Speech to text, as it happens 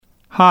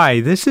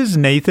Hi, this is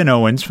Nathan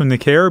Owens from the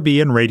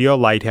Caribbean Radio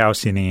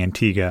Lighthouse in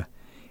Antigua.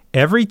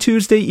 Every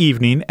Tuesday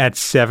evening at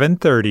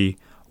 7:30,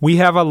 we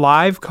have a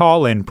live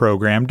call-in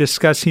program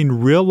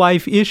discussing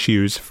real-life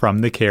issues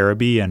from the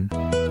Caribbean.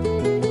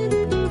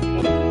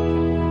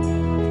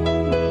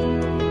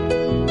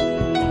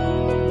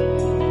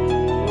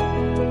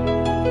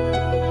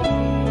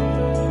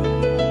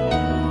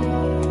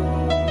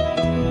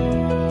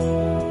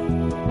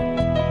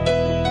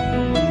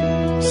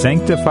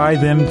 Sanctify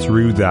them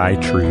through thy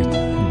truth.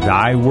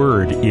 Thy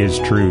word is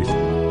truth.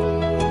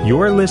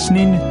 You're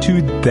listening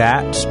to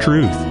That's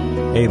Truth,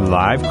 a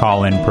live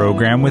call-in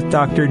program with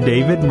Dr.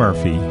 David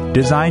Murphy,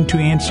 designed to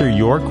answer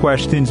your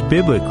questions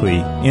biblically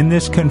in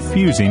this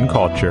confusing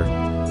culture.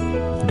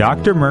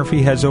 Dr.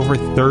 Murphy has over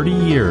 30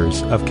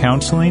 years of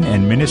counseling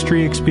and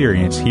ministry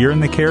experience here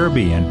in the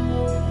Caribbean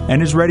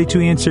and is ready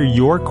to answer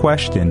your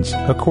questions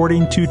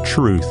according to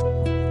truth.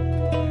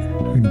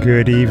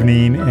 Good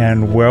evening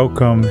and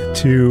welcome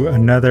to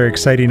another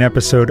exciting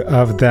episode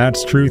of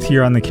That's Truth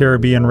here on the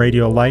Caribbean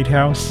Radio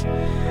Lighthouse.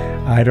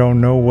 I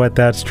don't know what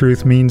That's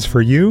Truth means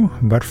for you,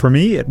 but for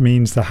me it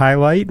means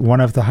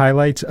one of the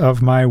highlights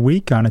of my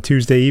week on a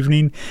Tuesday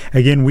evening.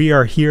 Again, we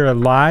are here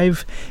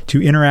live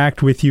to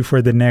interact with you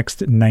for the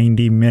next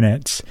 90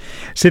 minutes.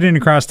 Sitting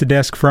across the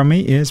desk from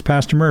me is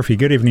Pastor Murphy.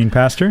 Good evening,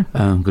 Pastor.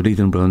 Good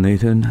evening, Brother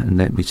Nathan, and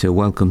let me say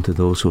welcome to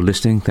those who are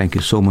listening. Thank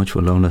you so much for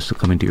allowing us to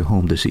come into your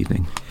home this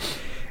evening.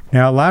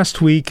 Now,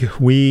 last week,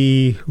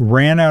 we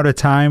ran out of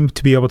time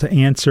to be able to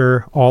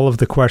answer all of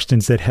the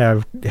questions that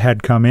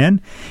had come in,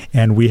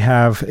 and we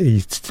have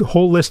a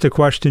whole list of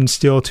questions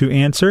still to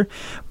answer,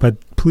 but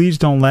please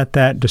don't let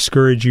that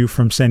discourage you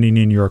from sending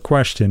in your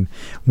question.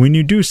 When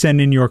you do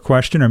send in your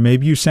question, or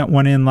maybe you sent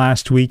one in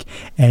last week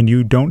and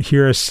you don't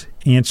hear us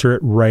answer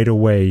it right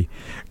away,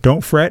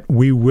 don't fret.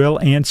 We will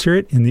answer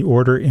it in the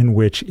order in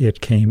which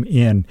it came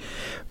in.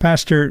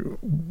 Pastor,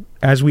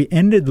 as we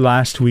ended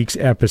last week's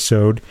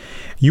episode,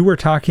 you were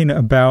talking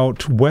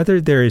about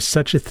whether there is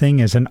such a thing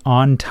as an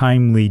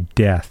untimely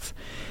death.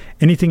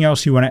 Anything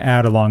else you want to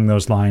add along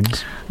those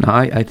lines? Now,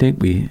 I think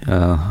we,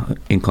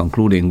 in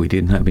concluding, we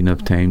didn't have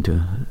enough time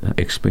to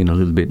explain a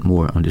little bit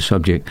more on the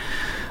subject.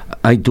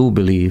 I do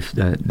believe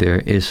that there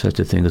is such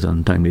a thing as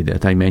untimely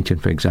death. I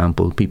mentioned, for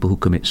example, people who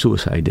commit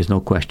suicide. There's no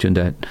question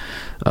that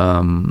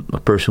a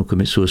person who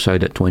commits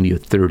suicide at 20 or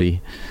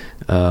 30,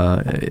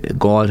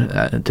 God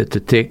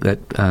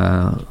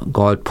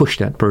pushed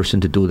that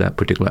person to do that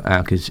particular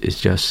act is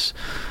just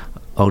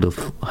out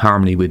of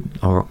harmony with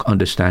our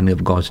understanding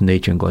of God's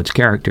nature and God's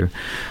character.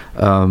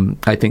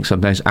 I think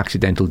sometimes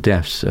accidental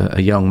deaths.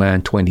 A young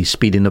man, 20,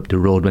 speeding up the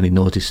road when he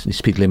knows the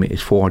speed limit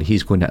is 40,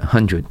 he's going at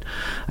 100,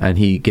 and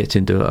he gets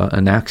into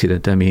an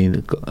accident. I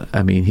mean,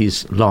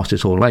 he's lost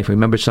his whole life. I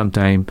remember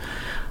sometime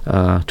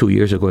 2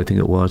 years ago, I think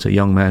it was, a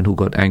young man who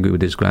got angry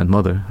with his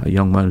grandmother. A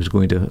young man who was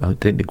going to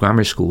the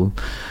grammar school.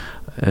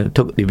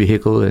 Took the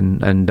vehicle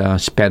and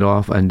sped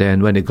off, and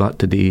then when it got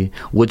to the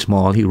Woods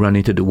Mall, he ran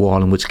into the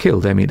wall and was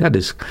killed. I mean,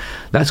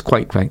 that's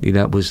quite frankly,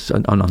 that was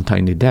an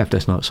untimely death.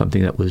 That's not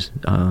something that was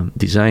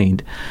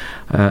designed.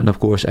 And of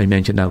course, I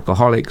mentioned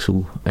alcoholics,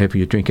 who, if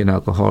you're drinking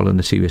alcohol in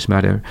a serious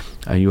matter,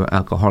 you're an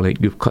alcoholic,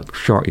 you've cut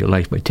short your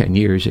life by 10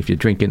 years. If you're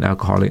drinking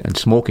alcohol and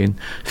smoking,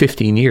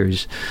 15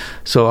 years.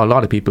 So a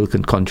lot of people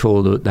can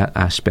control that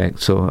aspect.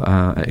 So,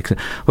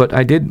 but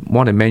I did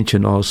want to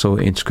mention also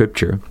in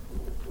Scripture,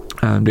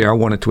 there are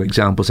one or two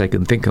examples I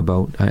can think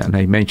about, and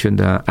I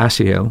mentioned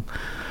Asahel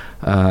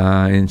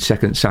in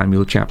 2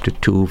 Samuel chapter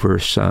 2,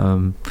 verse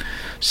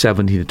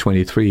 17 to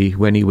 23,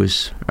 when he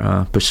was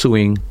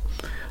pursuing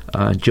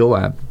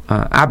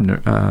Abner,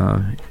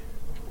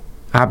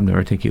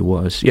 I think it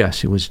was.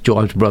 Yes, it was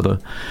Joab's brother.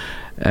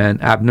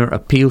 And Abner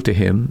appealed to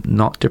him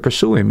not to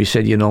pursue him. He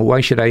said, why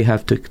should I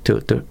have to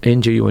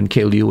injure you and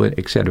kill you,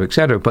 et cetera, et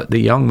cetera. But the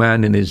young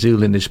man, in his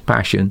zeal and his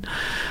passion,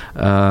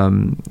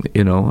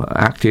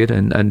 acted,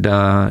 and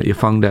you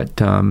found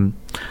that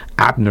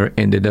Abner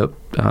ended up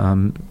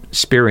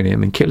spearing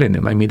him and killing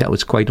him. I mean, that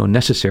was quite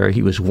unnecessary.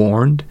 He was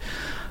warned.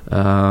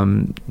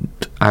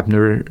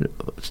 Abner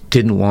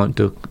didn't want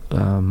to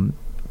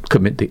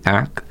commit the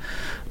act.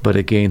 But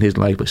again, his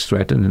life was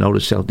threatened, and out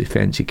of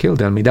self-defense, he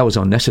killed him. I mean, that was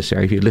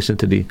unnecessary. If you listen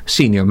to the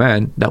senior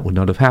man, that would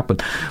not have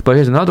happened. But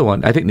here's another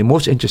one. I think the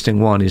most interesting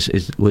one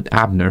is with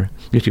Abner,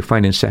 which you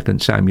find in 2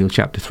 Samuel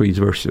chapter 3,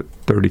 verse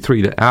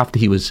 33, that after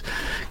he was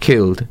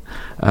killed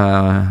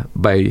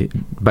by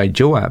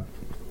Joab,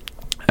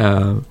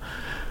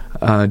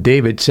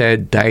 David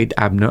said, died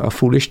Abner a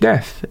foolish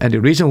death. And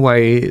the reason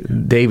why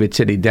David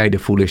said he died a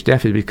foolish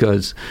death is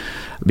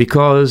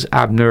because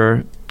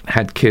Abner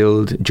had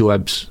killed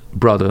Joab's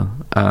brother,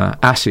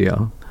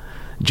 Asahel.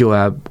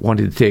 Joab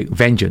wanted to take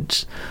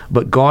vengeance.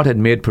 But God had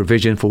made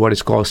provision for what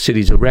is called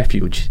cities of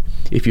refuge.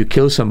 If you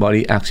kill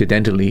somebody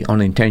accidentally,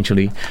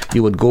 unintentionally,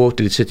 you would go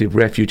to the city of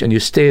refuge and you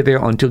stay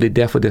there until the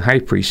death of the high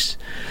priest.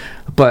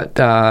 But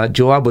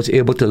Joab was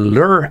able to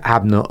lure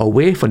Abner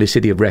away from the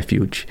city of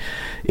refuge.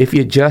 If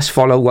you just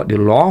follow what the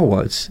law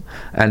was,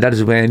 and that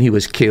is when he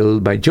was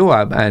killed by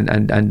Joab,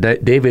 and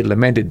David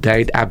lamented,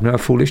 died Abner a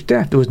foolish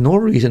death. There was no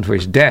reason for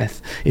his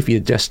death if he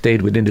had just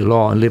stayed within the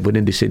law and lived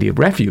within the city of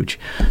refuge.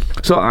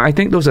 So I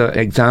think those are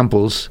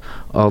examples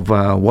of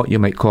what you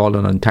might call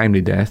an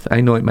untimely death.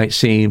 I know it might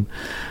seem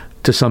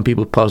to some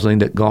people puzzling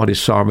that God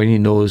is sovereign, He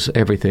knows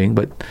everything,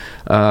 but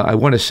I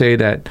want to say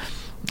that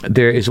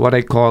there is what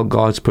I call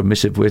God's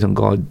permissive will and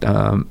God's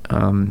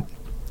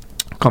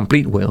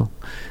complete will,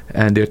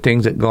 and there are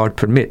things that God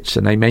permits.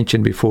 And I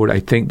mentioned before,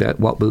 I think that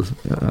what will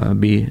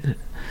be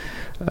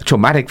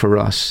traumatic for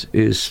us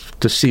is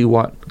to see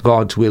what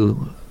God's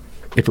will,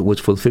 if it was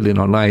fulfilled in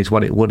our lives,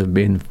 what it would have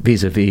been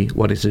vis-a-vis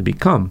what it has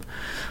become.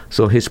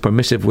 So His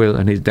permissive will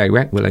and His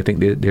direct will, I think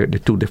they're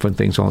two different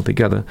things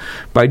altogether.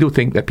 But I do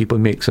think that people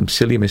make some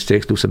silly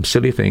mistakes, do some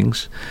silly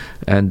things,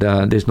 and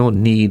there's no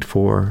need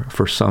for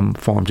some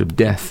forms of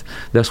death.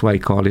 That's why I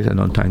call it an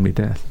untimely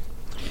death.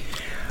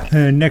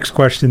 Next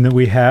question that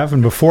we have,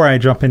 and before I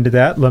jump into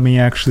that, let me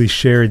actually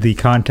share the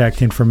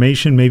contact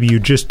information. Maybe you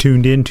just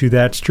tuned in to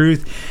That's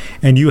Truth,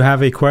 and you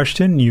have a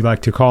question you'd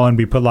like to call and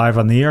be put live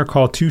on the air.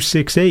 Call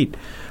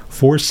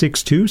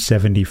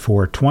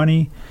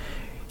 268-462-7420.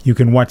 You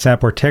can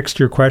WhatsApp or text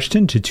your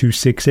question to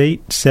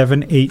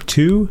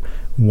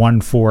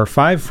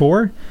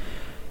 268-782-1454.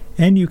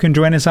 And you can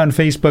join us on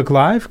Facebook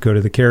Live. Go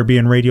to the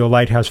Caribbean Radio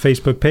Lighthouse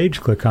Facebook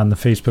page, click on the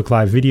Facebook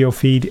Live video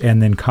feed,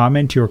 and then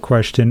comment your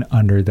question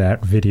under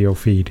that video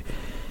feed.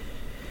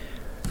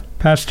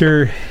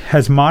 Pastor,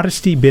 has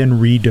modesty been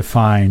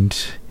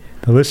redefined?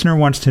 The listener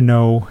wants to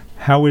know,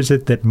 how is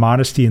it that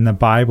modesty in the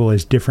Bible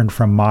is different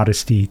from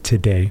modesty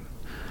today?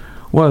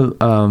 Well,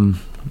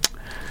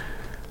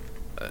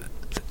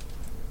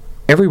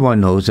 everyone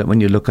knows that when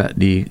you look at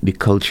the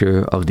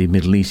culture of the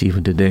Middle East,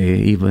 even today,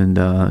 even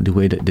the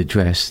way that they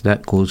dress,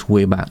 that goes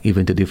way back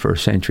even to the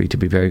first century, to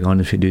be very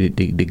honest with you.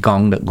 The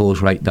gown that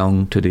goes right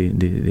down to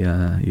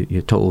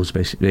your toes,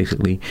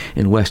 basically,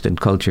 in Western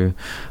culture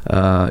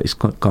is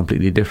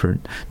completely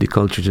different. The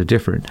cultures are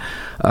different.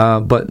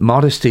 But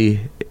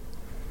modesty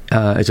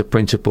is a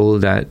principle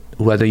that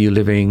whether you're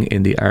living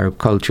in the Arab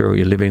culture or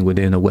you're living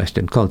within a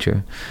Western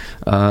culture,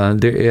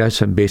 there are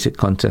some basic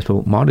concepts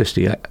of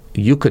modesty.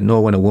 You could know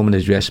when a woman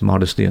is dressed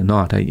modestly or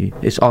not.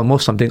 It's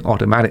almost something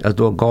automatic, as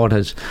though God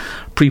has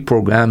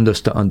pre-programmed us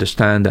to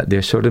understand that there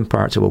are certain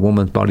parts of a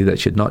woman's body that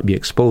should not be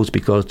exposed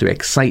because they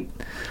excite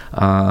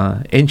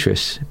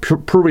interest,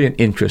 prurient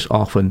interest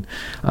often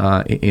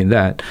in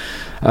that.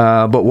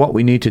 But what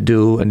we need to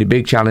do, and the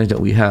big challenge that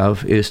we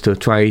have, is to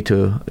try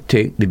to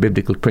take the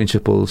biblical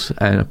principles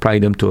and apply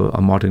them to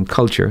a modern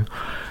culture.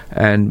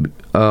 And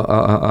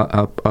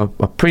a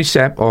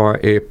precept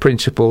or a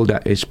principle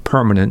that is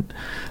permanent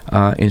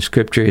in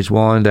Scripture is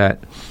one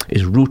that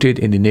is rooted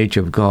in the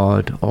nature of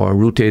God, or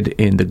rooted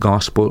in the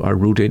gospel, or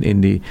rooted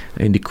in the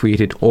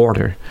created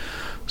order.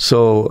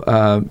 So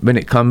when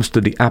it comes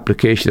to the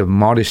application of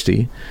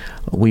modesty,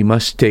 we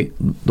must take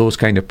those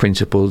kind of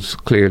principles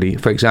clearly.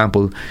 For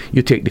example,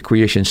 you take the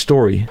creation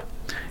story.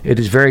 It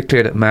is very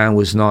clear that man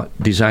was not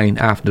designed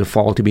after the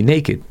fall to be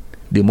naked.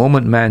 The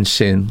moment man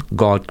sinned,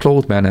 God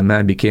clothed man, and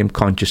man became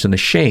conscious and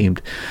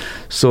ashamed.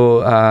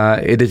 So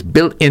it is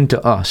built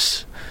into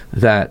us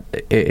that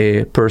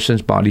a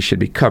person's body should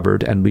be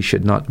covered, and we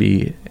should not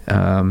be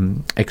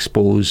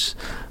exposed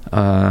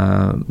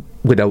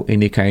without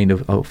any kind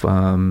of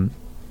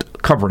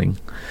covering.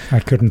 I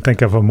couldn't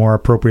think of a more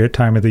appropriate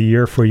time of the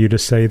year for you to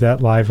say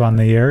that live on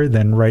the air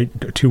than right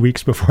 2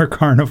 weeks before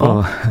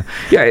Carnival.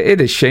 Yeah,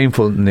 it is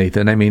shameful,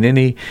 Nathan. I mean,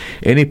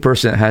 any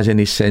person that has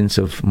any sense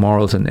of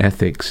morals and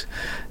ethics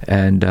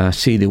and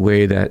see the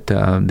way that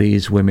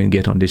these women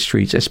get on the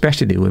streets,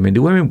 especially the women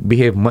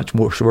behave much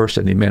more worse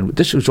than the men.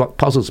 This is what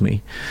puzzles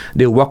me.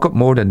 They walk up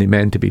more than the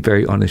men, to be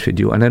very honest with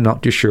you, and I'm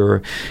not too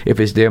sure if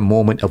it's their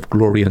moment of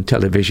glory on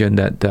television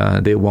that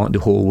they want the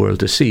whole world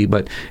to see,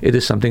 but it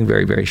is something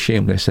very, very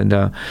shameless. And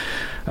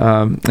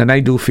I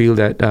do feel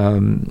that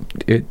and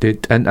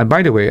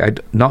by the way,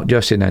 not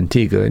just in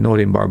Antigua, I know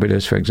in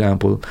Barbados, for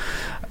example,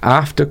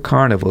 after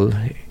Carnival,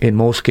 in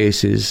most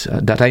cases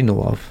that I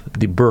know of,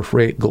 the birth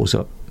rate goes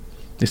up.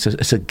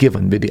 It's a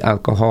given with the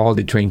alcohol,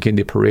 the drinking,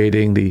 the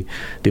parading, the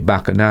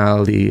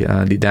bacchanal,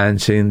 the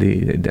dancing,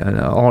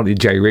 all the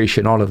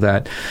gyration, all of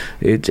that.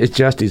 It's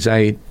just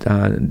designed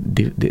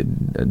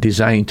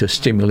to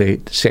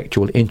stimulate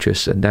sexual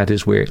interest, and that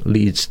is where it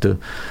leads to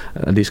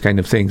these kind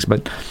of things.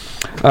 But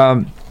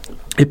the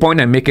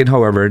point I'm making,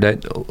 however,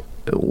 that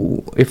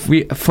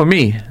for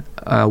me,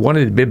 one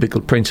of the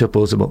biblical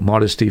principles about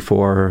modesty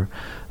for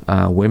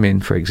women,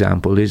 for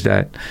example, is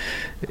that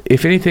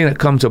if anything that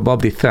comes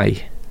above the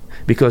thigh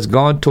because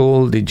God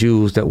told the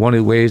Jews that one of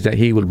the ways that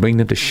He would bring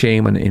them to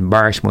shame and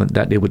embarrassment,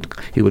 that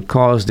He would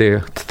cause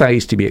their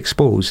thighs to be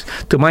exposed.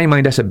 To my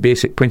mind, that's a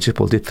basic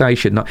principle. The thigh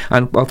should not,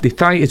 and if the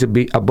thigh is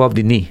above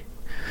the knee.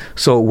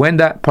 So when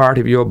that part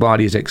of your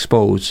body is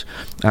exposed,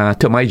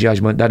 to my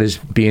judgment, that is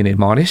being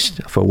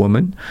immodest for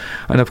women.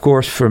 And of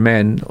course for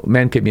men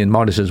can be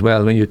immodest as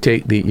well. When you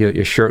take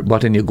your shirt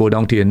button, you go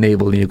down to your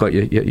navel, and you got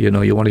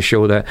you want to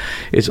show that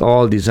it's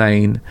all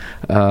designed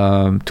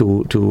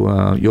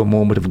to your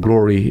moment of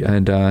glory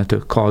and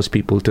to cause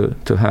people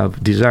to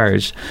have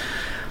desires.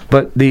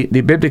 But the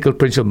biblical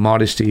principle of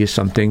modesty is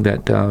something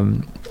that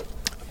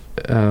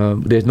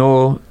there's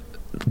no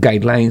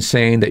guidelines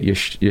saying that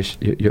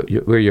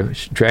where your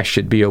dress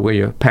should be, or where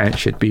your pants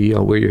should be,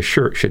 or where your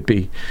shirt should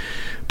be.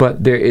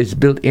 But there is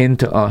built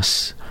into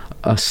us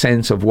a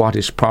sense of what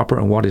is proper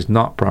and what is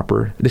not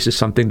proper. This is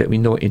something that we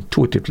know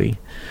intuitively.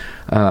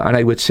 And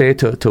I would say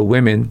to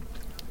women,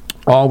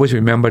 always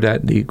remember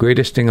that the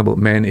greatest thing about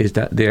men is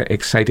that they're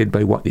excited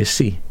by what they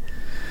see.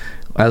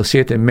 I'll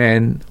say to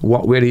men,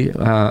 what really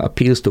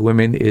appeals to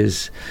women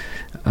is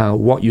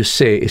what you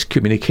say. Is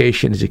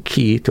communication is a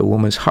key to a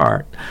woman's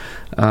heart.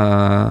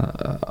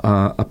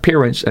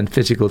 Appearance and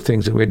physical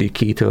things are really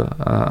key to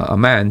a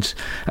man's,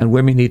 and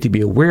women need to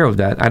be aware of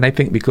that. And I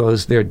think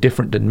because they're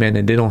different than men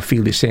and they don't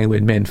feel the same way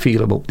men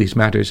feel about these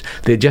matters,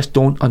 they just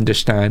don't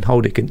understand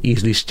how they can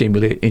easily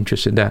stimulate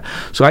interest in that.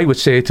 So I would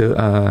say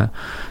to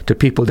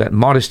people that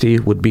modesty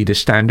would be the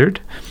standard,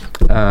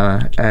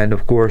 and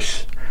of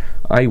course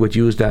I would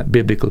use that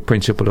biblical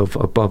principle of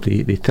above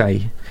the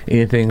thigh.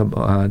 Anything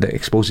that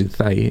exposes the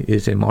thigh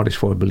is immodest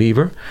for a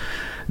believer.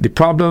 The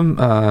problem,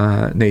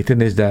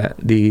 Nathan, is that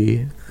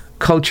the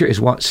culture is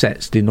what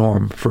sets the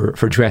norm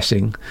for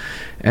dressing,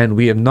 and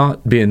we have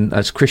not been,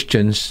 as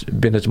Christians,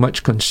 as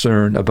much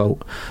concerned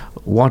about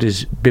what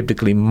is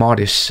biblically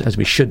modest as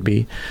we should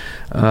be.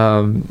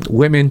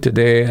 Women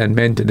today and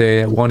men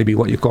today want to be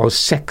what you call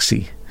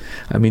sexy.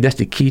 I mean, that's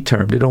the key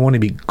term. They don't want to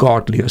be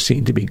godly or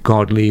seen to be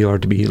godly or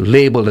to be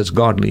labeled as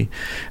godly.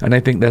 And I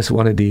think that's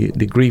one of the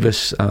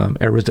grievous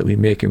errors that we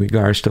make in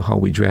regards to how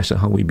we dress and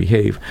how we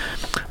behave.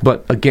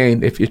 But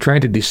again, if you're trying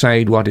to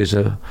decide what is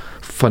a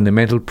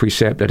fundamental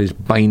precept that is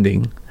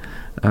binding,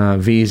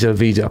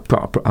 vis-a-vis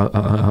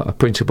a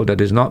principle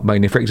that is not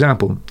binding. For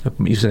example,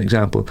 I'll use an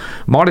example.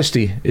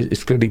 Modesty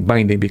is clearly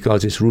binding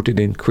because it's rooted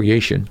in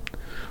creation.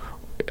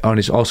 And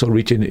it's also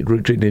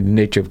rooted in the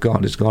nature of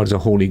God, as God is a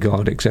holy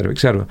God, etc.,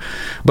 etc.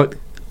 But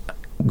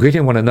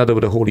greeting one another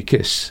with a holy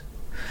kiss,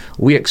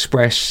 we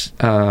express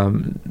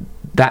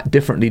that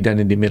differently than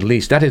in the Middle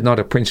East. That is not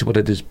a principle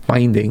that is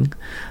binding.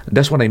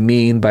 That's what I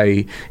mean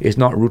by it's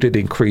not rooted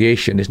in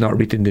creation, it's not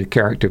rooted in the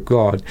character of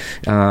God,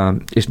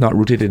 it's not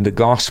rooted in the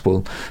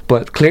gospel.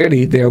 But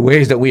clearly there are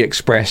ways that we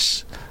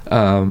express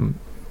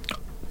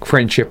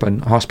friendship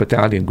and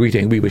hospitality and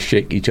greeting. We would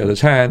shake each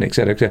other's hand,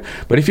 etc., etc.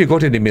 But if you go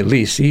to the Middle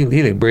East, he'll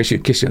embrace you,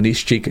 kiss you on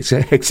each cheek,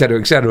 etc.,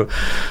 etc.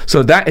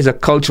 So that is a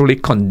culturally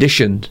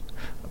conditioned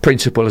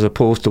principle as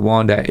opposed to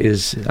one that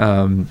is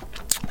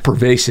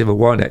pervasive, or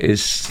one that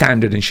is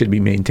standard and should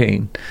be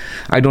maintained.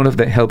 I don't know if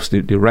that helps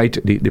the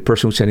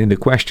person who sent in the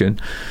question,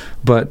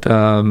 but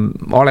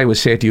all I would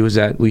say to you is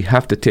that we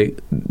have to take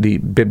the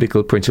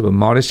biblical principle of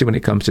modesty when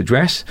it comes to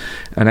dress,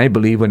 and I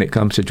believe when it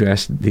comes to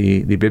dress,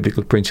 the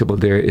biblical principle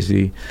there is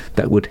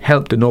that would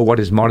help to know what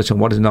is modest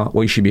and what is not,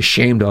 what you should be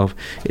ashamed of.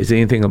 Is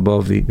anything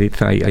above the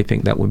thigh? I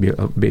think that would be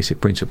a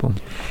basic principle.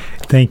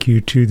 Thank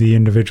you to the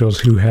individuals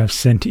who have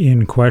sent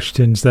in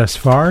questions thus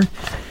far.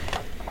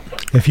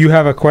 If you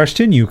have a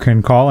question, you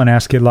can call and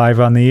ask it live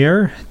on the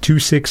air,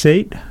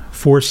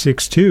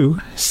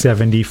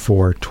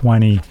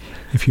 268-462-7420.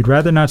 If you'd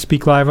rather not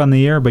speak live on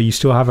the air, but you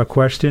still have a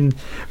question,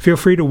 feel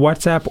free to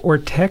WhatsApp or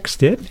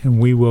text it, and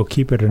we will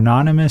keep it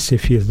anonymous.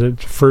 If you the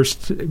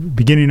first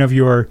beginning of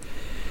your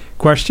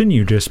question,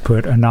 you just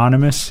put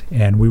anonymous,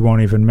 and we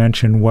won't even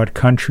mention what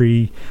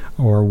country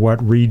or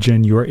what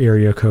region your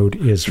area code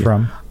is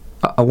from.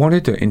 I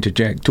wanted to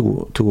interject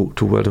two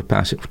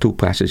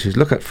passages.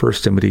 Look at 1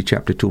 Timothy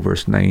chapter 2,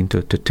 verse 9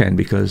 to 10,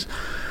 because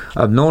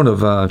I've known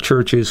of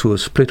churches who have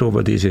split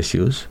over these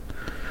issues.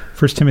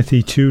 1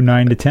 Timothy 2,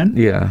 9 to 10?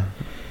 Yeah.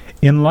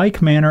 In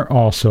like manner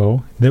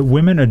also, that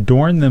women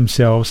adorn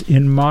themselves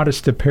in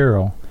modest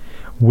apparel,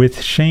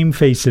 with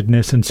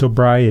shamefacedness and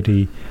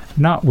sobriety,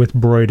 not with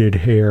broided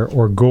hair,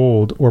 or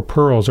gold, or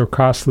pearls, or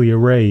costly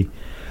array,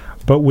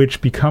 but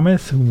which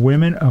becometh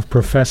women of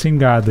professing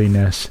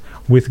godliness,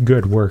 with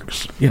good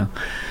works. Yeah.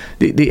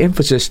 The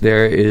emphasis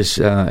there is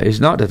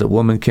not that a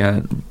woman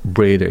can't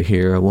braid her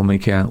hair, a woman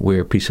can't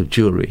wear a piece of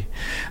jewelry.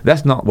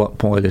 That's not what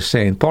Paul is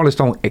saying. Paul is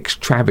talking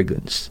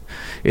extravagance.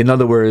 In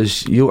other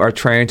words, you are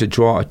trying to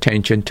draw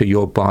attention to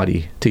your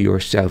body, to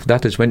yourself.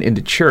 That is when in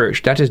the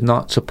church, that is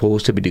not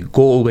supposed to be the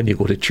goal when you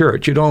go to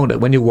church. You know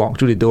that when you walk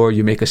through the door,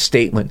 you make a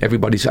statement,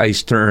 everybody's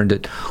eyes turn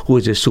that who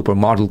is this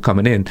supermodel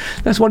coming in.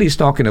 That's what he's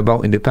talking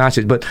about in the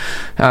passage. But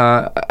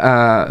where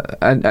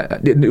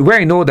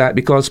I know that,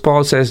 because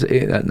Paul says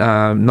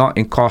not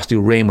in costly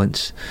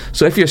raiments.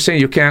 So if you're saying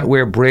you can't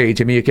wear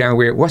braids, I mean you can't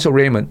wear, what's a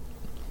raiment?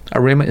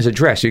 A raiment is a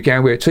dress. You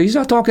can't wear it. So he's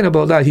not talking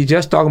about that. He's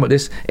just talking about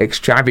this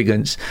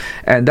extravagance.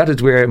 And that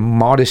is where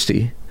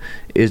modesty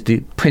is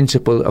the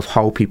principle of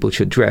how people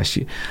should dress.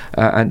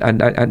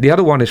 And the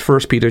other one is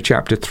 1 Peter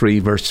chapter 3,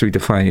 verse 3 to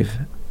 5.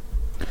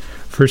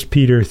 1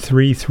 Peter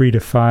 3, 3 to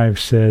 5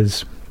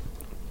 says,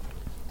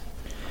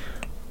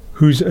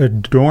 whose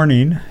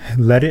adorning,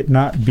 let it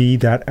not be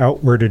that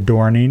outward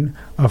adorning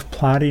of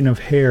plaiting of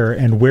hair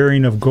and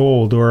wearing of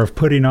gold or of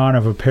putting on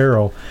of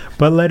apparel,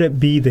 but let it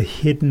be the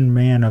hidden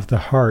man of the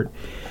heart,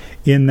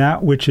 in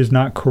that which is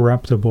not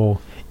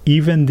corruptible,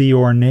 even the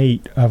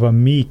ornate of a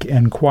meek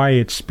and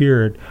quiet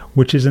spirit,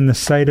 which is in the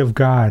sight of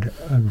God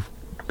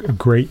a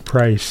great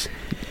price.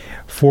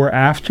 For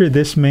after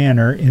this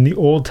manner, in the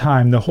old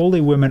time, the holy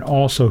women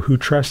also, who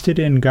trusted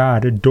in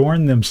God,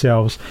 adorned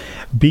themselves,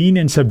 being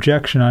in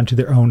subjection unto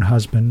their own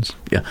husbands.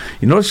 Yeah.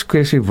 You notice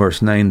especially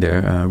verse 9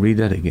 there. Read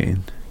that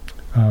again.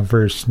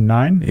 Verse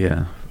 9?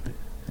 Yeah.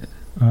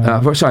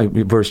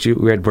 You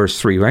read verse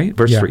 3, right?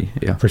 Verse 3.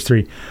 Yeah. Verse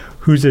 3.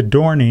 Whose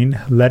adorning,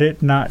 let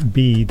it not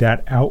be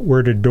that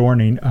outward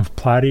adorning of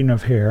plaiting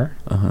of hair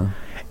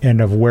and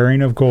of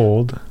wearing of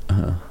gold,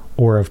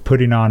 or of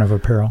putting on of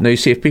apparel. Now you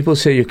see, if people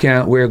say you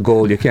can't wear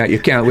gold, you can't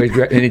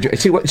wear any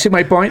dress. See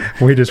my point?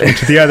 We just went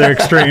to the other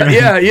extreme.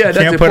 yeah, that's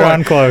can't put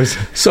on clothes.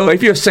 So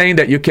if you're saying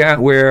that you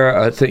can't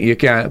wear you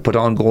can't put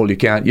on gold, you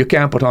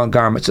can't put on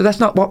garments. So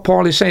that's not what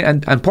Paul is saying.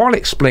 And Paul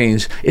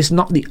explains it's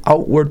not the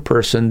outward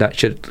person that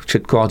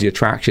should cause the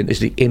attraction;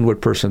 it's the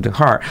inward person of the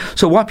heart.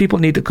 So what people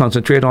need to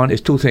concentrate on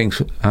is two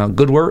things: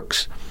 good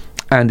works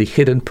and the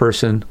hidden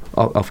person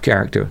of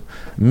character,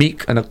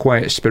 meek and a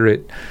quiet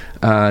spirit.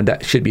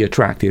 That should be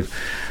attractive.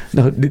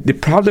 Now, the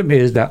problem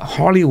is that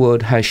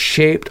Hollywood has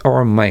shaped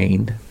our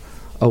mind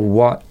of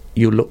what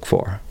you look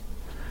for.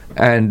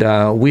 And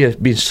we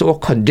have been so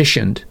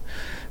conditioned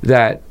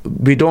that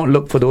we don't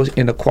look for those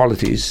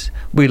inequalities.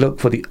 We look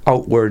for the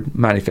outward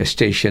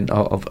manifestation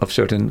of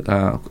certain,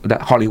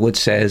 that Hollywood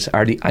says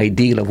are the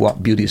ideal of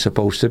what beauty is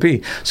supposed to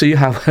be. So you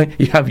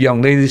have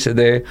young ladies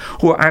today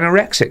who are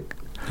anorexic.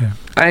 Yeah.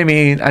 I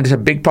mean, and it's a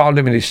big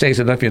problem in the States.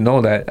 I don't know if you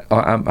know that.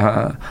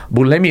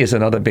 Bulimia is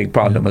another big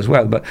problem as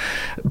well. But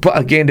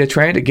again, they're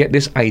trying to get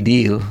this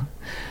ideal.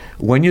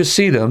 When you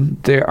see them,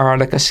 they are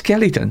like a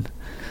skeleton.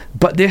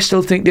 But they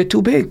still think they're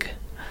too big.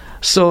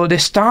 So they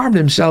starve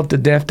themselves to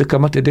death to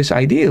come up to this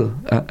ideal.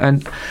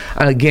 And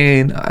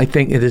again, I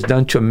think it has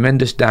done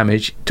tremendous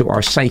damage to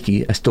our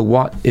psyche as to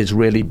what is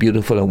really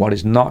beautiful and what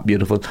is not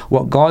beautiful.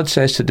 What God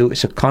says to do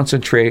is to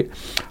concentrate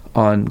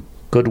on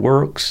good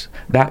works.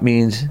 That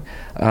means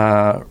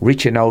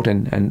reaching out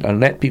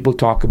and let people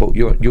talk about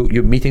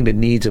you're meeting the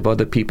needs of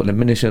other people and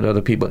ministering to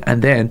other people,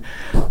 and then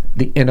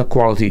the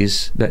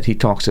inequalities that he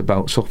talks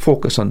about. So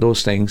focus on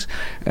those things,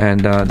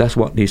 and that's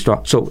what he's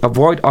talking. So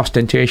avoid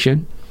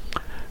ostentation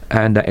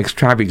and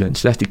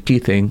extravagance. That's the key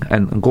thing,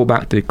 and go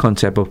back to the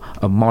concept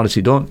of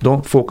modesty.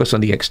 Don't focus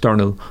on the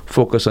external,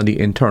 focus on the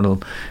internal,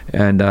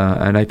 and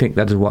I think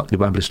that is what the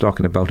Bible is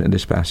talking about in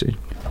this passage.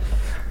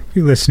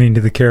 You're listening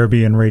to the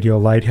Caribbean Radio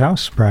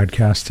Lighthouse,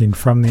 broadcasting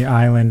from the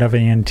island of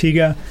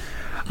Antigua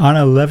on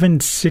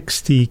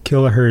 1160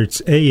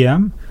 kilohertz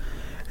AM,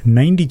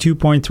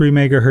 92.3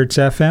 megahertz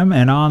FM,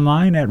 and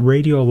online at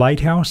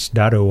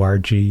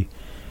radiolighthouse.org.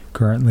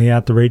 Currently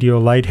at the Radio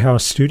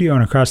Lighthouse studio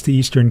and across the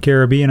Eastern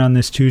Caribbean on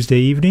this Tuesday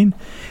evening,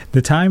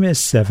 the time is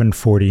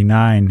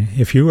 7:49.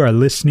 If you are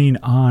listening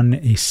on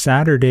a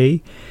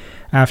Saturday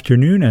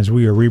afternoon as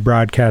we are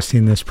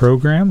rebroadcasting this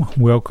program,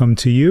 welcome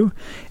to you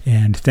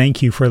and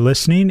thank you for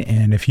listening.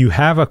 And if you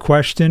have a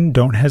question,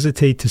 don't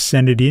hesitate to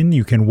send it in.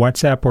 You can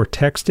WhatsApp or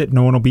text it.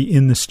 No one will be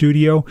in the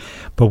studio,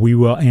 but we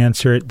will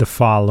answer it the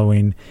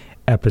following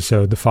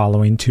episode, the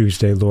following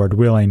Tuesday, Lord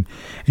willing.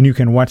 And you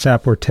can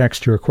WhatsApp or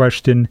text your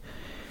question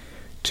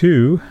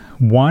to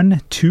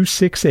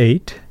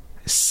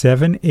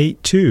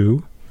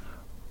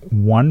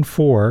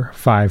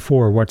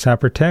 1-268-782-1454.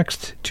 WhatsApp or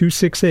text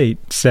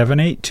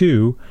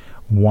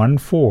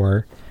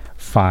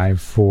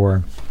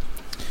 268-782-1454.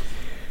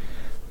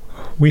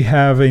 We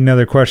have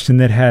another question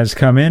that has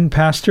come in.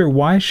 Pastor,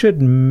 why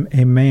should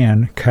a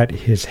man cut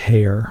his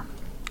hair?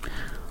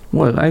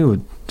 Well, I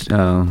would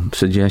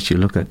suggest you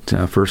look at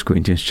 1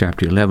 Corinthians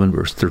chapter 11,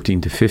 verse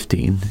 13 to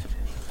 15.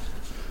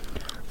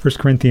 1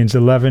 Corinthians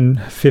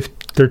 11,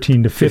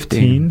 13 to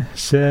 15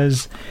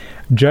 says,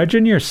 "Judge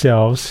in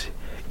yourselves,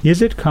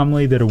 is it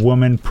comely that a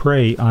woman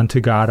pray unto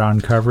God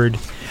uncovered?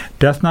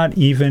 Doth not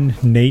even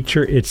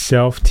nature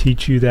itself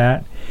teach you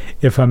that?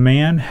 If a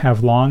man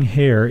have long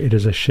hair, it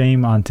is a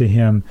shame unto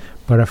him.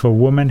 But if a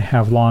woman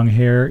have long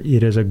hair,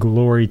 it is a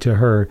glory to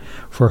her,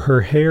 for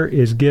her hair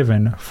is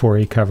given for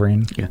a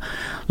covering." Yeah.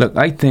 Look,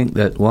 I think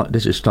that what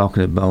this is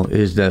talking about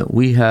is that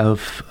we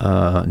have,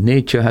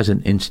 nature has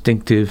an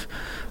instinctive,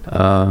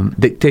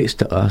 dictates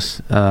to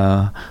us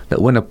that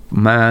when a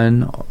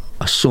man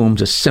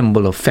assumes a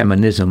symbol of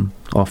feminism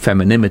or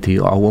femininity,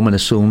 or a woman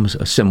assumes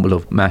a symbol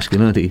of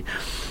masculinity,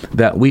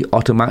 that we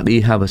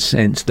automatically have a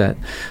sense that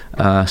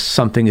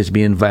something is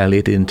being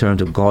violated in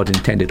terms of God's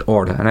intended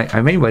order. And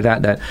I mean by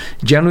that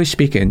generally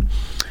speaking,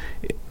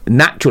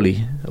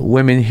 naturally,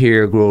 women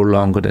here grow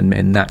longer than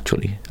men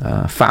naturally,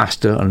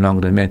 faster and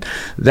longer than men.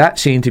 That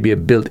seems to be a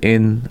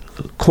built-in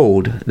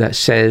code that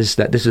says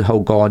that this is how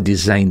God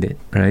designed it,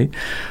 right?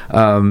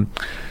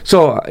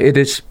 So it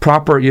is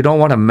proper. You don't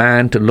want a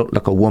man to look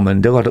like a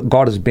woman.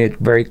 God has made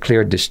very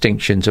clear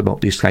distinctions about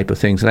these type of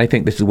things, and I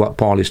think this is what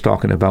Paul is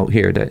talking about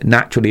here, that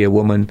naturally a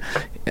woman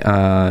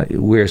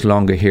wears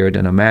longer hair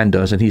than a man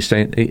does, and he's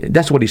saying,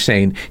 that's what he's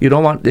saying. You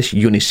don't want this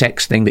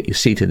unisex thing that you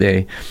see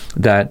today.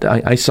 That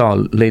I saw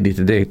a lady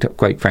today,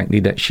 quite frankly,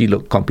 that she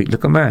looked completely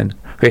like a man.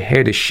 Her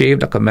hair is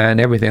shaved like a man,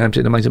 everything. I'm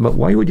saying to myself, but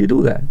why would you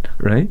do that,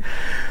 right?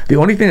 The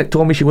only thing that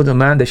told me she was a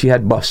man that she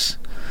had busts.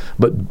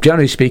 But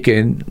generally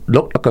speaking,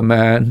 look like a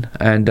man,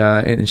 and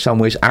in some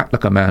ways act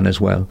like a man as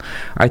well.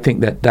 I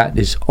think that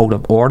is out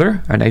of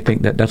order, and I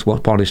think that's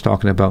what Paul is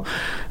talking about.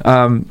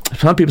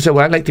 Some people say,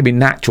 well, I'd like to be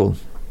natural.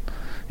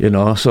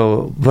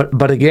 So,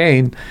 but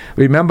again,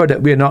 remember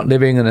that we're not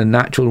living in a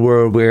natural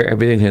world where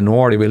everything's in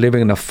order. We're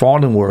living in a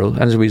fallen world,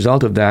 and as a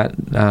result of that,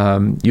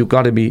 you've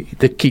got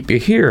to keep your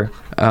hair.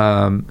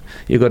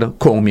 You've got to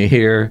comb your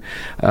hair.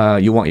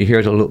 You want your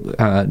hair to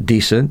look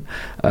decent.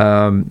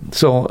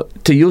 So,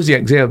 to use the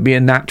example of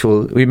being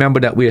natural,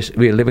 remember that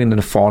we're living in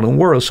a fallen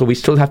world. So we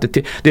still have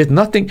to. There's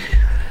nothing.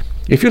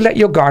 If you let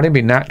your garden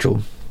be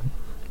natural,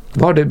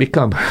 what would it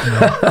become?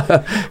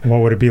 What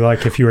would it be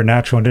like if you were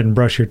natural and didn't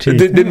brush your teeth?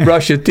 Didn't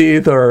brush your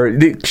teeth or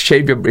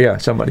shave your... Yeah,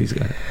 somebody's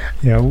got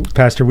it.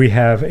 Pastor, we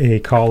have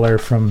a caller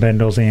from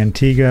Bendel's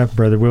Antigua,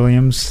 Brother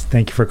Williams.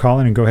 Thank you for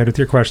calling, and go ahead with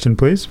your question,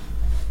 please.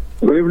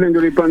 Good evening,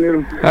 Julie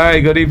Panel. Hi,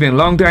 good evening.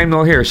 Long time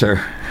no hear,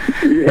 sir.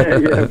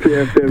 Yes.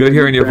 Good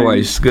hearing your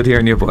voice. Good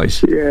hearing your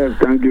voice. Yes,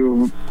 thank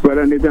you.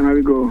 Brother Nathan, how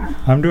you go?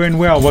 I'm doing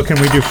well. What can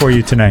we do for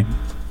you tonight?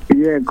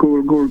 Yeah,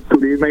 cool.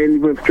 Today is my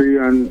anniversary,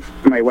 and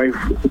my wife...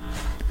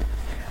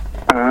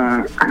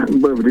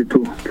 birthday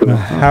too. So.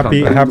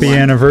 Happy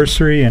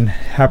anniversary and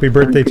happy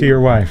birthday to your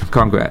wife.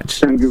 Congrats.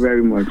 Thank you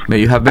very much. May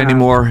you have many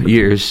more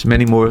years,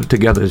 many more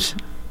togethers.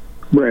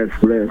 Bless.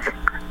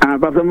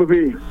 Pastor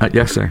Murphy.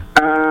 Yes, sir.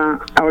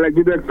 I would like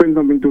you to explain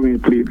something to me,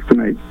 please,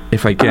 tonight.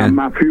 If I can.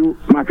 Matthew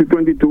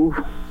 22,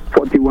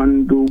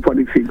 41 to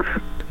 46.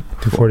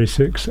 To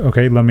 46.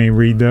 Okay, let me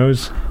read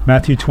those.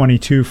 Matthew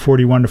 22,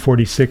 41 to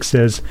 46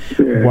 says,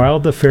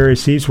 While the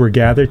Pharisees were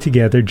gathered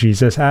together,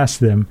 Jesus asked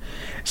them,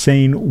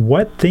 saying,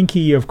 What think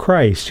ye of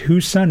Christ?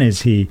 Whose son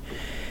is he?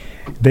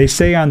 They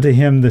say unto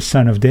him, The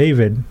son of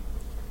David.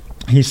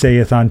 He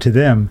saith unto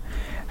them,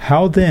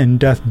 How then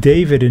doth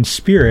David in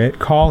spirit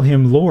call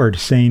him Lord,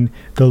 saying,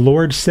 The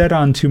Lord said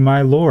unto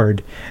my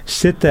Lord,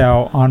 Sit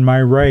thou on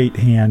my right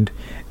hand,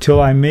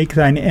 till I make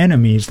thine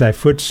enemies thy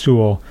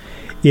footstool.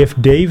 If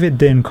David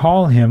then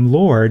call him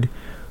Lord,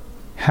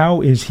 how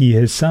is he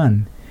his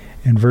son?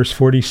 And verse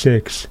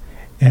 46,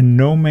 And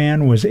no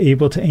man was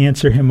able to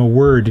answer him a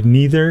word,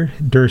 neither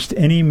durst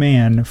any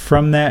man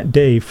from that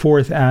day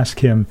forth ask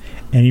him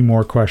any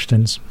more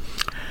questions.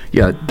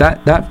 Yeah,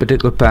 that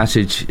particular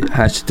passage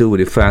has to do with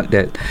the fact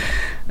that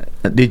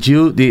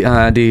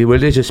the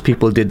religious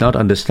people did not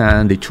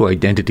understand the true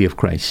identity of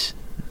Christ.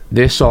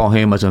 They saw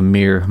him as a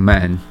mere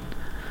man.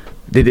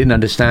 They didn't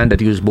understand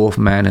that he was both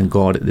man and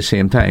God at the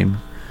same time.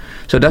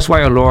 So that's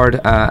why our Lord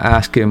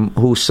asked him,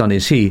 whose son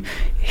is he?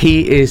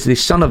 He is the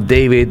son of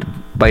David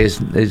by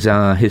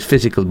his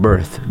physical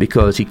birth,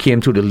 because he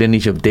came through the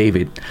lineage of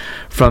David.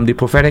 From the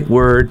prophetic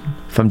word,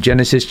 from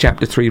Genesis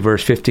chapter 3,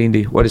 verse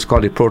 15, what is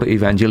called the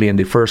proto-evangelium,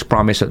 the first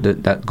promise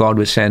that God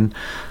would send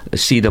a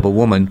seed of a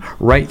woman,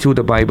 right through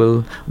the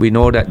Bible, we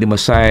know that the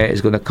Messiah is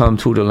going to come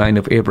through the line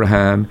of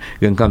Abraham,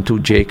 going to come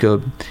through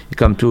Jacob,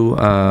 come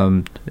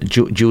through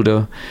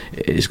Judah,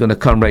 it's going to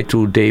come right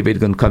through David,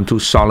 going to come through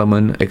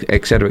Solomon,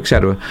 etc.,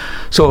 etc.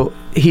 So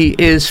he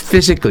is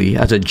physically,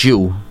 as a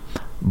Jew,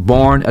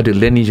 born of the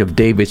lineage of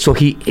David. So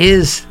he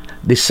is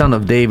the son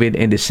of David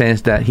in the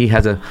sense that he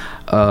has a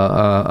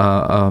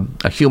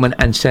human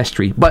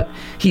ancestry. But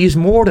he is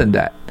more than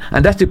that.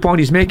 And that's the point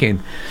he's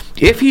making.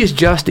 If he is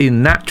just the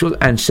natural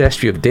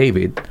ancestry of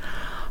David,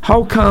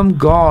 how come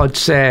God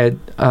said,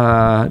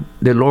 the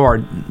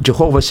Lord,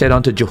 Jehovah said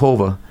unto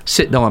Jehovah,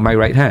 sit down on my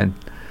right hand?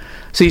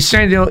 So he's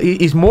saying,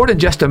 he's more than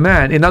just a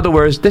man. In other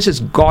words, this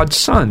is God's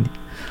son.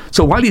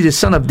 So while he's the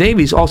son of David,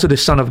 he's also the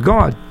son of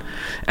God.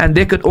 And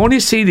they could only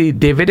see the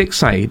Davidic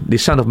side, the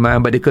son of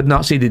man, but they could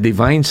not see the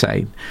divine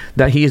side,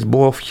 that he is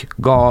both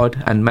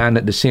God and man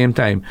at the same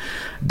time.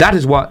 That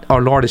is what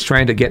our Lord is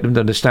trying to get them to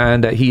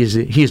understand, that he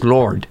is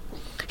Lord.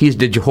 He is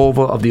the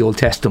Jehovah of the Old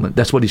Testament.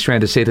 That's what he's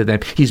trying to say to them.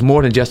 He's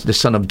more than just the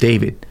son of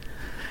David.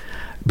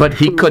 But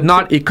he could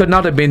not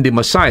have been the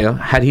Messiah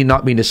had he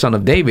not been the son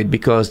of David,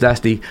 because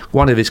that's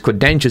one of his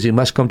credentials. He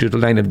must come to the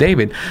line of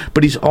David.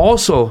 But he's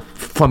also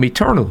from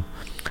eternal.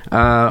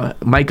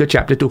 Micah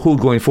chapter 2, who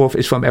going forth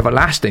is from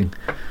everlasting.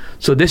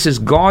 So this is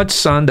God's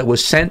son that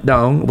was sent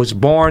down, was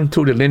born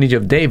through the lineage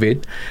of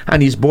David,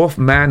 and he's both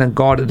man and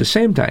God at the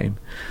same time.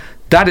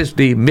 That is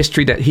the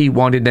mystery that he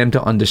wanted them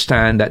to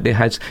understand, that they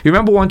had. You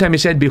remember one time he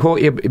said, before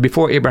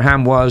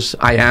Abraham was,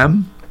 I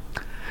am.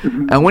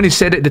 And when he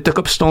said it, they took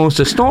up stones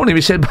to stone him.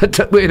 He said,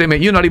 but wait a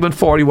minute, you're not even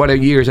 40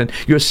 whatever years, and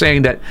you're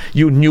saying that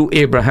you knew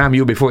Abraham,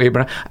 you before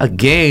Abraham.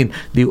 Again,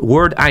 the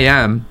word I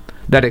am,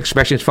 that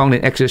expression is found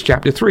in Exodus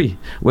chapter 3,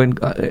 when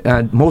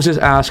Moses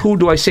asked, who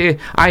do I say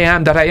I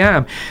am that I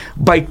am?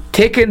 By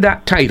taking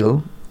that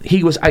title,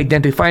 he was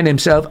identifying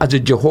himself as a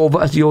Jehovah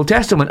as the Old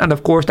Testament. And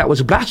of course, that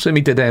was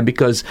blasphemy to them,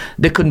 because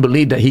they couldn't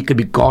believe that he could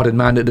be God and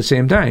man at the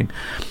same time.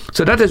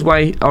 So that is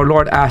why our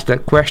Lord asked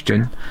that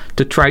question,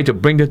 to try to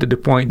bring them to the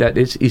point that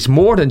he's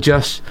more than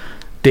just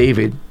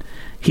David.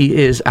 He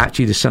is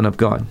actually the Son of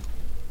God.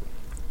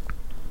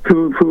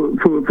 So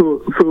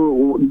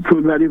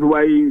that is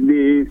why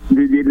they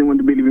didn't want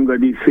to believe in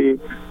God.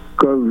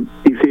 Because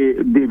he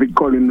say David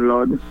called him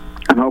Lord,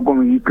 and how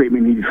come he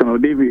claiming he's the son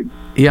of David?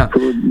 Yeah. So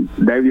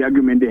that's the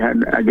argument they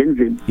had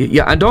against it.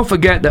 Yeah, and don't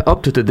forget that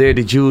up to today,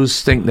 the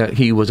Jews think that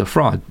he was a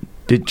fraud.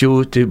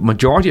 The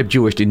majority of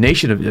Jewish, the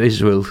nation of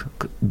Israel,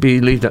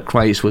 believed that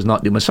Christ was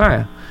not the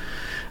Messiah.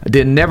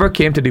 They never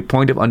came to the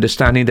point of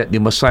understanding that the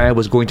Messiah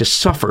was going to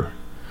suffer.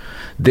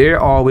 They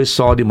always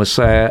saw the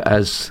Messiah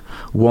as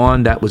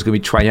one that was going to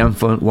be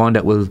triumphant, one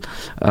that will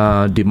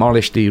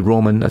demolish the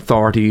Roman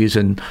authorities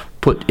and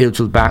put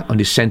Israel back on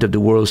the center of the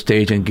world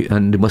stage,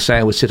 and the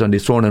Messiah will sit on the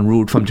throne and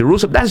rule from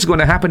Jerusalem. That's going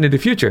to happen in the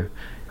future,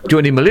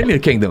 during the millennial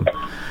kingdom.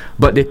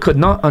 But they could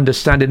not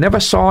understand. They never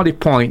saw the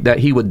point that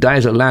he would die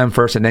as a lamb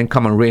first and then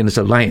come and reign as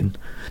a lion.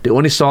 They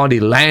only saw the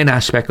lion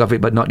aspect of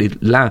it, but not the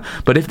lamb.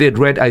 But if they had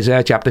read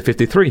Isaiah chapter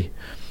 53,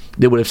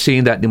 they would have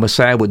seen that the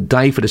Messiah would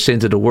die for the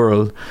sins of the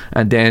world,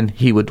 and then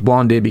he would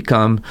one day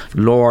become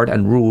Lord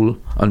and rule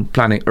on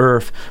planet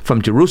Earth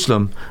from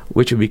Jerusalem,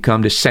 which would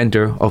become the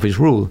center of his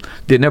rule.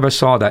 They never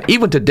saw that.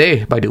 Even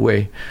today, by the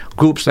way,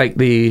 groups like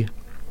the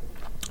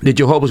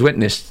Jehovah's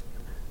Witness,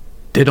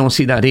 they don't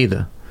see that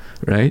either,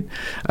 right?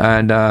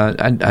 And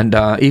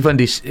even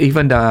the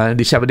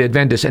Seventh-day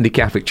Adventists and the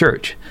Catholic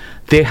Church,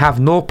 they have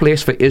no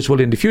place for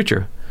Israel in the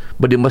future.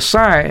 But the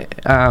Messiah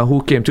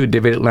who came through the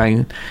Davidic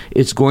line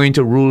is going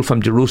to rule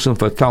from Jerusalem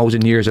for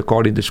 1,000 years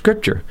according to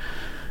Scripture.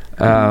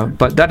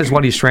 But that is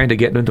what he's trying to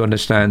get them to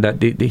understand,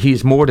 that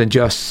he's more than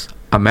just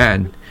a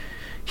man.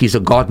 He's a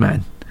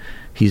God-man.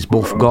 He's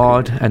both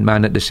God and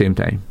man at the same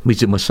time. He's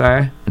the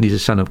Messiah and he's the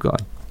Son of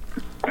God.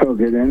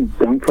 Okay then,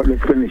 thanks for the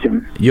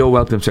explanation. You're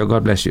welcome, sir.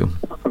 God bless you.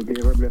 Okay,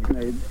 have a blessed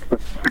night.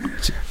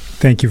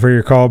 Thank you for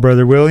your call,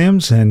 Brother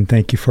Williams, and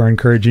thank you for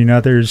encouraging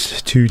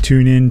others to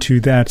tune in to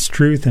That's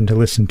Truth and to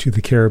listen to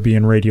the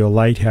Caribbean Radio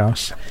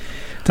Lighthouse.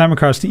 Time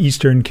across the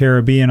Eastern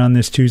Caribbean on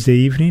this Tuesday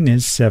evening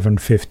is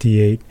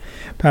 7:58.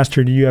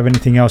 Pastor, do you have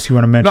anything else you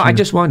want to mention? No, I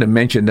just wanted to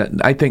mention that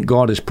I think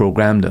God has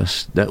programmed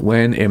us that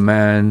when a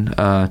man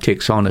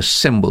takes on a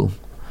symbol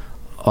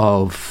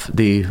of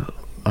the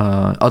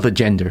other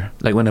gender,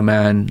 like when a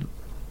man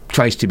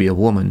tries to be a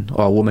woman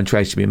or a woman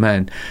tries to be a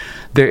man,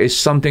 there is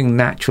something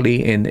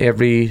naturally in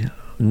every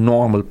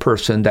normal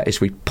person that is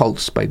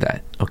repulsed by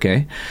that,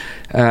 okay?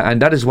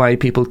 And that is why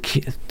people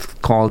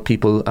call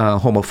people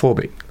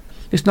homophobic.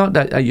 It's not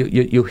that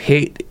you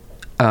hate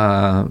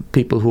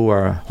people who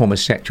are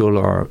homosexual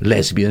or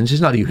lesbians. It's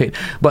not that you hate,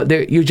 but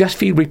you just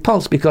feel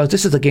repulsed because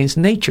this is against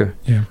nature.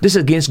 Yeah. This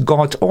is against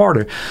God's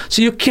order.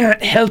 So you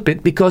can't help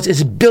it because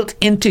it's built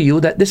into you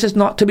that this is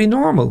not to be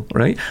normal,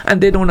 right? And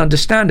they don't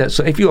understand that.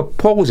 So if you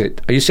oppose it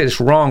or you say it's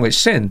wrong, it's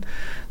sin,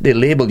 they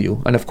label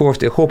you. And of course,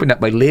 they're hoping that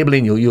by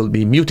labeling you, you'll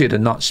be muted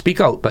and not speak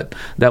out. But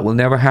that will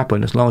never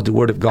happen. As long as the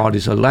Word of God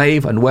is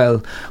alive and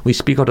well, we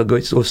speak out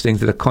against those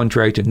things that are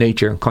contrary to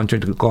nature and contrary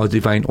to God's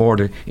divine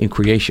order in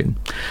creation.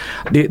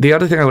 The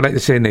other thing I would like to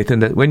say,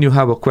 Nathan, that when you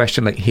have a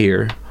question like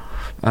here,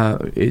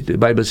 the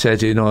Bible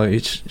says,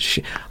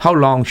 how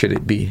long should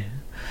it be?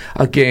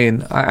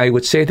 Again, I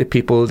would say to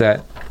people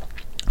that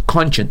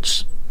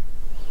conscience,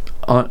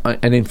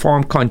 an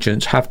informed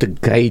conscience, have to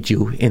guide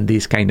you in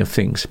these kind of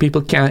things.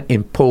 People can't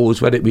impose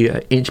whether it be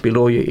an inch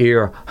below your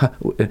ear,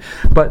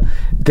 but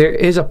there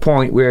is a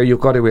point where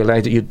you've got to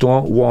realize that you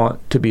don't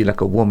want to be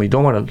like a woman. You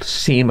don't want to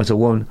seem as a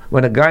woman.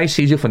 When a guy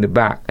sees you from the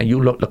back and you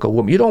look like a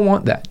woman, you don't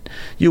want that.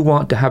 You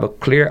want to have a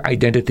clear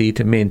identity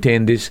to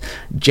maintain this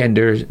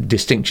gender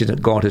distinction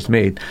that God has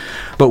made.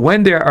 But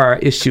when there are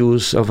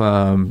issues of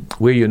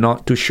where you're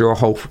not too sure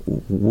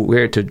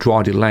where to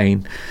draw the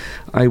line,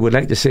 I would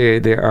like to say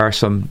there are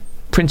some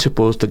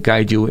principles to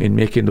guide you in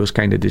making those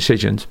kind of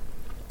decisions.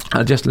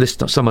 I'll just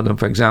list some of them.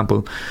 For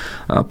example,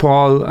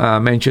 Paul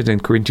mentions in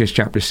Corinthians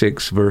chapter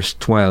 6 verse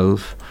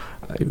 12.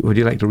 Would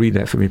you like to read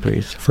that for me,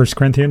 please? 1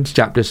 Corinthians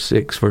chapter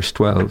 6 verse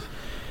 12.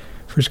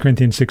 1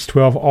 Corinthians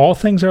 6:12. All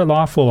things are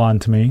lawful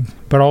unto me,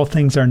 but all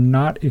things are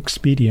not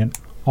expedient.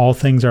 All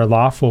things are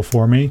lawful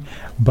for me,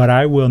 but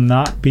I will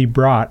not be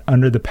brought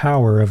under the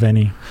power of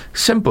any.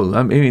 Simple.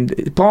 I mean,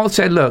 Paul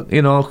said, look,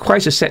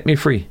 Christ has set me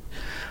free.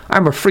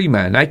 I'm a free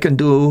man. I can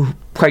do,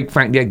 quite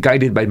frankly,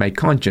 guided by my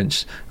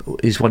conscience,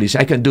 is what he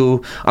said. I can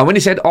do, and when he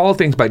said all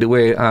things, by the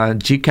way,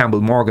 G.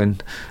 Campbell Morgan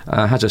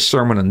has a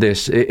sermon on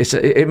this.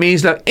 It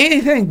means that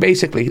anything,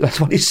 basically. That's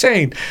what he's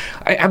saying.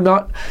 I'm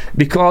not,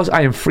 because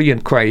I am free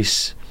in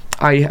Christ,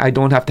 I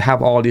don't have to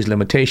have all these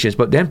limitations.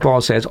 But then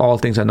Paul says all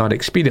things are not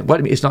expedient. What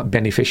I mean, it's not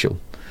beneficial.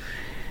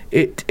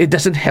 It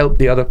doesn't help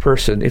the other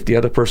person if the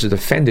other person is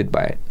offended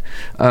by it.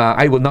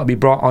 I will not be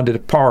brought under the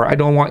power. I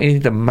don't want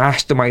anything to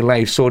master my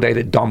life so that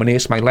it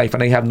dominates my life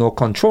and I have no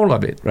control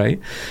of it, right?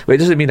 But it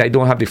doesn't mean I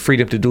don't have the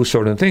freedom to do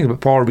certain things,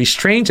 but Paul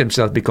restrains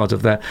himself because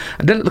of that.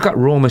 And then look at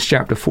Romans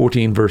chapter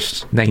 14,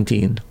 verse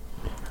 19.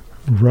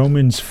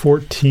 Romans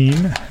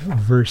 14,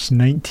 verse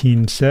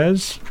 19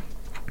 says,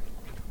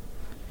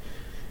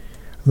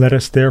 "Let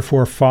us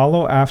therefore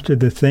follow after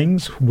the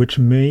things which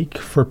make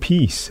for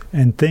peace,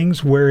 and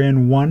things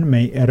wherein one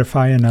may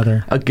edify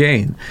another."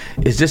 Again,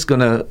 is this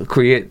going to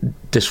create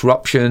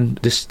disruption,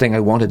 this thing I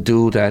want to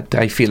do that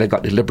I feel I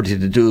got the liberty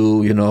to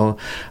do,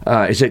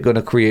 is it going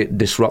to create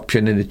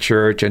disruption in the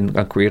church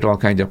and create all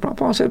kinds of problems?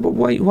 Paul said, but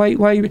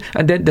why?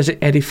 And then does it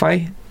edify?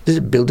 Does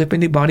it build up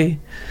anybody?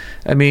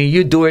 I mean,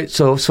 you do it,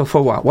 so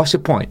for what? What's the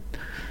point?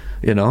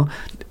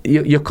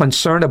 You're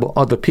concerned about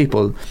other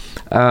people.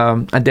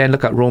 And then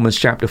look at Romans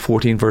chapter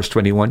 14, verse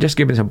 21. Just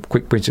give me some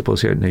quick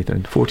principles here,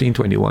 Nathan.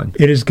 14:21.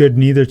 "It is good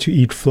neither to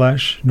eat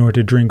flesh, nor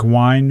to drink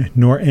wine,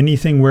 nor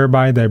anything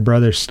whereby thy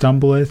brother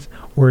stumbleth,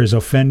 or is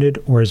offended,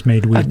 or is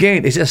made weak."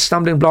 Again, is it a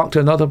stumbling block to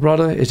another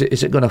brother? Is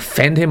it going to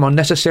offend him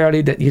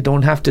unnecessarily that you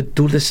don't have to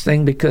do this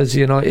thing because,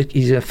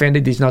 he's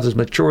offended, he's not as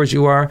mature as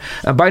you are?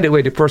 And by the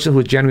way, the person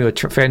who's genuinely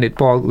offended,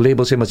 Paul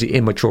labels him as the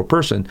immature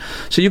person.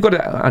 So you've got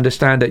to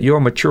understand that your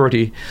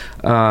maturity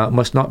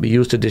must not be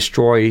used to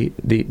destroy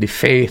the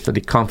faith or the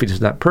confidence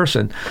of that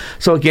person.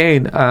 So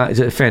again, is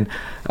it offend?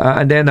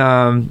 And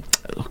then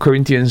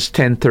Corinthians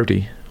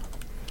 10:30.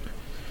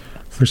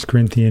 1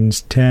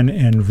 Corinthians 10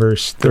 and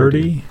verse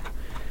 30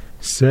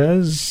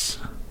 says,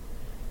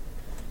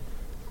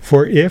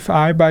 "For if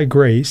I by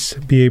grace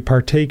be a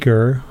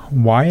partaker,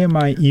 why am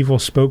I evil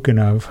spoken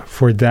of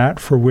for that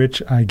for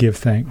which I give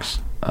thanks?"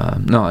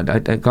 No, I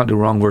got the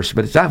wrong verse,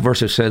 but it's that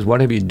verse that says,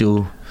 whatever you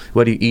do,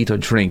 whether you eat or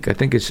drink. I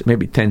think it's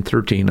maybe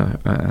 10:13.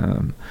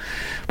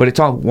 But it's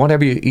all,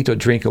 whatever you eat or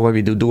drink or whatever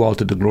you do all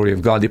to the glory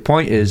of God. The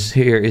point is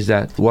here is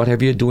that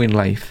whatever you do in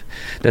life,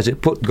 does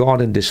it put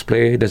God in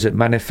display? Does it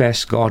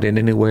manifest God in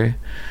any way?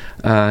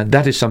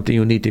 That is something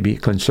you need to be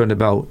concerned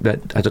about, that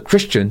as a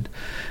Christian,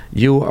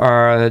 you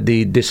are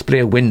the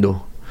display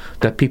window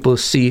that people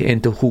see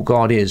into who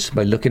God is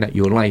by looking at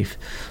your life.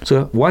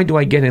 So why do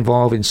I get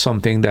involved in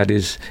something that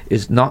is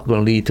not going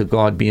to lead to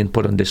God being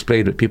put on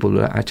display, that people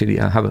will actually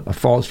have a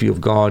false view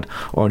of God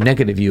or a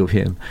negative view of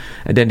Him?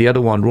 And then the other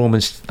one,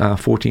 Romans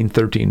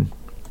 14:13.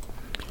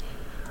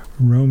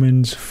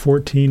 Romans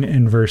 14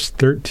 and verse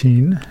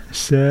 13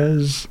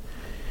 says,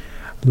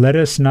 "Let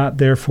us not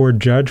therefore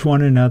judge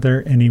one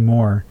another any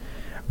more,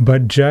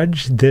 but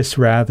judge this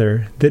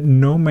rather, that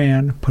no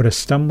man put a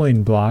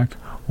stumbling block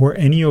or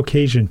any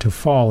occasion to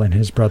fall in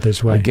his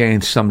brother's way."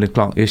 Again, stumbling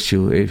block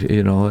issue. If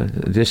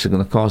this is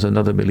going to cause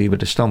another believer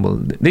to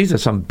stumble. These are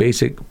some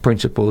basic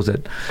principles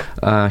that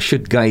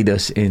should guide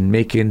us in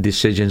making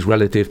decisions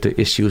relative to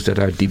issues that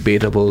are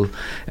debatable,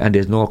 and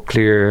there's no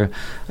clear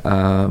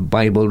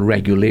Bible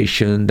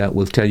regulation that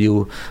will tell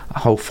you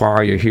how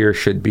far your hair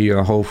should be,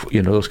 or how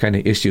those kind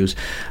of issues.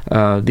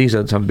 These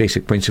are some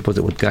basic principles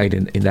that would guide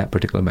in that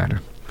particular matter.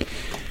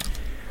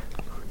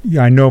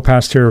 Yeah, I know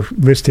Pastor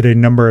listed a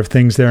number of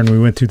things there, and we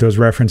went through those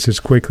references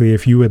quickly.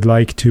 If you would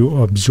like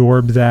to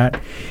absorb that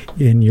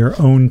in your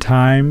own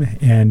time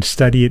and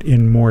study it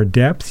in more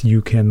depth,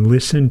 you can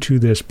listen to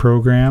this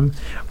program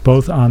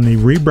both on the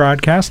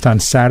rebroadcast on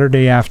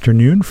Saturday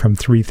afternoon from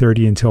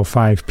 3:30 until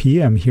 5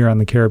 p.m. here on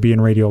the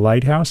Caribbean Radio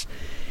Lighthouse.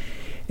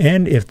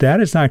 And if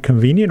that is not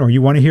convenient, or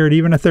you want to hear it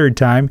even a third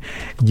time,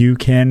 you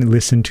can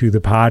listen to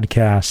the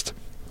podcast.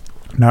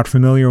 Not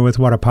familiar with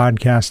what a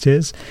podcast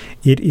is?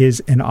 It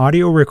is an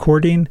audio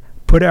recording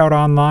put out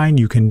online.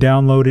 You can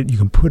download it. You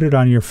can put it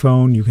on your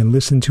phone. You can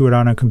listen to it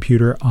on a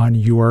computer on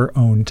your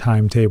own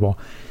timetable.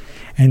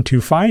 And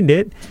to find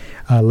it,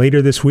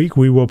 later this week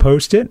we will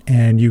post it,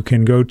 and you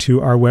can go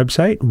to our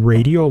website,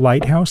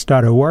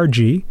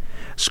 radiolighthouse.org.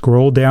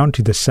 Scroll down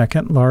to the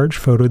second large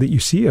photo that you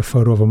see, a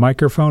photo of a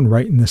microphone.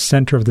 Right in the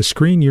center of the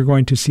screen, you're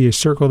going to see a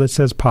circle that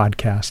says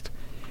podcast.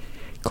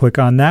 Click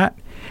on that.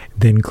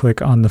 Then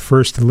click on the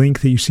first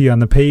link that you see on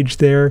the page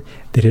there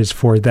that is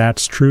for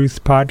That's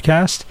Truth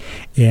podcast,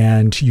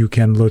 and you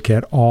can look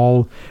at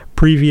all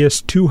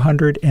previous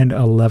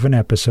 211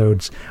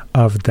 episodes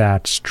of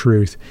That's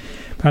Truth.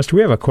 Pastor,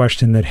 we have a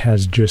question that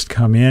has just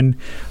come in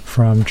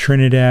from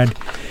Trinidad.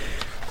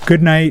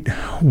 Good night.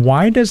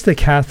 Why does the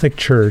Catholic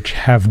Church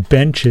have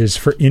benches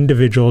for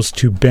individuals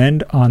to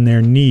bend on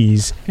their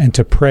knees and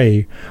to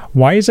pray?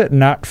 Why is it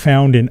not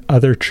found in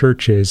other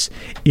churches?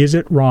 Is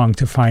it wrong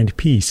to find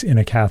peace in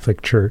a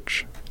Catholic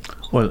church?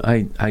 Well,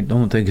 I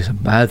don't think it's a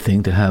bad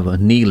thing to have a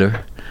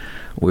kneeler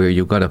where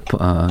you got a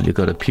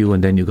pew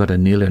and then you got a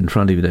kneeler in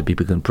front of you that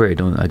people can pray. I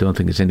don't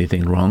think there's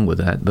anything wrong with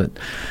that. But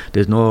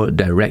there's no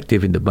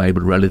directive in the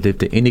Bible relative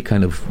to any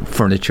kind of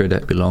furniture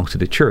that belongs to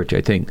the church. I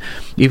think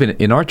even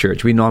in our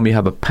church, we normally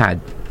have a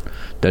pad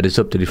that is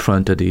up to the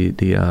front of the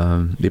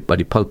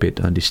pulpit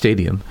on the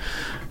stadium.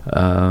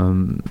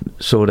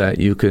 so that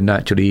you can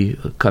actually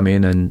come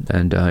in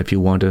and if you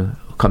want to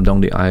come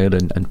down the aisle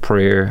and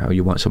pray, or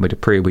you want somebody to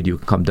pray with you,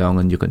 come down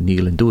and you can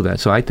kneel and do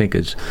that. So I think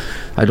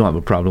I don't have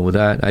a problem with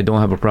that. I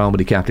don't have a problem with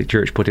the Catholic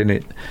Church putting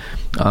it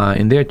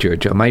in their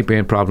church. My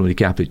main problem with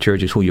the Catholic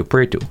Church is who you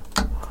pray to.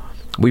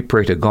 We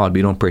pray to God,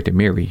 we don't pray to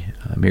Mary.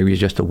 Mary is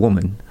just a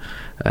woman.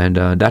 And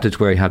that is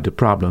where I have the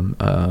problem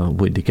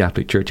with the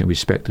Catholic Church in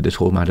respect to this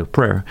whole matter of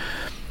prayer.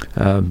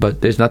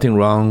 But there's nothing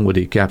wrong with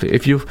the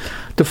Catholic.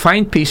 To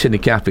find peace in the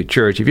Catholic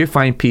Church, if you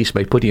find peace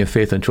by putting your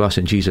faith and trust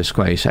in Jesus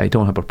Christ, I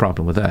don't have a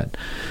problem with that.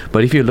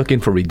 But if you're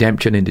looking for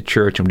redemption in the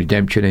Church and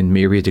redemption in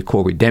Mary as the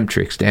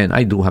co-redemptrix, then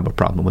I do have a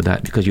problem with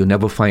that, because you'll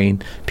never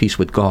find peace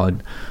with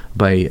God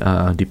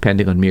by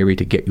depending on Mary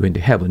to get you into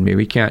heaven.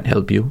 Mary can't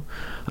help you.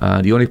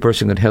 The only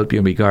person that can help you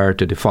in regard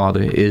to the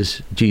Father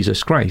is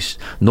Jesus Christ.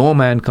 No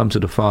man comes to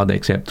the Father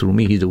except through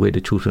me. He's the way, the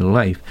truth, and the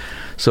life.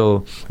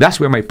 So that's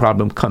where my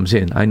problem comes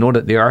in. I know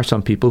that there are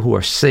some people who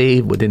are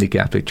saved within the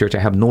Catholic Church. I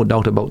have no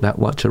doubt about that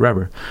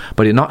whatsoever.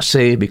 But they're not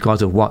saved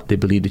because of what they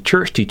believe the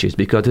Church teaches,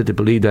 because they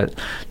believe that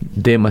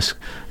they must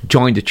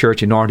join the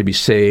Church in order to be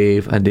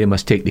saved, and they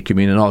must take the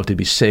communion in order to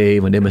be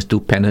saved, and they must do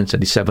penance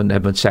and the 7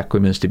 heaven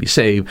sacraments to be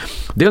saved.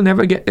 They'll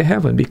never get to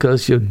heaven,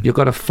 because you've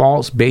got a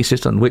false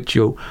basis on which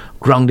you're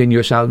grounding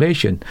your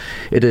salvation.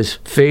 It is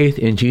faith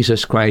in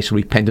Jesus Christ,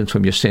 repentance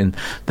from your sin.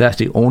 That's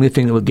the only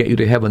thing that will get you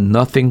to heaven.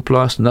 Nothing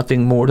plus,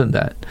 nothing more than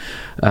that.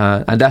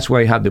 And that's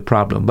where I have the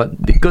problem.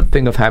 But the good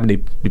thing of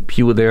having the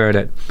pew there,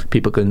 that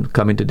people can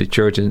come into the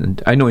church,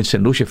 and I know in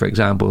St. Lucia, for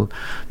example,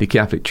 the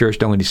Catholic Church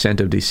down in the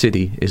center of the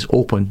city is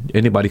open.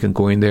 Anybody can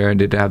go in there,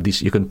 and they have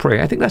these, you can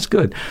pray. I think that's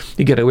good.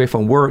 You get away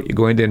from work, you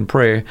go in there and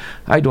pray.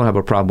 I don't have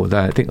a problem with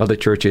that. I think other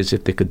churches,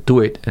 if they could do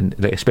it, and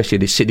especially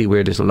the city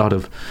where there's a lot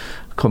of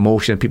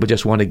commotion, people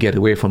just want to get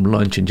away from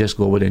lunch and just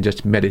go over there and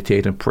just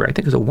meditate and pray. I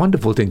think it's a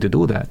wonderful thing to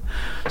do that.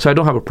 So I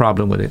don't have a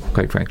problem with it,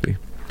 quite frankly.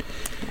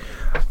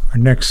 Our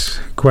next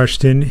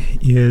question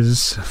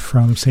is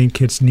from St.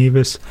 Kitts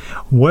Nevis.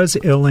 Was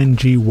Ellen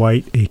G.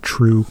 White a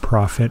true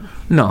prophet?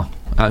 No,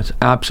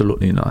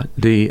 absolutely not.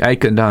 I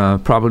can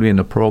probably in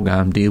the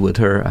program deal with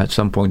her at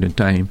some point in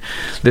time.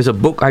 There's a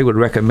book I would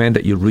recommend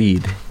that you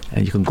read,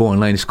 and you can go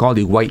online. It's called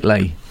The White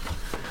Lie.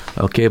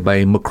 Okay,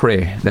 by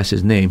McCrae, that's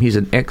his name. He's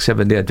an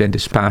ex-Seventh-day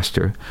Adventist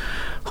pastor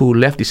who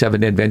left the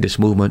Seventh-day Adventist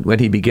movement when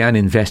he began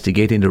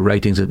investigating the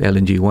writings of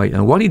Ellen G. White.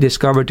 And what he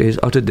discovered, to his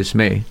utter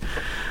dismay,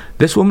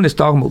 this woman is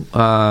talking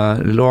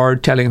about the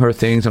Lord telling her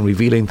things and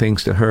revealing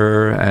things to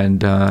her,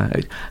 and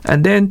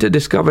then to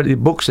discover the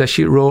books that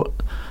she wrote,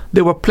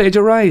 they were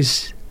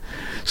plagiarized.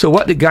 So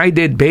what the guy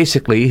did,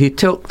 basically, he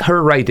took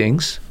her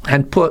writings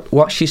and put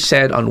what she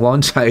said on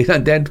one side,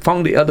 and then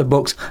found the other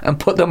books and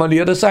put them on the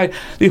other side.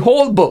 The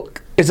whole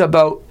book is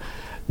about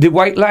the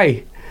white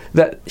lie,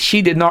 that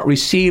she did not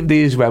receive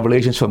these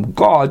revelations from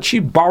God. She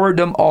borrowed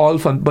them all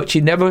but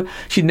she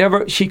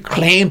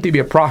claimed to be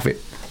a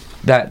prophet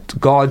that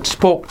God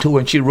spoke to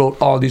when she wrote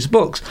all these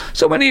books.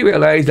 So when he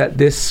realized that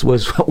this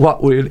was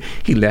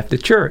he left the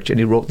church and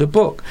he wrote the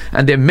book.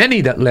 And there are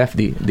many that left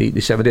the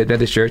Seventh-day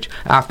Adventist Church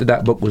after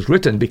that book was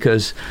written,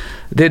 because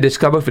they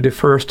discovered for the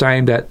first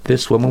time that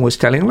this woman was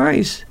telling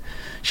lies.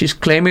 She's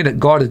claiming that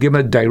God has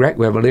given her direct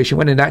revelation,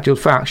 when in actual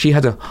fact she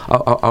has a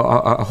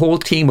whole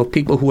team of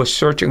people who are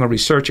searching and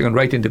researching and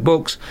writing the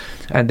books,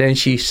 and then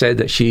she said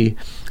that she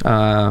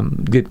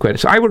did credit.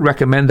 So I would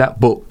recommend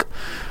that book.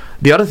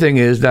 The other thing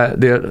is that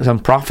there are some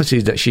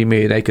prophecies that she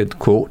made I could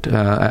quote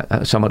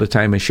at some other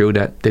time and show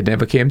that they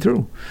never came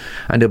through.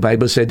 And the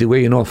Bible said the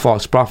way you know a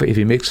false prophet, if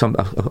he makes a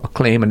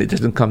claim and it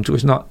doesn't come true,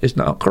 it's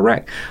not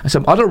correct. And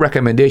some other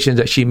recommendations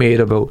that she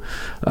made about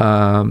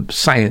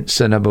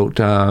science and about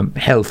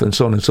health and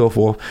so on and so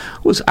forth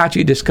was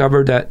actually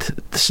discovered that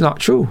it's not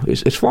true.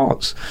 It's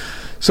false.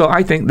 So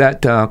I think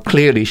that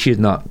clearly she's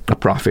not a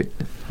prophet.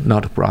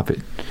 Not a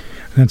prophet.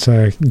 That's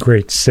a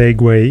great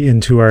segue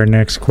into our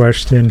next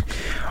question.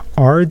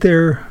 Are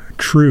there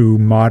true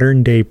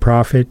modern-day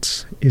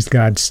prophets? Is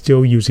God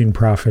still using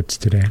prophets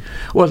today?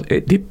 Well,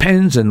 it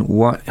depends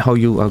on how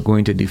you are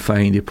going to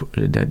define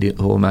the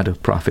whole matter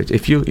of prophets.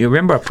 If you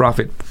remember, a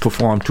prophet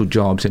performed 2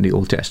 jobs in the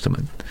Old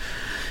Testament.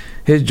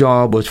 His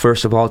job was,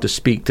 first of all, to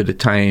speak to the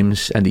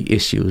times and the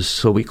issues.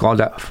 So we call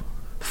that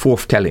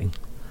forthtelling.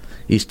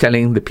 He's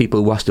telling the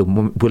people what the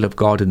will of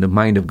God and the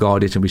mind of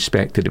God is in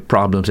respect to the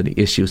problems and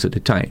the issues of the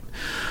time.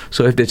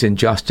 So if there's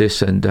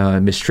injustice and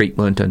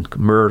mistreatment and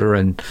murder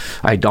and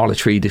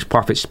idolatry, these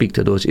prophets speak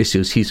to those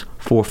issues. He's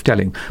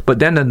forthtelling. But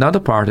then another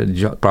part of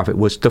the prophet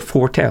was to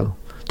foretell,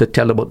 to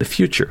tell about the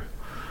future.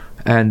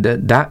 And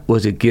that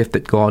was a gift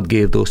that God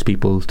gave those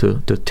people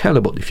to tell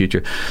about the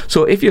future.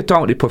 So if you're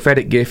talking the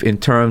prophetic gift in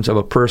terms of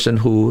a person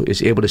who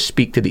is able to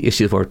speak to the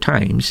issues of our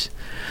times,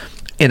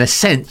 in a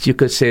sense, you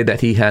could say that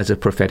he has a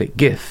prophetic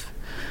gift.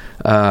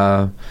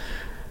 There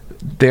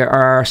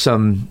are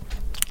some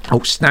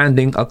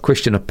outstanding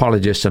Christian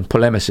apologists and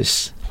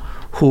polemicists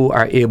who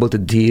are able to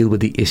deal with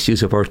the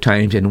issues of our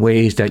times in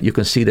ways that you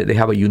can see that they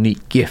have a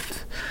unique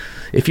gift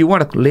if you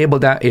want to label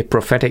that a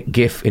prophetic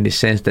gift in the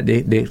sense that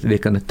they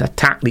can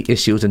attack the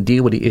issues and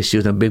deal with the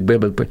issues and big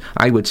biblical,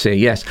 I would say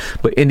yes.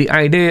 But in the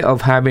idea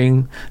of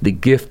having the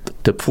gift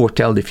to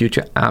foretell the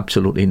future,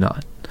 absolutely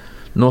not.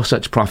 No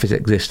such prophets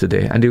exist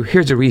today. And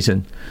here's the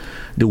reason.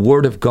 The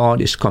Word of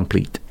God is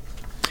complete.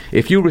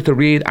 If you were to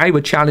read, I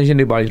would challenge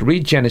anybody to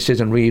read Genesis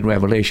and read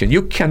Revelation.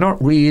 You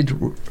cannot read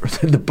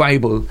the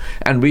Bible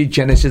and read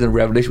Genesis and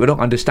Revelation without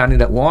understanding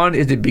that one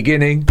is the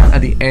beginning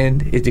and the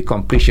end is the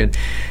completion.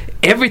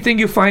 Everything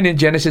you find in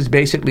Genesis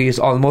basically is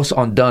almost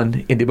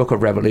undone in the book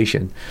of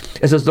Revelation.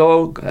 It's as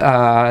though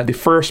the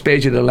first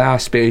page and the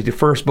last page, the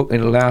first book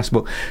and the last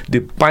book,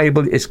 the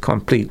Bible is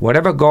complete.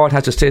 Whatever God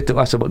has to say to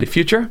us about the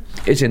future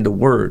is in the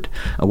Word.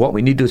 And what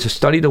we need to do is to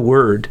study the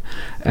Word,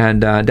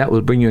 and that will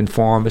bring you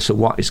informed as to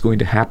what is going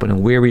to happen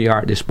and where we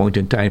are at this point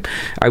in time.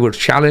 I would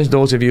challenge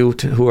those of you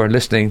who are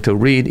listening to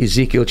read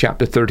Ezekiel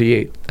chapter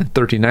 38 and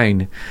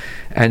 39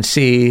 and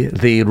see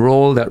the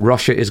role that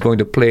Russia is going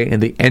to play in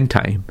the end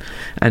time.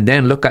 And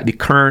then look at the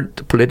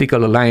current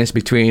political alliance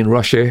between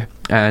Russia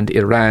and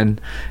Iran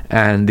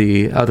and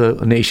the other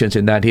nations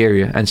in that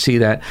area, and see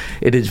that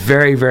it is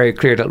very, very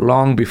clear that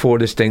long before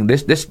this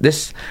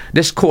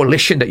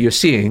coalition that you're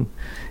seeing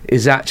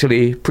is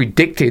actually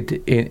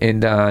predicted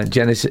in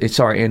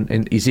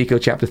Ezekiel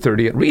chapter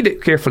 38. Read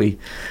it carefully.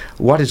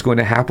 What is going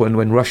to happen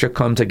when Russia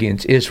comes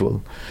against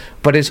Israel?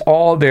 But it's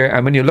all there.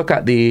 And when you look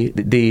at the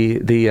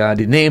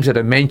names that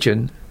are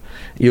mentioned,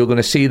 you're going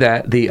to see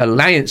that the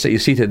alliance that you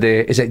see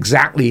today is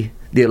exactly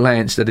the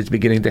alliance that is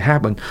beginning to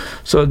happen.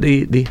 So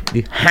the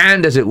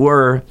hand, as it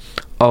were,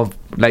 of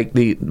like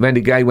when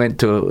the guy went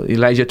to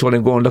Elijah, told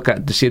him, go and look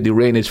at to see if the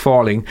rain is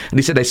falling, and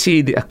he said, I see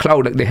a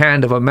cloud like the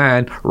hand of a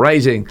man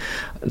rising.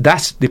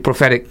 That's the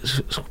prophetic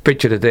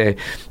picture today.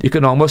 You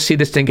can almost see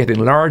this thing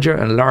getting larger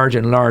and larger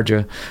and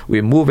larger.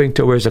 We're moving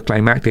towards a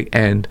climactic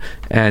end,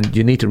 and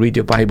you need to read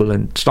your Bible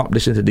and stop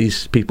listening to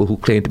these people who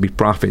claim to be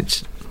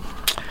prophets.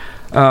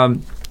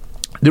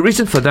 The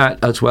reason for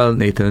that as well,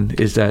 Nathan,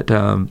 is that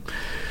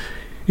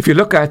if you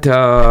look at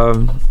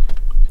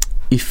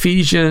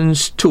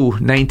Ephesians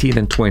 2:19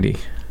 and 20.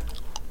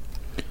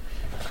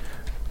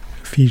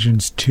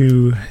 Ephesians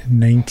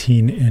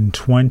 2:19 and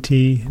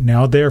 20.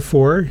 Now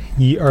therefore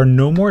ye are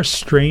no more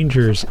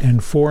strangers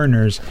and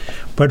foreigners,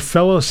 but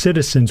fellow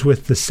citizens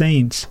with the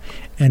saints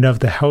and of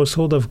the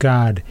household of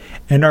God,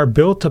 and are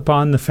built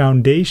upon the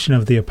foundation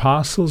of the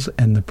apostles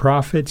and the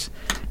prophets,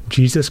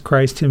 Jesus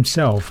Christ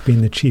himself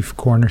being the chief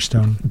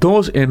cornerstone.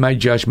 Those, in my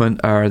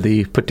judgment, are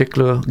the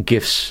particular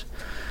gifts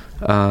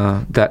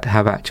that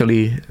have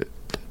actually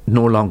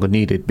no longer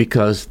needed,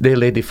 because they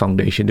lay the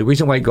foundation. The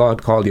reason why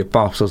God called the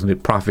apostles and the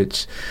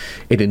prophets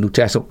in the New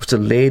Testament was to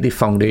lay the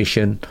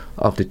foundation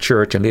of the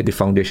church and lay the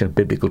foundation of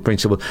biblical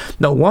principle.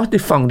 Now, once the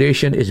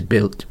foundation is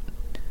built,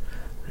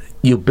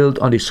 you build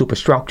on the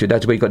superstructure.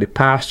 That's where you got the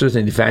pastors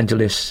and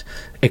evangelists,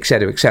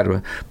 etc.,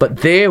 etc.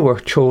 But they were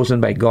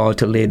chosen by God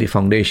to lay the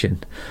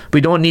foundation.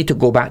 We don't need to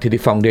go back to the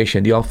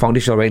foundation. The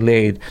foundation is already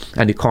laid,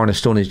 and the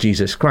cornerstone is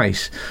Jesus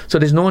Christ. So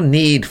there's no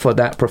need for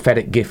that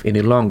prophetic gift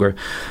any longer.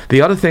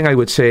 The other thing I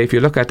would say, if you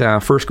look at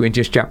 1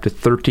 Corinthians chapter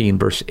 13,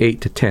 verse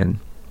 8 to 10.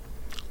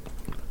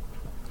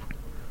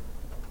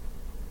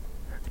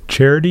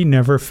 Charity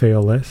never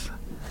faileth,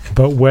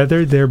 but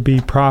whether there be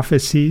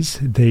prophecies,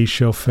 they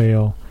shall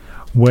fail.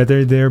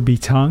 Whether there be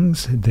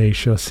tongues, they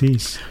shall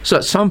cease. So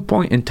at some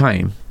point in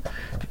time,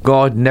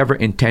 God never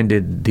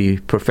intended the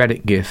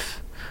prophetic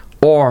gift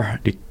or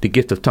the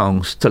gift of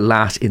tongues to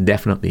last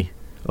indefinitely.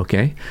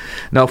 Okay?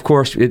 Now, of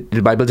course,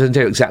 the Bible doesn't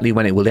tell you exactly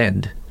when it will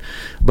end.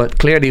 But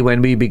clearly,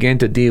 when we begin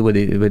to deal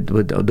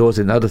with those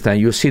in other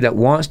things, you'll see that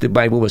once the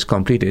Bible was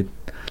completed,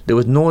 there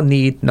was no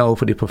need now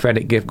for the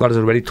prophetic gift. God has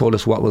already told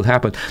us what will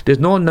happen. There's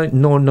no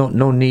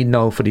need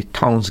now for the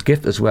tongues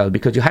gift as well,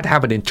 because you had to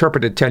have an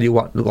interpreter tell you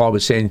what God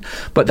was saying.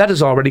 But that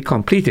is already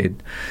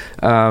completed.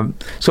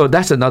 So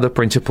that's another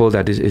principle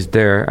that is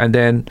there. And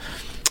then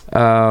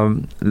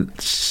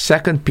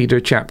 2 Peter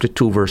chapter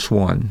 2, verse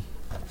 1.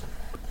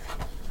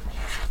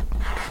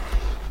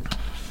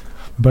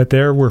 But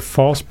there were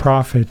false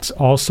prophets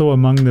also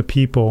among the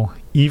people,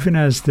 even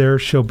as there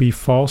shall be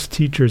false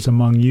teachers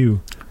among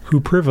you, who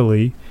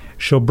privily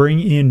shall bring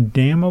in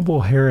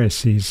damnable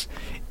heresies,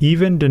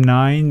 even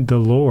denying the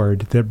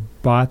Lord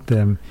that bought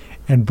them,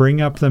 and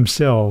bring up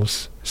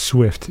themselves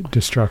swift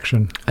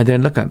destruction. And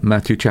then look at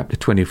Matthew chapter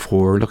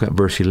 24, look at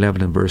verse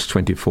 11 and verse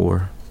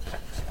 24.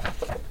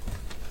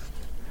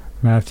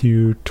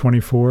 Matthew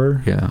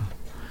 24? Yeah,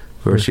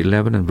 verse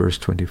 11 and verse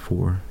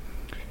 24.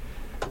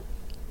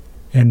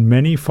 And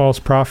many false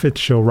prophets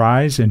shall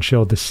rise and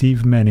shall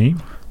deceive many.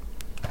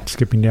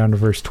 Skipping down to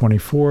verse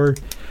 24.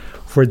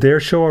 For there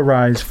shall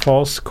arise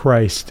false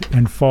Christ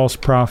and false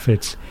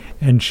prophets,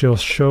 and shall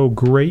show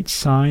great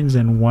signs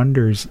and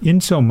wonders,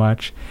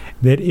 insomuch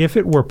that if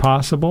it were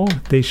possible,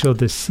 they shall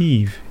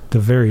deceive, the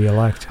very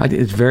elect.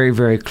 It's very,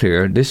 very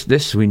clear.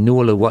 This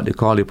renewal of what they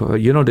call it.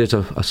 There's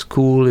a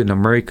school in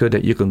America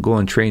that you can go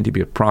and train to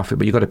be a prophet,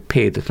 but you got to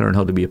pay to learn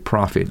how to be a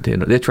prophet.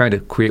 They're trying to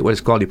create what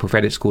is called the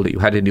prophetic school that you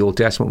had in the Old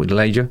Testament with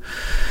Elijah.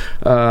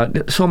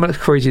 So much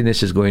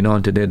craziness is going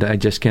on today that I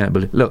just can't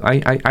believe. Look,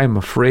 I'm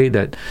afraid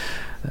that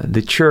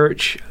the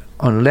church,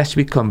 unless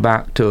we come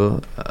back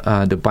to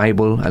the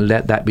Bible and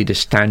let that be the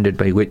standard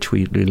by which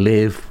we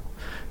live,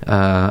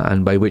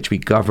 and by which we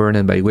govern,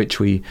 and by which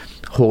we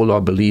hold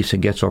our beliefs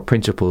and get our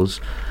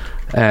principles.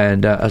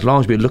 And as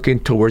long as we're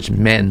looking towards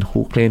men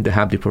who claim to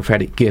have the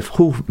prophetic gift,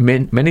 who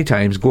many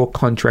times go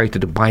contrary to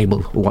the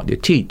Bible, what they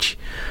teach,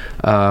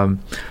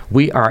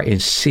 we are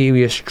in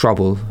serious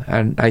trouble.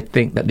 And I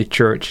think that the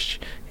church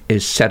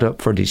is set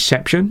up for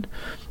deception.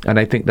 And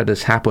I think that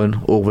has happened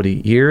over the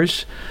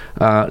years.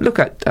 Look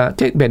at,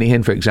 take Benny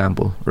Hinn, for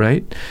example,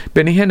 right?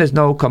 Benny Hinn has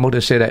now come out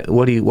and said that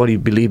what he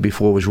believed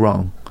before was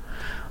wrong.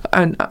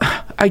 And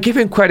I give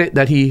him credit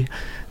that he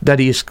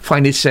has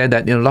finally said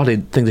that a lot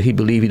of things that he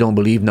believed, he don't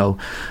believe now.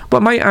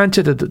 But my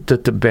answer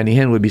to Benny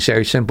Hinn would be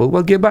very simple.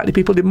 Well, give back the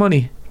people the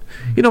money.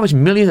 You know how much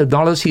millions of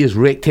dollars he has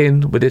raked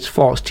in with this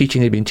false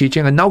teaching he's been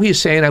teaching, and now he's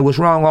saying I was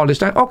wrong all this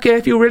time. Okay,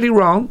 if you're really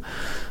wrong,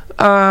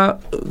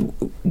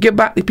 give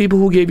back the people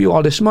who gave you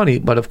all this money.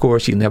 But of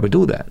course, he'll never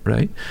do that,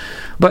 right?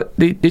 But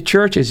the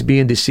church is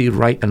being deceived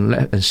right and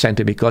left and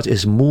center because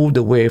it's moved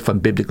away from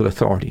biblical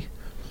authority.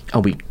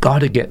 And we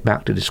got to get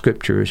back to the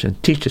scriptures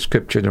and teach the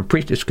scriptures and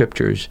preach the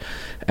scriptures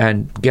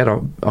and get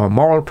our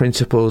moral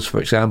principles, for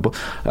example.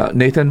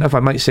 Nathan, if I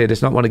might say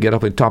this, not want to get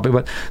up on topic,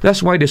 but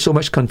that's why there's so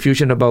much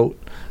confusion about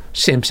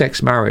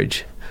same-sex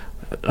marriage,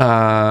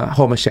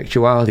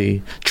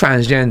 homosexuality,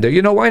 transgender.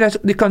 You know why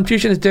the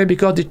confusion is there?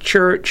 Because the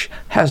church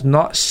has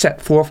not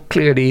set forth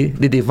clearly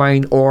the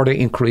divine order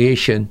in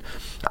creation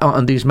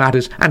on these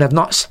matters and have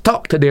not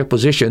stuck to their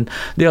position.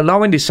 They're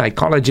allowing the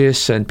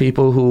psychologists and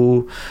people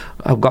who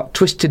have got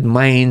twisted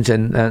minds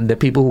and the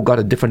people who got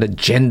a different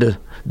agenda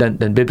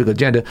than biblical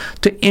agenda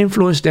to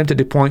influence them to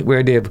the point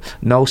where they've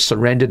now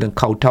surrendered and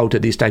kowtowed to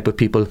these type of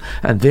people,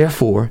 and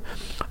therefore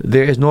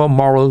there is no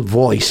moral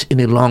voice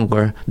any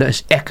longer that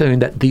is echoing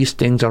that these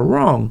things are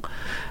wrong.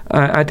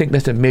 I think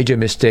that's a major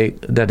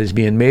mistake that is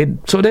being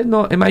made. So there's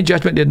no, in my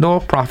judgment, there are no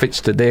prophets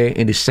today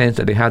in the sense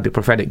that they have the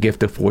prophetic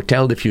gift to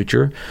foretell the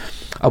future.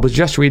 I was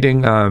just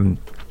reading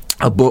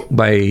a book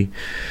by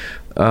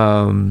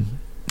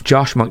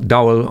Josh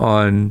McDowell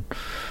on,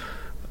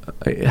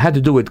 it had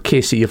to do with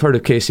Casey. You've heard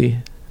of Casey?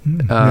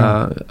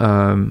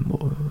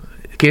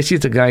 Casey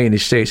is a guy in the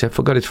States. I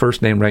forgot his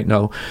first name right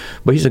now,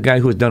 but he's a guy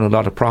who has done a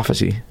lot of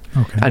prophecy.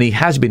 Okay. And he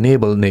has been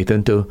able,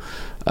 Nathan, to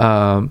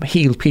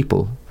heal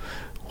people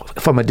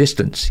from a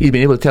distance. He's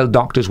been able to tell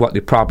doctors what the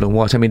problem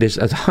was. I mean, there's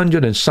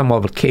 100 and some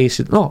other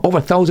cases, over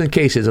 1,000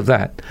 cases of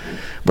that.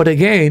 But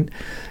again,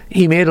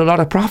 he made a lot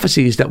of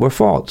prophecies that were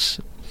false.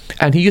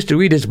 And he used to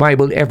read his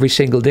Bible every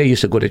single day. He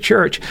used to go to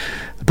church.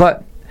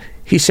 But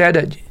he said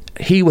that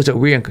he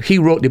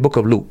wrote the book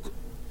of Luke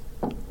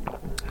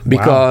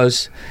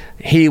because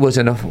he was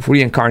in a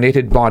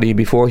reincarnated body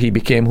before he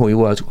became who he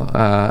was.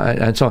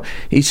 And so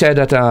he said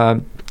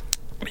that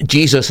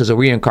Jesus is a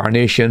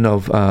reincarnation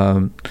of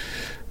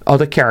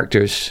other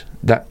characters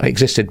that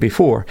existed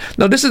before.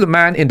 Now, this is a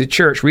man in the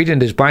church reading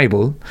his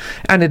Bible,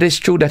 and it is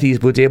true that he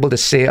was able to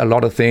say a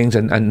lot of things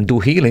and do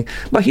healing,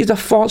 but he's a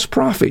false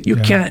prophet. You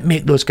can't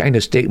make those kind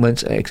of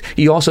statements.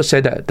 He also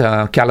said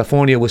that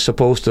California was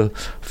supposed to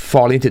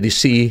fall into the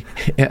sea.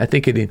 I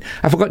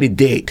forgot the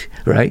date,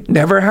 right?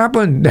 Never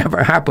happened.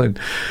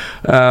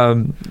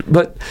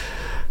 But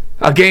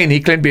again, he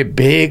claimed to be a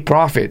big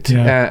prophet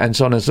and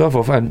so on and so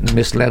forth, and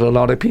misled a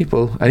lot of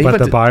people. And but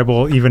the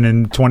Bible, even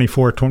in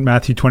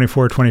Matthew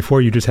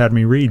 24:24, you just had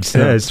me read,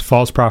 says,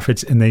 false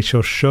prophets, and they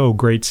shall show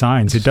great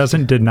signs. It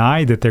doesn't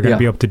deny that they're going to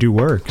be able to do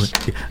works.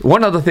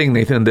 One other thing,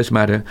 Nathan, in this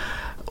matter,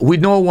 we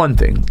know one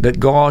thing,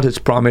 that God has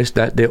promised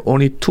that there are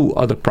only 2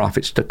 other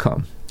prophets to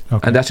come.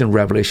 Okay. And that's in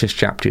Revelation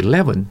chapter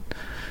 11,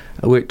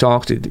 where it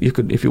talks,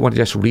 if you want to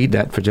just read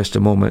that for just a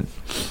moment.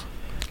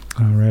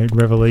 All right,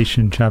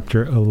 Revelation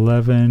chapter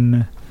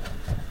 11.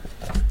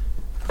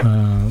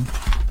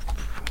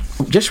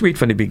 Just read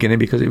from the beginning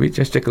because it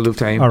just take a little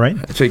time. All right.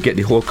 So you get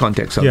the whole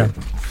context of it.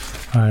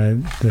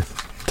 The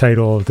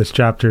title of this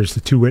chapter is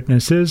The Two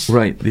Witnesses.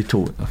 Right, the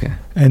two, okay.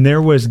 And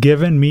there was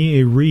given me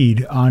a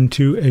reed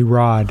unto a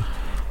rod.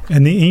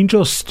 And the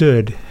angel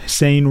stood,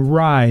 saying,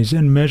 Rise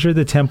and measure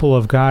the temple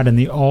of God and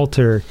the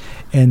altar,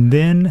 and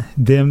then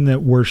them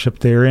that worship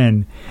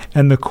therein.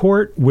 And the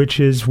court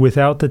which is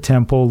without the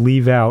temple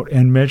leave out,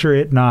 and measure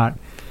it not.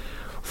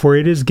 For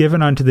it is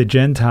given unto the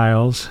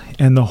Gentiles,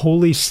 and the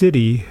holy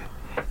city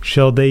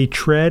shall they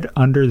tread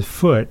under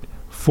foot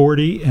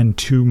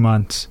 42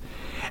 months.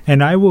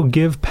 And I will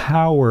give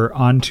power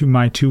unto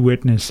my 2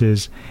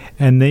 witnesses,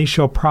 and they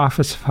shall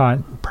prophesy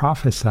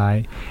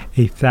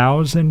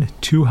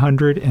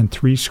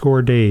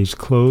 1,260 days,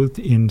 clothed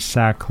in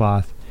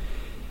sackcloth.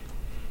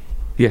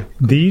 Yeah.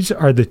 These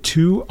are the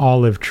 2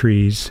 olive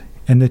trees,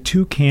 and the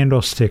 2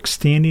 candlesticks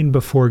standing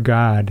before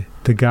God,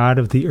 the God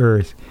of the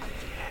earth.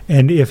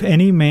 And if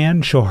any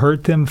man shall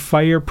hurt them,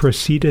 fire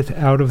proceedeth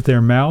out of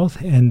their mouth,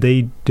 and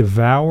they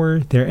devour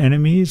their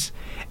enemies.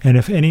 And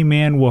if any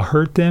man will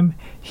hurt them,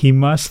 he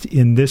must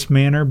in this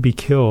manner be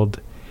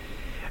killed.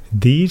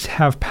 These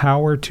have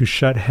power to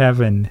shut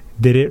heaven,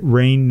 that it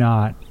rain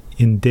not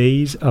in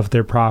days of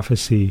their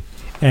prophecy,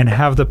 and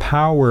have the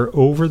power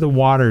over the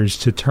waters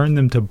to turn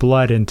them to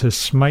blood, and to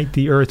smite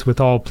the earth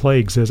with all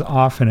plagues as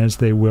often as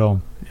they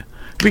will.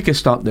 We can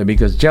stop there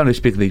because generally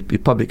speaking, the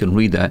public can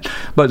read that.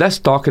 But that's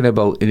talking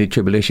about in the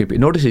tribulation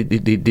period. Notice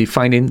the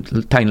defining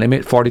time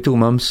limit, 42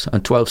 months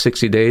and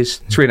 1260 days,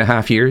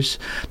 3.5 years.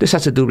 This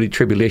has to do with the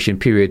tribulation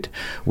period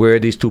where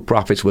these two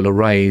prophets will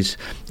arise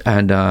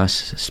and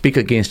speak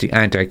against the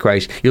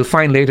Antichrist. You'll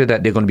find later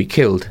that they're going to be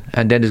killed.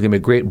 And then there's going to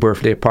be a great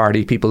birthday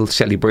party, people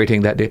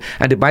celebrating that day.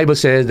 And the Bible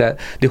says that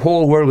the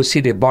whole world will see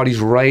their bodies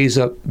rise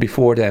up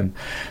before them.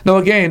 Now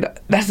again,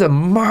 that's a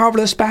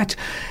marvelous fact.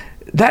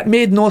 That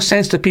made no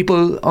sense to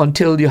people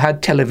until you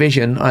had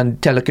television and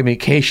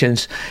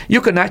telecommunications. You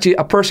can actually,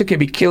 a person can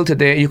be killed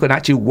today, you can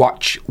actually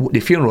watch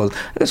the funeral.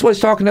 That's what it's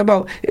talking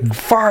about.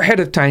 Far ahead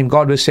of time,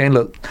 God was saying,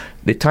 look,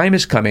 the time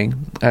is coming.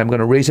 I'm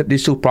going to raise up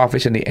these two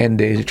prophets in the end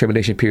days, the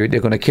tribulation period.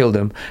 They're going to kill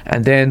them.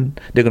 And then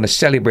they're going to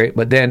celebrate.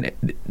 But then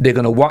they're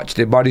going to watch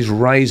their bodies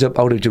rise up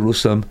out of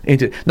Jerusalem.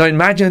 Now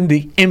imagine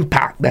the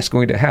impact that's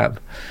going to have.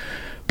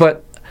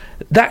 But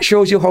that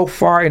shows you how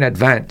far in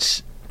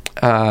advance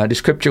the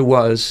scripture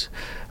was.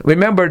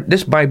 Remember,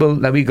 this Bible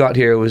that we got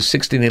here was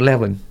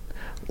 1611.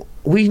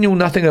 We knew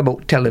nothing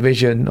about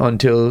television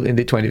until in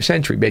the 20th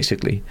century,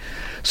 basically.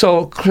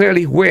 So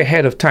clearly, we're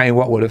ahead of time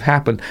what would have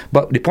happened.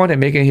 But the point I'm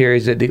making here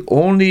is that they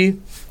only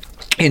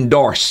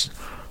endorse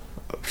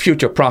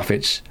future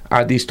prophets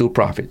are these two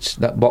prophets.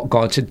 That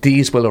God said,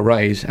 these will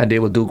arise and they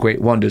will do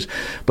great wonders.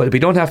 But if we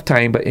don't have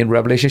time, but in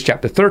Revelation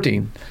chapter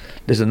 13,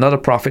 there's another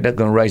prophet that's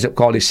going to rise up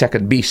called the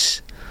second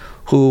beast,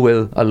 who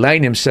will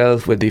align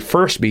himself with the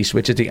first beast,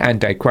 which is the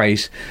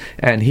Antichrist,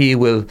 and he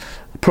will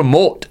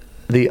promote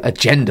the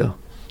agenda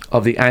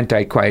of the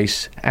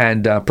Antichrist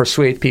and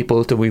persuade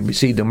people to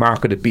receive the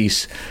mark of the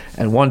beast.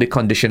 And one of the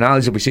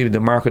conditionalities of receiving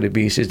the mark of the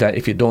beast is that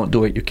if you don't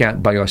do it, you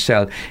can't buy or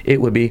sell.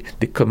 It would be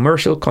the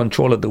commercial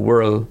control of the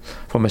world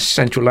from a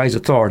centralized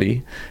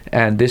authority,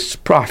 and this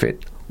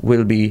prophet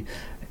will be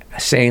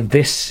saying,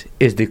 this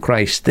is the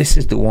Christ, this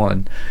is the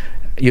one.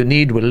 You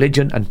need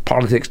religion and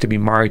politics to be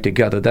married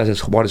together. That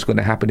is what is going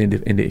to happen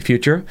in the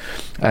future.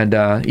 And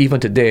even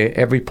today,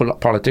 every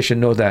politician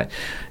knows that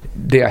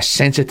they are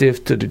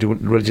sensitive to the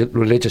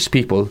religious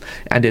people,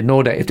 and they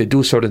know that if they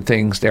do certain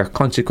things, there are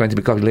consequences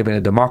because we live in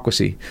a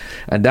democracy.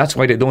 And that's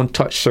why they don't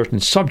touch certain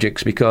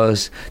subjects,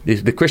 because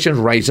the Christians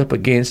rise up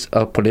against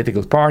a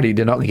political party,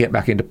 they're not going to get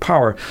back into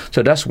power.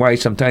 So that's why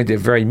sometimes they're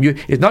very mute.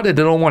 It's not that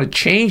they don't want to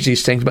change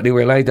these things, but they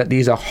realize that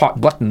these are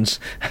hot buttons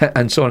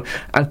and so on.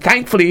 And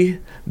thankfully,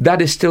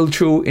 that is still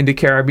true in the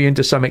Caribbean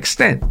to some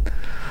extent.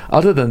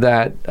 Other than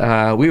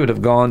that, we would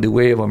have gone the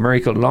way of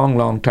America a long,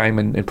 long time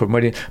in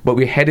promoting, but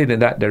we're headed in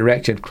that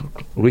direction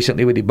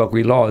recently with the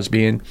Buggery laws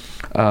being,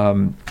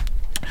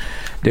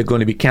 they're going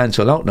to be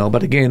cancelled out now.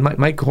 But again,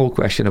 my whole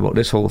question about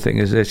this whole thing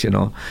is this,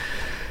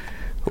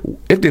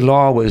 if the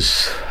law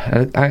was,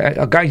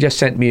 a guy just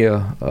sent me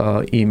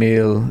a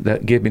email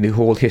that gave me the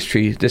whole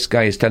history. This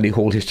guy is telling the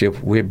whole history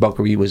of where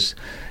Buggery was,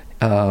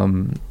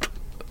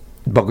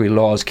 Buggery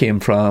laws came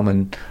from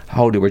and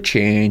how they were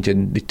changed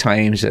and the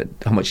times that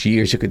how much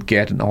years you could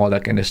get and all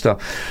that kind of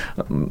stuff.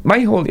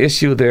 My whole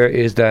issue there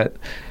is that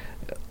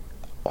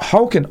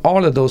how can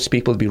all of those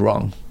people be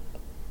wrong?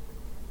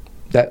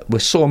 That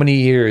was so many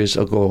years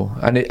ago,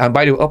 and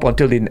by the way, up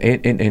until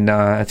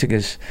I think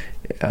it's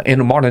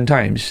in modern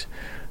times,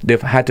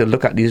 they've had to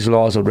look at these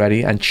laws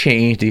already and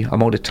change the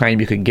amount of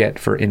time you can get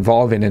for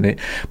involving in it.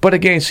 But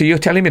again, so you're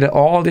telling me that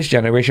all this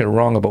generation are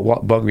wrong about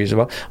what Buggery is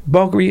about.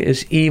 Buggery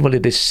is evil,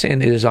 it is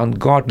sin, it is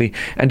ungodly.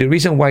 And the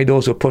reason why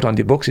those were put on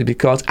the books is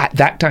because at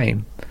that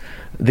time,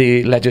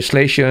 the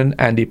legislation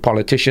and the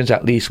politicians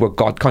at least were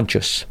God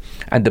conscious.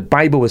 And the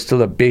Bible was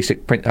still a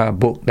basic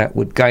book that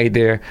would guide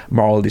their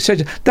moral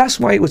decisions. That's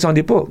why it was on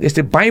the book. It's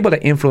the Bible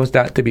that influenced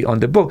that to be on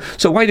the book.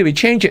 So why do we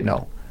change it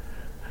now?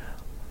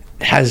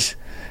 Has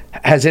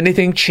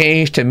anything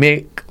changed to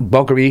make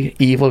Buggery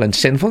evil and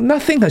sinful?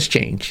 Nothing has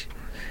changed.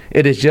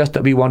 It is just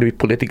that we want to be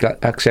politically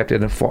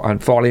accepted and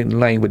fall in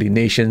line with the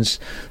nations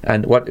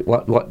and what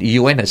the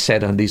UN has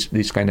said on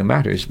these kind of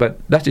matters. But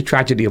that's the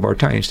tragedy of our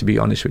times, to be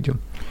honest with you.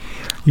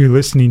 You're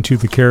listening to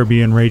the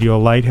Caribbean Radio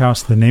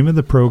Lighthouse. The name of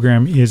the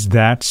program is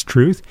That's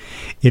Truth.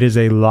 It is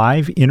a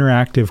live,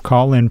 interactive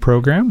call-in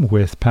program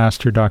with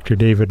Pastor Dr.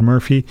 David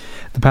Murphy,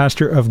 the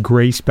pastor of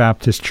Grace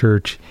Baptist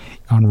Church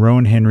on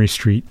Rowan Henry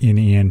Street in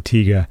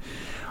Antigua.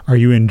 Are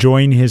you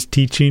enjoying his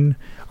teaching?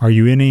 Are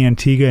you in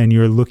Antigua and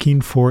you're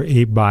looking for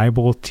a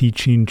Bible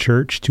teaching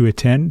church to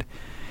attend?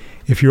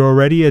 If you're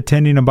already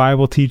attending a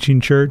Bible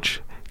teaching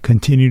church,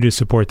 continue to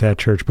support that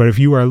church. But if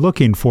you are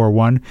looking for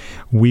one,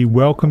 we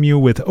welcome you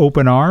with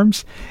open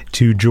arms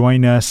to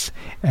join us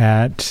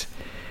at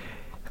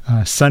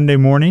Sunday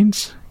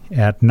mornings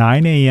at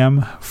 9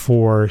 a.m.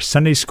 for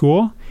Sunday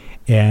school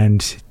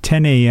and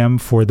 10 a.m.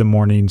 for the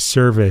morning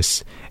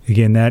service.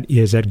 Again, that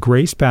is at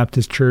Grace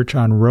Baptist Church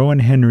on Rowan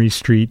Henry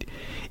Street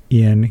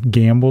in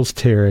Gambles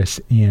Terrace,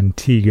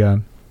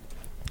 Antigua.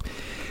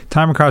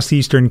 Time across the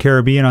Eastern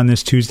Caribbean on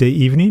this Tuesday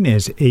evening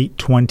is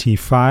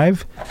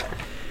 8:25.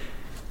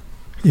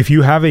 If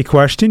you have a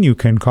question, you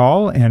can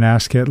call and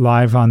ask it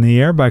live on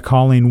the air by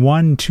calling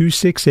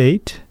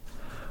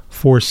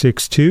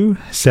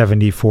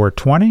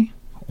 1-268-462-7420,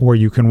 or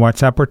you can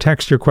WhatsApp or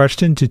text your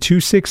question to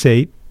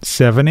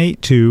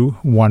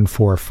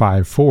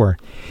 268-782-1454.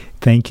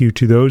 Thank you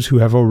to those who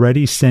have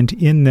already sent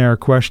in their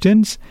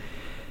questions.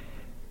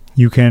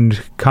 You can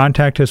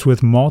contact us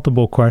with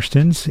multiple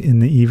questions in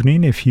the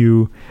evening if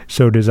you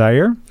so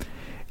desire.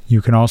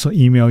 You can also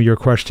email your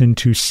question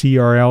to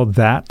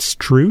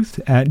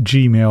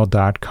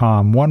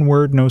crlthatstruth@gmail.com. One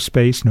word, no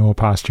space, no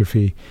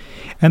apostrophe.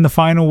 And the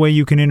final way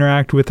you can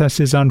interact with us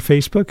is on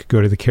Facebook.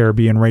 Go to the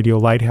Caribbean Radio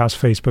Lighthouse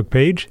Facebook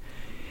page.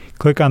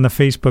 Click on the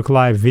Facebook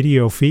Live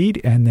video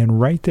feed, and then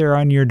right there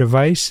on your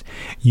device,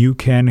 you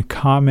can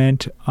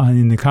comment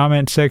in the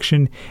comment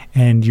section,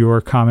 and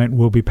your comment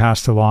will be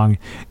passed along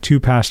to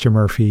Pastor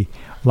Murphy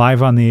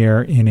live on the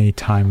air in a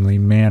timely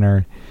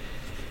manner.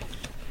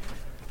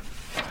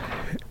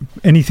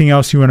 Anything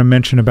else you want to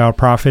mention about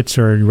prophets,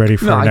 or are you ready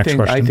for the next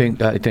question?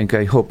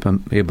 I hope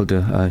I'm able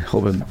to. I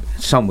hope in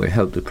some way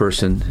help the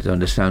person to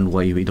understand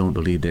why we don't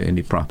believe there are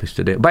any prophets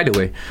today. By the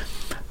way,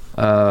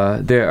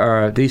 there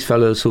are these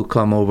fellows who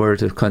come over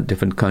to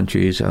different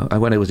countries.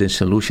 When I was in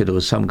St. Lucia, there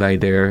was some guy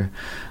there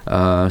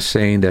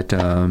saying that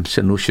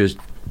St. Lucia's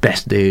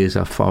best days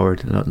are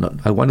forward.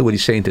 I wonder what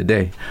he's saying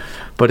today.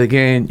 But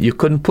again, you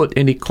couldn't put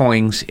any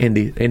coins in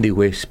the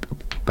waste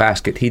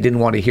basket. He didn't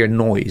want to hear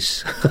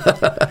noise.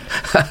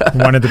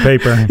 Wanted the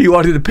paper. He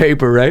wanted the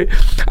paper, right?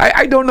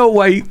 I don't know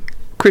why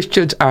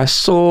Christians are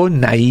so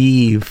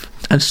naive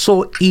and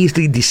so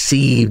easily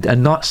deceived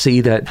and not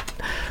see that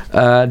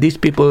these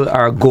people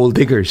are gold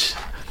diggers,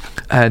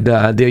 and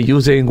they're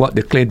using what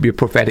they claim to be a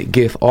prophetic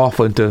gift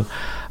often to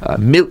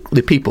milk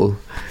the people.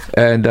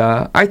 And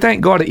I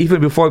thank God that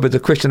even before I was a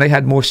Christian, I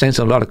had more sense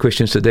than a lot of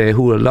Christians today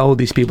who allow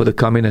these people to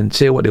come in and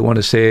say what they want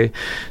to say,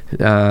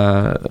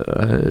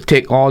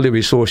 take all the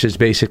resources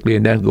basically,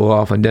 and then go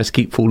off and just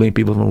keep fooling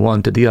people from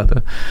one to the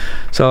other.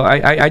 So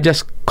I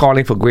just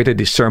calling for greater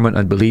discernment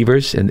on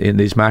believers in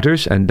these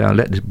matters, and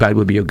let the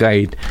Bible be your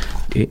guide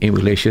in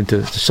relation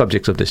to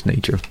subjects of this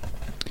nature.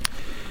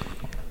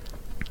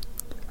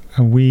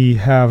 We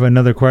have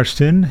another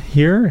question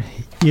here.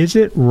 Is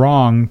it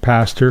wrong,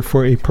 Pastor,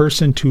 for a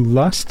person to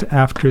lust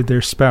after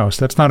their spouse?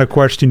 That's not a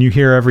question you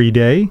hear every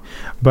day,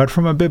 but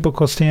from a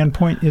biblical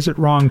standpoint, is it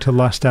wrong to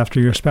lust after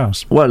your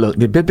spouse? Well, look,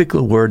 the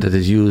biblical word that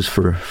is used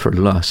for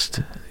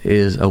lust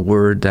is a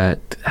word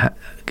that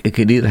it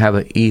can either have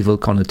an evil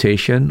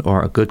connotation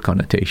or a good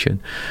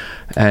connotation.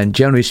 And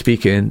generally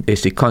speaking,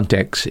 it's the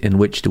context in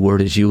which the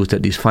word is used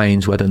that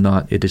defines whether or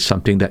not it is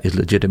something that is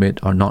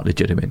legitimate or not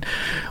legitimate.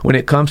 When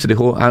it comes to the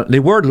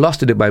word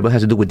lust in the Bible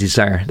has to do with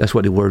desire. That's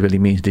what the word really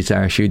means,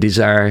 desire. So you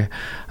desire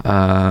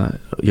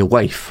your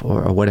wife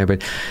or whatever.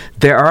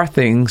 There are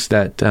things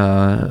that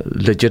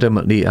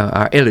legitimately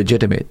are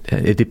illegitimate.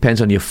 It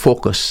depends on your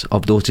focus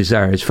of those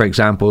desires. For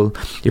example,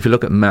 if you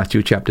look at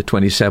Matthew chapter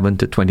 27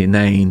 to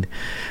 29,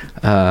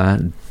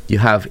 you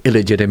have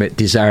illegitimate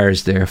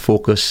desires there,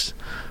 focus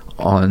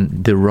on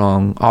the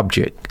wrong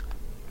object.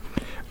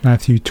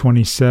 Matthew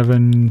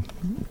 27,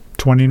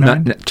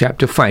 29?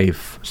 Chapter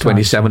 5,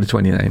 27 to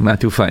 29.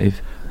 Matthew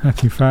 5.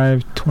 Matthew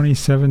 5,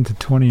 27 to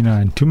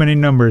 29. Too many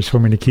numbers for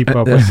me to keep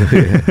up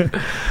with.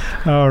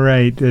 All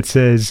right. It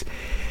says,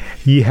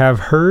 Ye have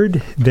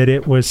heard that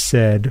it was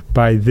said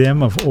by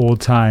them of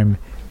old time,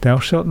 Thou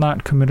shalt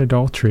not commit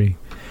adultery.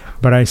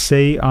 But I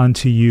say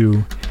unto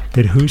you,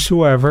 that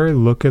whosoever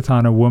looketh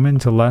on a woman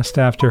to lust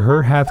after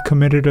her hath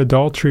committed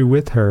adultery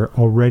with her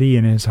already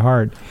in his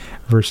heart.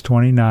 Verse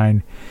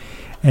 29.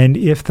 And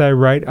if thy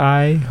right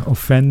eye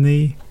offend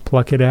thee,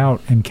 pluck it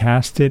out, and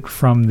cast it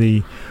from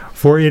thee.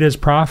 For it is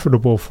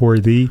profitable for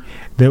thee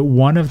that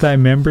one of thy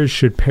members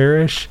should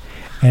perish,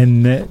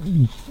 and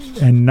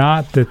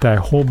not that thy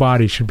whole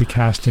body should be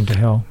cast into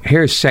hell.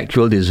 Here's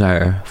sexual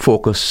desire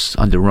focused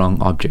on the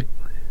wrong object.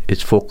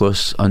 It's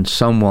focused on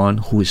someone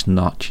who is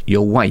not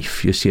your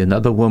wife. You see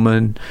another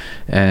woman,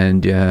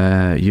 and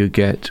you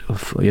get,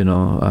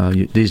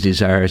 these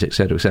desires,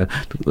 etc., etc.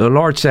 The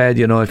Lord said,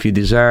 if you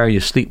desire,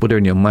 you sleep with her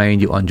in your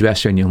mind, you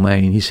undress her in your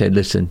mind. He said,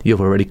 listen, you've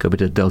already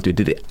committed adultery.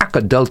 The act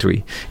of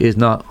adultery is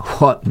not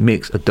what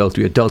makes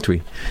adultery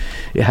adultery.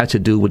 It has to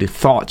do with the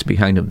thoughts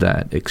behind of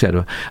that,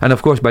 etc. And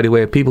of course, by the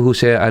way, people who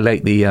say, I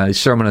like the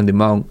Sermon on the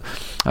Mount,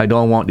 I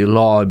don't want the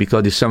law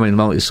because the Sermon on the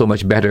Mount is so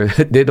much better.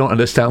 They don't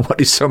understand what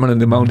the Sermon on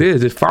the Mount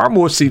is. It's far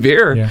more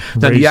severe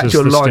than the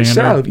actual law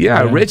itself.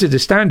 Raises the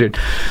standard.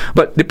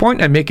 But the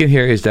point I'm making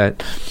here is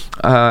that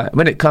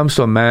when it comes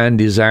to a man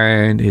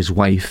desiring his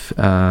wife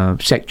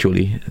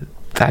sexually,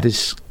 that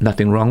is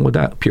nothing wrong with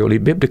that, purely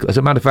biblical. As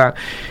a matter of fact,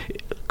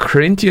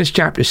 Corinthians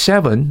chapter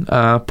 7,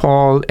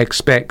 Paul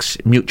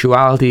expects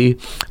mutuality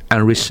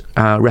and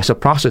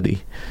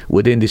reciprocity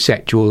within the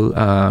sexual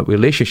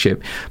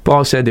relationship.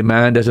 Paul said the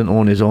man doesn't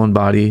own his own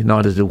body,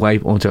 nor does the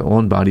wife own her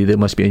own body. There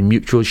must be a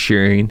mutual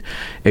sharing,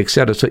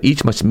 etc. So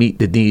each must meet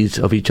the needs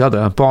of each other.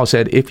 And Paul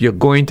said if you're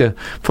going to,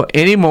 for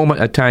any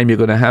moment of time, you're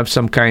going to have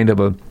some kind of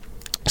a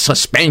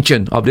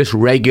suspension of this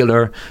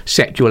regular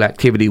sexual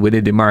activity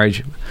within the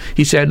marriage,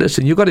 he said,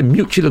 listen, you've got to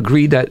mutually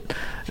agree that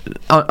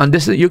on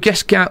this, you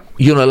just can't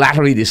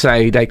unilaterally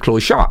decide I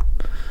close shop.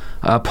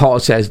 Paul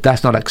says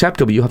that's not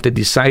acceptable. You have to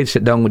decide,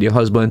 sit down with your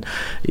husband.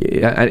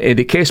 In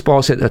the case,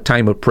 Paul said a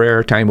time of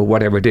prayer, time of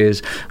whatever it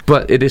is,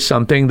 but it is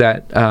something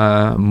that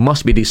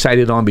must be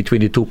decided on between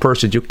the two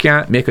persons. You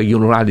can't make a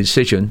unilateral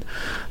decision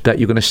that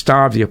you're going to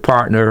starve your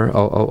partner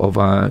of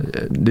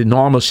the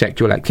normal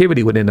sexual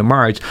activity within the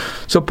marriage.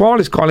 So Paul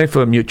is calling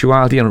for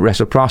mutuality and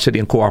reciprocity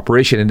and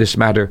cooperation in this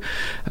matter.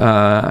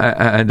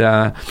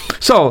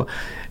 So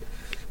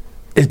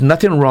there's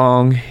nothing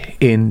wrong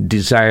in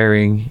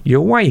desiring your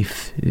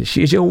wife.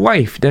 She's your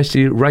wife. That's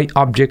the right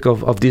object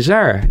of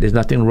desire. There's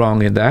nothing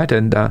wrong in that.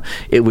 And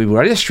it would be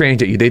very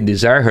strange that you didn't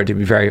desire her, to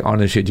be very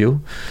honest with you.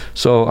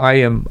 So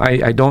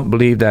I don't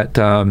believe that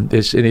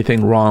there's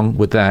anything wrong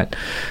with that.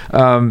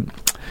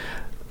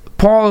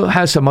 Paul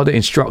has some other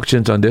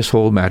instructions on this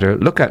whole matter.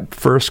 Look at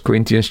 1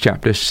 Corinthians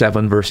chapter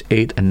 7, verse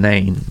 8 and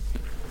 9.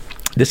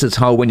 This is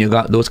how, when you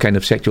got those kind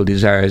of sexual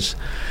desires,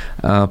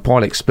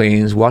 Paul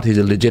explains what is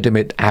a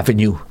legitimate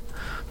avenue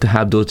to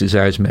have those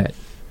desires met.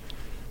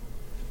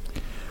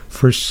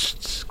 1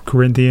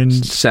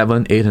 Corinthians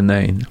 7, 8, and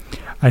 9.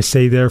 I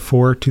say,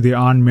 therefore, to the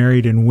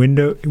unmarried and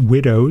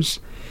widows,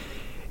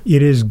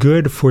 it is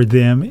good for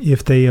them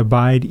if they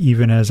abide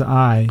even as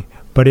I.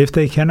 But if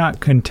they cannot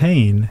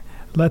contain,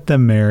 let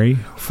them marry,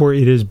 for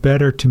it is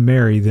better to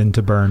marry than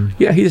to burn.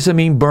 Yeah, he doesn't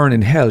mean burn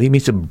in hell. He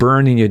means to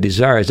burn in your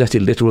desires. That's the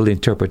literal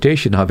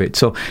interpretation of it.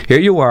 So here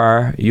you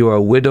are a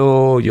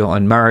widow, you're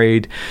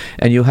unmarried,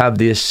 and you have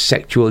this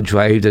sexual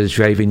drive that is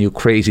driving you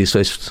crazy. So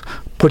it's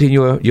putting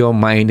your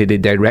mind in a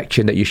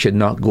direction that you should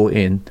not go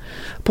in.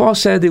 Paul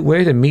said the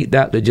way to meet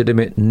that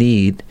legitimate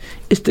need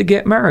is to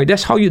get married.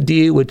 That's how you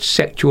deal with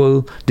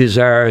sexual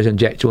desires and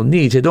sexual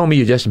needs. It don't mean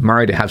you just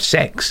marry to have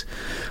sex.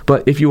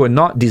 But if you are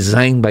not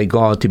designed by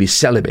God to be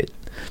celibate,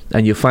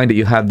 and you find that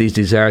you have these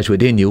desires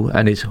within you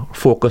and it's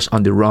focused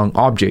on the wrong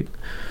object,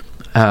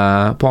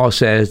 Paul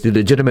says the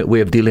legitimate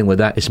way of dealing with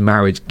that is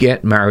marriage.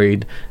 Get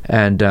married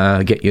and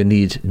get your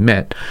needs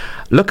met.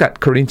 Look at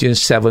Corinthians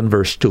 7,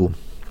 verse 2.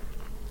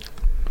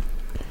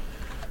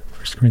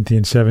 1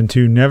 Corinthians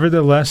 7:2.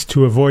 Nevertheless,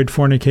 to avoid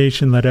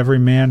fornication, let every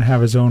man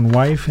have his own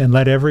wife, and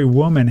let every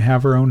woman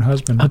have her own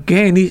husband.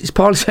 Again,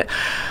 Paul said,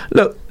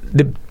 look,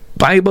 the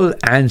Bible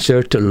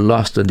answer to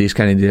lust and these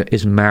kind of things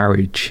is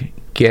marriage.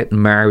 Get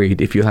married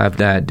if you have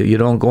that. You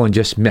don't go and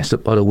just mess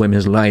up other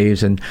women's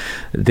lives and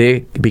they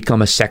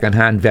become a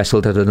second-hand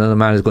vessel that another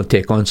man is going to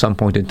take on some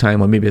point in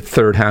time, or maybe a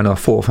third-hand or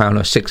fourth-hand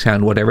or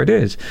sixth-hand, whatever it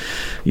is.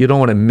 You don't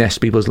want to mess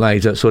people's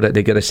lives up so that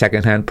they get a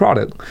second-hand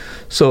product.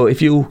 So if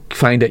you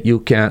find that you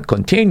can't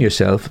contain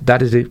yourself,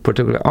 that is the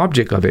particular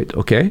object of it,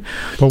 okay?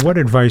 But what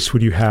advice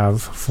would you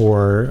have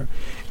for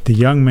the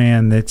young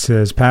man that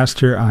says,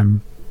 Pastor,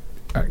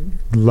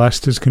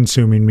 lust is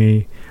consuming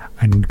me.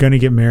 I'm going to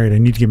get married. I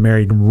need to get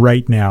married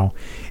right now.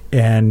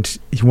 And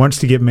he wants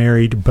to get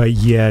married, but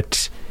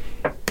yet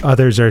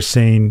others are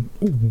saying,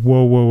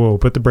 whoa,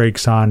 put the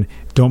brakes on.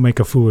 Don't make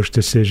a foolish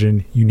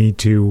decision. You need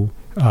to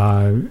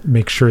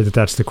make sure that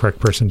that's the correct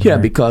person to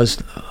marry.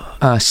 Because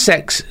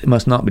sex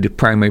must not be the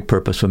primary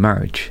purpose for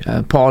marriage.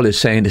 Paul is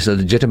saying this is a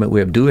legitimate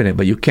way of doing it,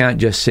 but you can't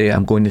just say,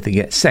 I'm going to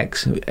get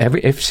sex.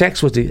 If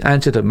sex was the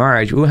answer to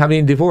marriage, we wouldn't have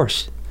any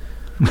divorce.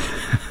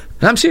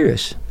 I'm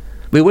serious.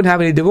 We wouldn't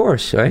have any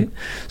divorce, right?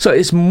 So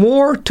it's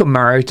more to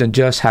marriage than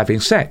just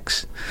having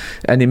sex.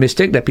 And the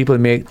mistake that people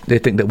make, they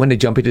think that when they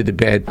jump into the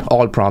bed,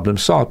 all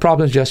problems solved.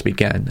 Problems just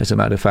began, as a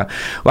matter of fact.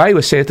 Well, I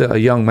would say to a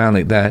young man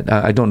like that,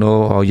 I don't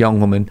know, or a young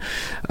woman,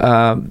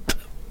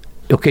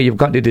 okay, you've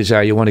got the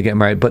desire, you want to get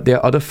married, but there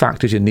are other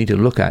factors you need to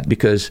look at,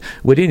 because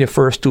within your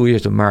first 2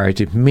 years of marriage,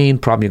 the main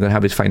problem you're going to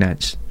have is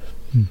finance.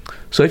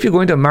 So if you're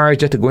going to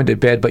marriage just to go into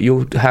bed, but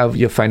you have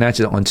your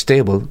finances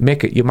unstable,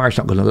 your marriage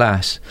not going to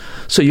last.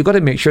 So you've got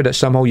to make sure that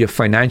somehow you're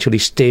financially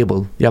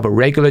stable. You have a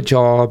regular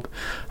job.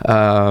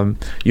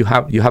 You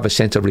have a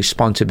sense of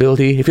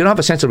responsibility. If you don't have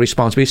a sense of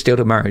responsibility, stay out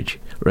of marriage,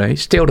 right?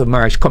 Stay out of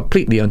marriage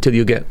completely until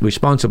you get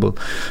responsible.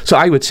 So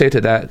I would say to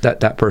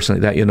that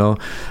person that,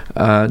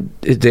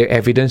 is there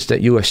evidence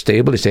that you are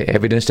stable? Is there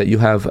evidence that you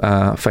have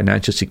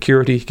financial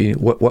security?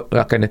 What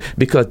kind of?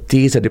 Because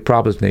these are the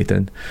problems,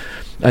 Nathan.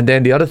 And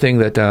then the other thing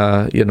that,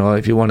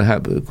 if you want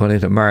to go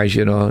into marriage,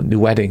 the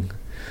wedding,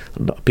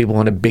 people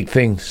want a big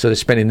thing. So they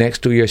spend the next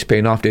 2 years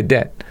paying off their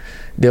debt.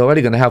 They're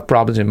already going to have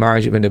problems in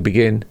marriage when they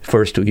begin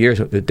first 2 years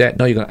with the debt.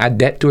 Now you're going to add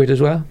debt to it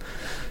as well.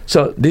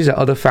 So these are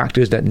other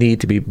factors that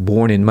need to be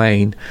borne in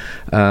mind.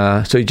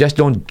 So you just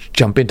don't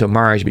jump into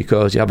marriage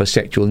because you have a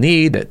sexual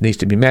need that needs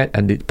to be met,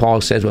 and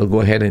Paul says, well,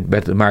 go ahead and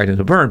better the married than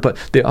the burn. But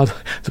there are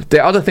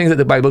other things that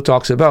the Bible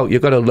talks about.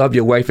 You've got to love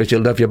your wife as you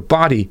love your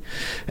body,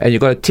 and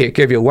you've got to take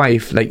care of your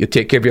wife like you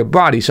take care of your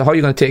body. So how are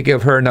you going to take care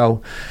of her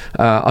now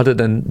other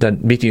than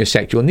meeting your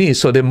sexual needs?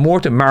 So there's more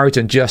to marriage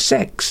than just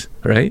sex,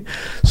 right?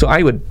 So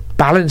I would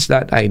balance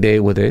that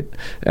idea with it,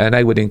 and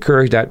I would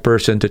encourage that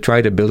person to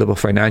try to build up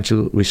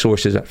financial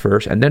resources at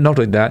first, and then not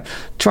only that,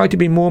 try to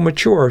be more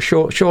mature.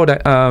 Show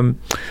that,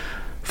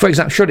 for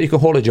example, show that you can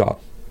hold a job.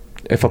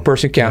 If a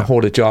person can't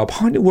hold a job,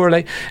 how in the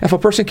world? If a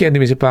person came to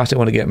me and said, "Pastor, I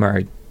want to get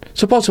married."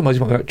 Suppose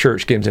somebody's at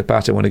church came and said,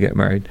 "Pastor, I want to get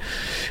married,"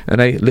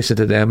 and I listen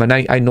to them, and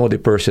I know the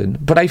person,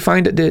 but I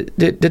find that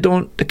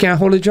they can't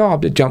hold a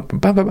job. They jump.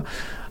 Blah, blah, blah.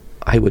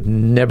 I would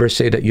never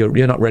say that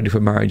you're not ready for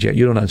marriage yet.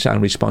 You don't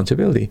understand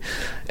responsibility.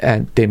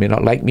 And they may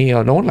not like me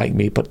or don't like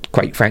me, but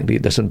quite frankly,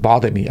 it doesn't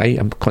bother me. I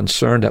am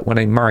concerned that when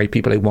I marry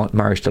people, I want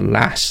marriage to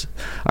last.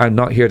 I'm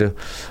not here to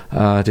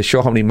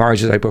show how many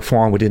marriages I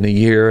perform within a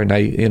year, and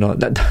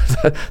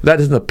that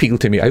doesn't appeal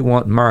to me. I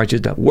want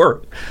marriages that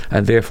work,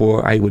 and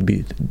therefore I would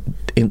be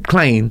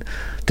inclined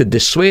to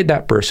dissuade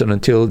that person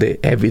until they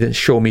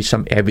show me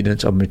some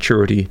evidence of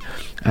maturity,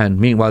 and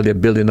meanwhile they're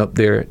building up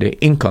their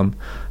income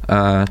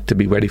to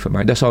be ready for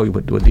marriage. That's how we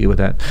would deal with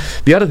that.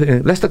 The other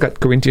thing, let's look at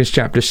Corinthians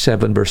chapter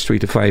 7, verse 3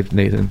 to 5,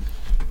 Nathan.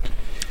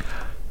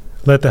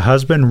 Let the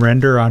husband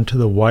render unto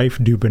the wife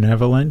due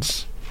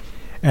benevolence,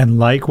 and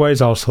likewise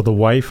also the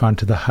wife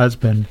unto the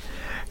husband.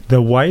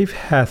 The wife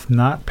hath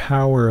not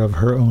power of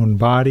her own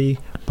body,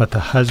 but the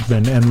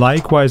husband, and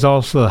likewise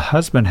also the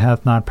husband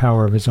hath not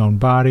power of his own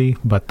body,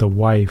 but the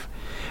wife.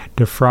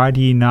 Defraud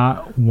ye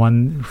not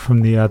one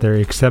from the other,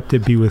 except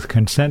it be with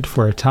consent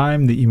for a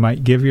time, that ye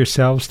might give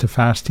yourselves to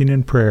fasting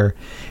and prayer,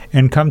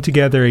 and come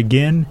together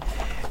again,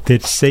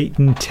 that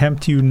Satan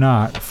tempt you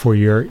not for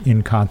your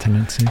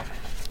incontinency.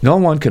 No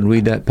one can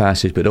read that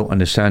passage but don't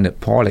understand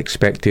that Paul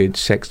expected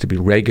sex to be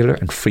regular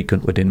and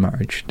frequent within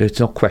marriage. There's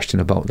no question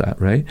about that,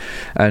 right?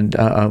 And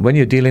when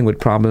you're dealing with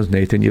problems,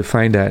 Nathan, you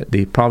find that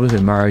the problems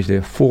in marriage, there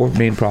are four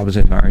main problems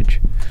in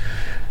marriage.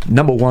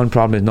 Number one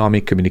problem is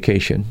normally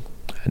communication.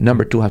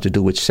 Number two has to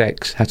do with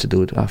sex, has to do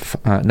with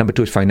number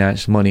two is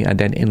finance, money, and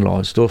then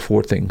in-laws. Those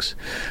four things.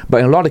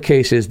 But in a lot of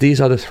cases,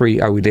 these other three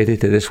are related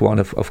to this one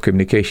of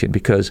communication,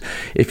 because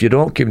if you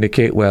don't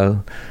communicate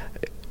well,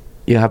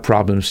 you have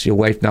problems. Your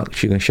wife,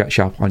 she can shut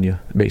shop on you,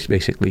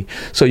 basically.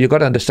 So you've got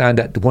to understand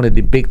that one of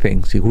the big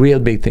things, the real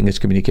big thing, is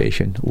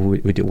communication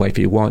with your wife.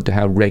 You want to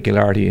have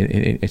regularity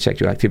in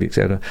sexual activity,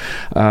 etc.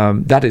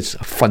 That is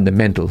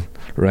fundamental,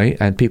 right?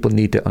 And people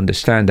need to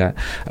understand that.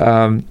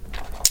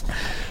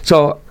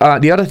 So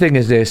the other thing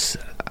is this.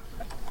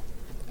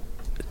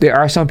 There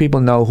are some people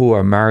now who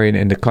are married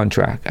in the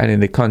contract, and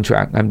in the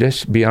contract, I'm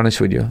just be honest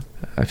with you,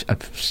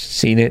 I've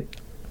seen it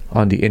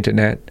on the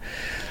internet.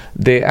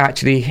 They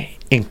actually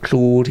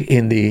include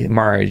in the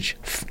marriage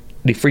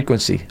the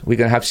frequency. We're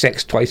going to have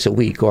sex twice a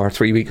week or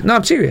 3 weeks. No,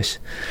 I'm serious.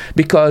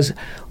 Because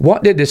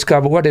what they've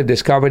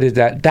discovered is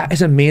that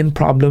is a main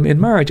problem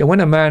in marriage. And when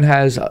a man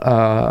has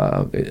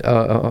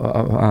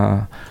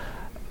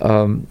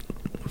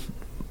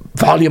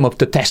volume of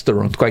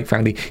testosterone, quite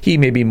frankly, he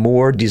may be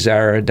more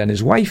desired than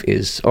his wife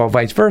is, or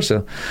vice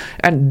versa.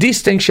 And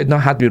these things should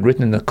not have to be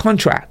written in the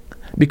contract,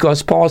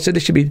 because Paul said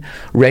it should be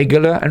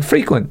regular and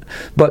frequent.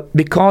 But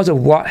because of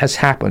what has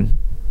happened,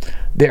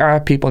 there are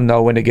people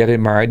now, when they get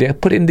married, they're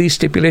putting these,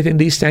 stipulating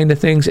these kind of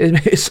things.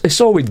 It's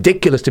so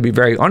ridiculous, to be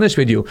very honest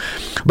with you.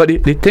 But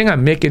the thing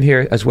I'm making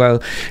here as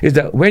well is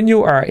that when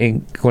you are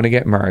going to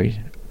get married,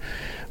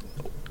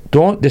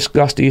 don't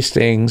discuss these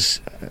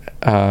things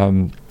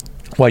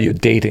while you're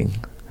dating.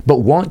 But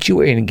once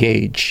you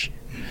engage,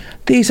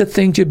 these are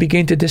things you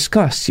begin to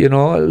discuss,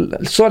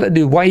 so that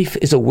the wife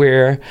is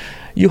aware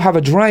you have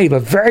a drive, a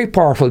very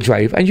powerful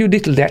drive, and you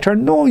need to let her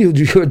know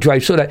your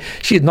drive so that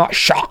she's not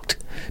shocked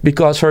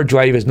because her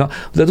drive is not.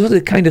 Those are the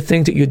kind of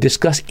things that you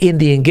discuss in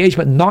the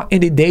engagement, not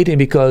in the dating,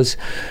 because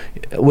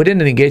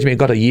within an engagement, you've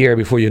got a year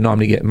before you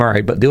normally get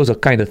married, but those are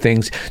kind of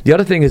things. The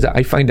other thing is that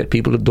I find that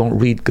people don't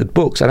read good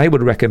books, and I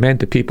would recommend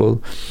to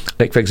people,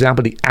 like, for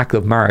example, The Act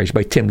of Marriage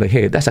by Tim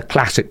LaHaye. That's a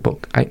classic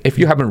book. If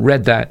you haven't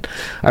read that,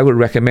 I would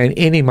recommend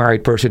any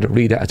married person to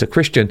read that as a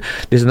Christian.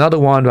 There's another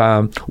one,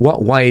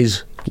 What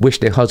Wives Wish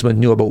Their Husband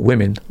Knew About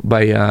Women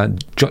by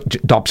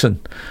Dobson.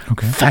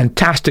 Okay.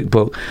 Fantastic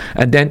book.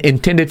 And then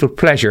Intended for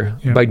Pleasure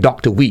by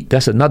Dr. Wheat.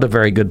 That's another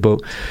very good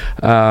book.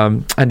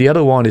 And the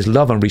other one is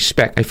Love and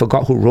Respect. I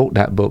forgot who wrote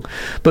that book.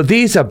 But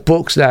these are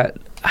books that,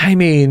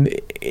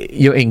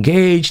 you're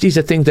engaged. These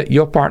are things that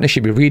your partner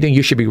should be reading.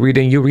 You should be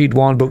reading. You read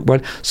one book,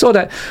 but so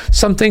that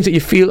some things that you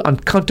feel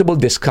uncomfortable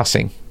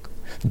discussing,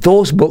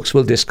 those books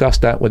will discuss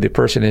that with the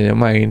person in your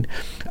mind,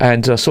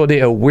 and so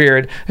they are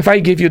weird. If I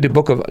give you the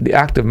book of The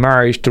Act of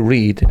Marriage to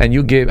read, and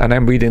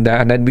I'm reading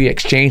that, and then we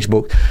exchange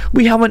books,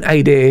 we have an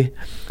idea,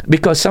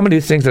 because some of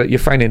these things that you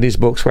find in these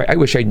books, I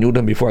wish I knew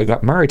them before I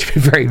got married, to be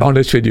very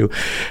honest with you.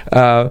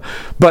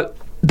 But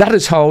that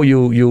is how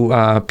you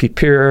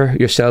prepare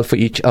yourself for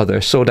each other,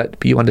 so that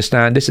you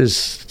understand this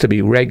is to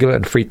be regular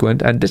and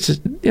frequent, and this is,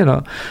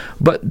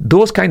 but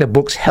those kind of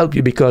books help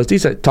you because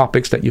these are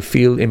topics that you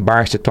feel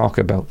embarrassed to talk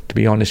about, to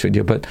be honest with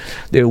you. But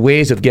there are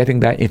ways of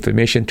getting that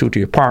information through to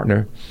your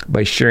partner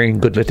by sharing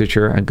good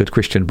literature and good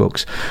Christian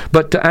books.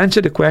 But to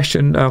answer the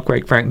question,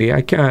 quite frankly,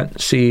 I can't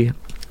see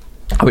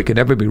how it could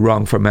ever be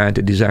wrong for a man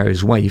to desire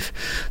his wife.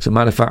 As a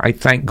matter of fact, I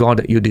thank God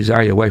that you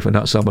desire your wife and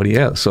not somebody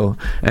else. So,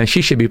 and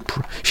she should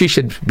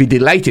be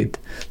delighted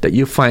that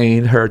you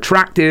find her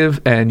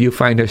attractive and you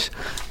find her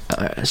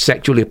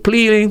sexually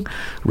appealing,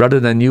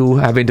 rather than you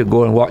having to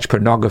go and watch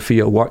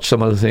pornography or watch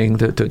some other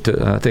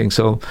thing.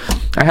 So,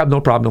 I have no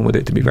problem with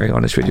it, to be very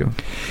honest with you.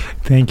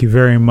 Thank you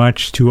very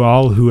much to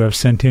all who have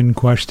sent in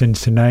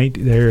questions tonight.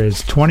 There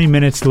is 20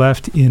 minutes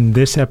left in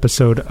this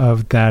episode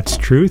of That's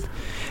Truth.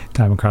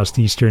 Time across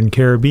the Eastern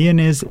Caribbean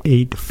is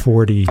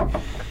 8:40.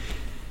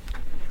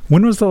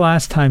 When was the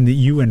last time that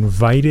you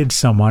invited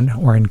someone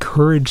or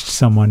encouraged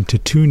someone to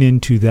tune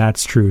into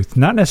That's Truth?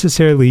 Not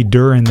necessarily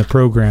during the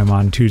program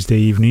on Tuesday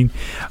evening,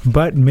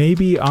 but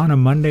maybe on a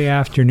Monday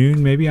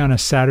afternoon, maybe on a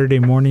Saturday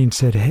morning,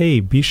 said, hey,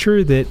 be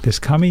sure that this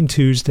coming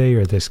Tuesday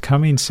or this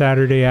coming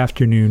Saturday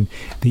afternoon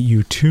that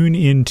you tune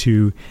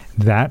into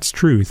That's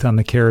Truth on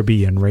the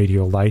Caribbean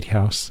Radio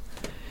Lighthouse.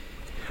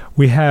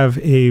 We have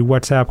a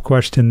WhatsApp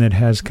question that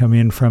has come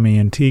in from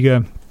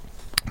Antigua.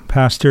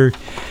 Pastor,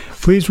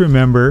 please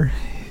remember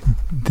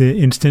the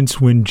instance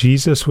when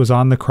Jesus was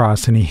on the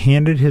cross and he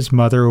handed his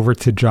mother over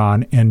to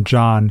John and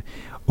John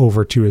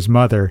over to his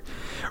mother.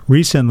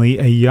 Recently,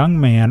 a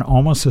young man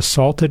almost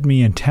assaulted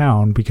me in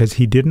town because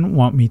he didn't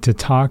want me to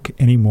talk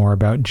anymore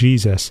about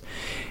Jesus.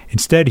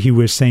 Instead, he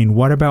was saying,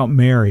 "What about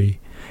Mary?"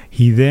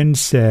 He then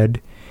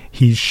said,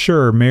 he's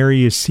sure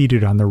Mary is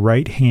seated on the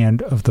right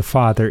hand of the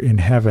Father in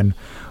heaven.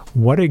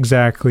 What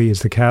exactly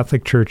is the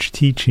Catholic Church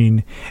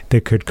teaching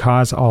that could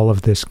cause all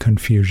of this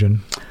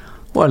confusion?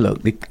 Well,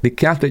 look, the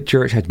Catholic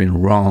Church has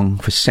been wrong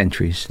for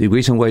centuries. The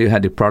reason why you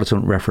had the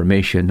Protestant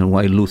Reformation and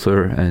why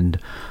Luther and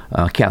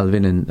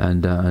Calvin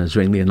and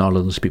Zwingli and all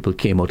of those people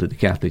came out of the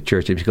Catholic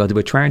Church is because they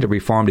were trying to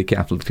reform the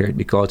Catholic Church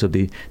because of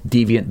the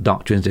deviant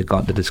doctrines they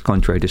got that is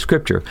contrary to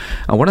Scripture.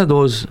 And one of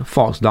those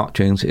false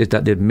doctrines is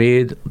that they've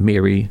made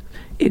Mary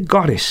a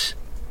goddess.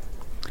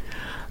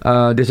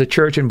 There's a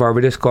church in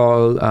Barbados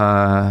called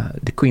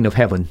the Queen of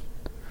Heaven,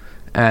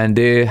 and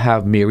they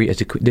have Mary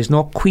as a queen. There's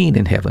no queen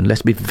in heaven.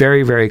 Let's be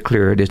very, very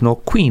clear. There's no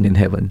queen in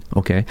heaven,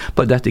 okay?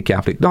 But that's the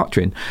Catholic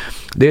doctrine.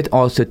 They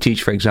also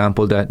teach, for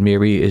example, that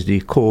Mary is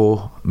the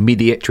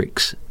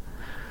co-mediatrix.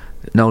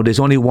 Now, there's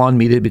only one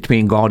mediator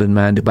between God and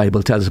man, the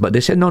Bible tells us, but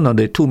they said, no,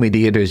 there are two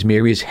mediators.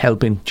 Mary is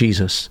helping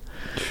Jesus.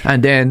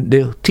 And then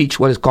they teach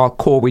what is called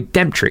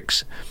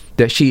co-redemptrix,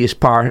 that she is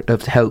part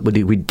of help with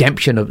the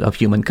redemption of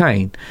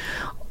humankind.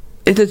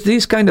 It is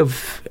these kind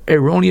of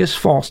erroneous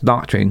false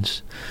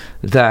doctrines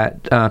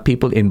that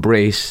people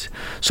embrace.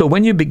 So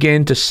when you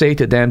begin to say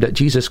to them that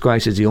Jesus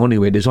Christ is the only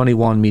way, there's only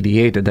one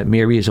mediator, that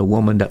Mary is a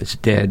woman that is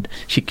dead,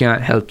 she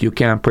can't help you,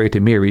 can't pray to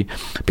Mary,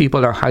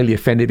 people are highly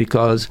offended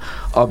because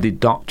of the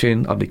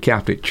doctrine of the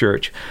Catholic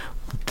Church.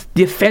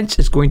 The offense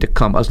is going to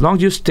come. As long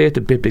as you state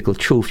the biblical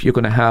truth, you're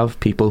going to have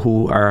people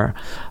who are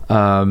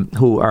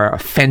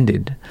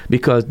offended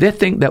because they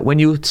think that when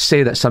you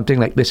say that something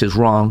like this is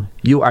wrong,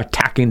 you are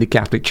attacking the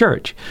Catholic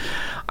Church.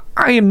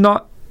 I am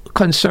not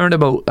concerned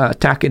about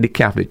attacking the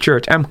Catholic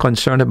Church. I'm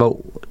concerned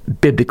about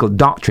biblical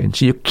doctrine.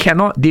 So you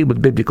cannot deal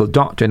with biblical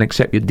doctrine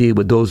except you deal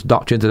with those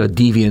doctrines that are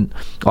deviant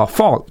or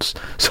false.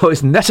 So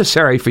it's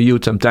necessary for you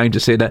sometimes to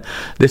say that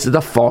this is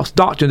a false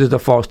doctrine, this is a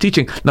false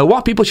teaching. Now,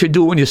 what people should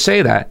do when you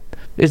say that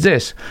is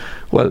this.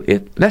 Well,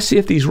 let's see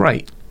if he's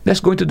right. Let's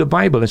go into the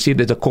Bible and see if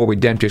there's a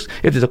co-redemptrix,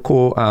 if there's a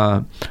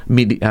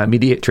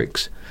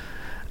co-mediatrix.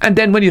 And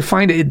then when you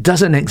find that it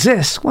doesn't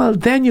exist, well,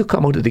 then you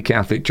come out of the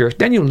Catholic Church.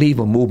 Then you leave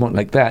a movement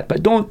like that.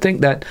 But don't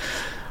think that,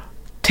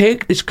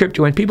 take the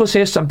Scripture. When people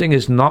say something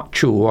is not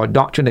true or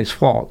doctrine is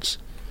false,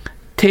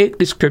 take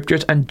the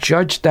Scriptures and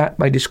judge that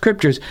by the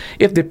Scriptures.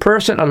 If the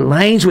person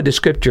aligns with the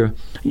Scripture,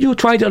 you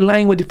try to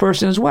align with the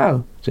person as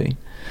well. See?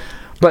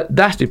 But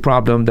that's the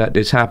problem that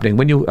is happening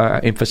when you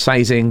are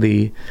emphasizing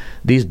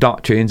these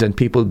doctrines and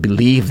people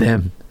believe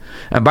them.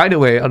 And by the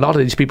way, a lot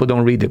of these people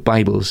don't read the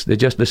Bibles. They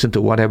just listen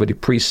to whatever the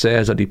priest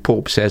says or the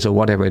Pope says or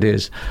whatever it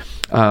is.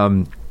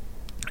 And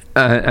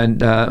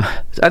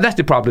that's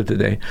the problem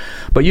today.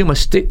 But you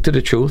must stick to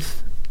the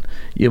truth.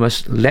 You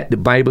must let the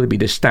Bible be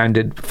the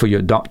standard for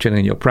your doctrine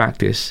and your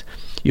practice.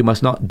 You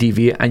must not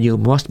deviate, and you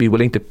must be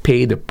willing to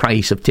pay the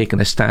price of taking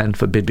a stand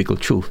for biblical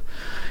truth.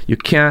 You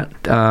can't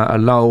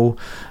allow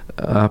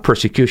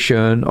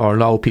persecution or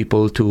allow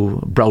people to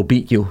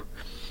browbeat you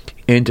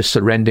into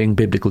surrendering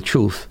biblical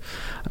truth.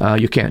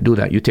 You can't do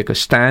that. You take a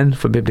stand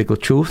for biblical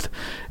truth,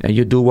 and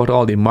you do what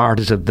all the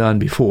martyrs have done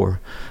before.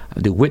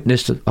 The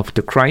witness of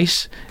the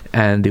Christ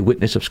and the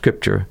witness of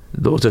Scripture.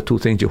 Those are two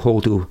things you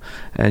hold to,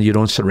 and you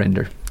don't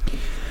surrender.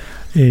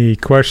 A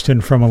question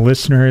from a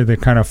listener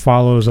that kind of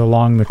follows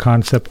along the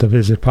concept of,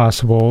 is it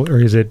possible or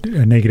is it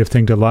a negative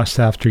thing to lust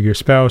after your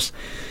spouse?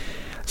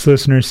 This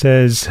listener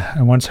says,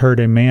 I once heard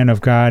a man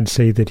of God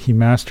say that he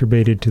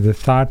masturbated to the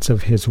thoughts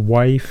of his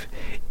wife.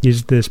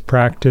 Is this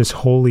practice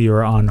holy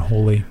or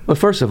unholy? Well,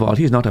 first of all,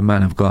 he's not a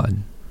man of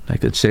God. I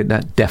could say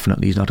that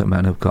definitely he's not a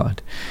man of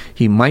God.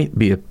 He might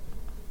be a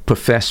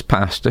professed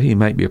pastor, he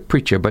might be a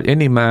preacher, but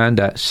any man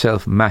that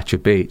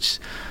self-masturbates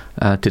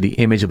to the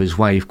image of his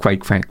wife,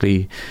 quite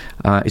frankly,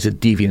 is a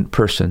deviant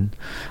person.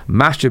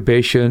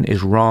 Masturbation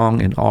is wrong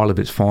in all of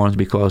its forms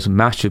because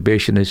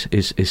masturbation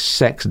is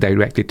sex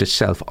directed to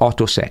self,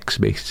 auto-sex,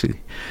 basically.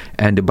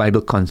 And the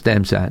Bible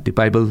condemns that. The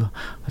Bible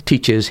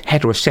teaches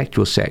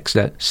heterosexual sex,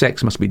 that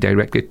sex must be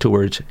directed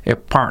towards a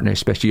partner,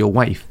 especially your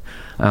wife.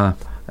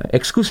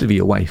 Exclusively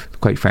your wife,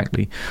 quite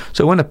frankly.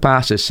 So when a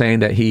pastor is saying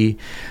that he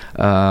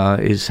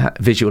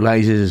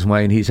visualizes his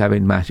wife and he's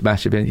having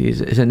masturbation,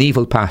 he's an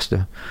evil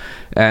pastor.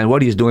 And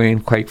what he's doing,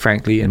 quite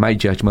frankly, in my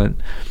judgment,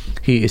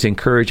 he is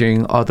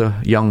encouraging other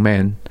young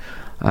men,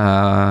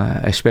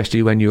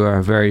 especially when you are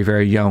a very,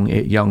 very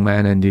young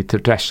man and the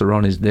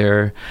testosterone is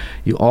there.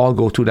 You all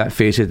go through that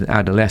phase in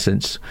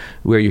adolescence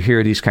where you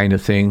hear these kind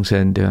of things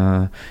and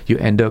you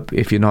end up,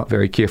 if you're not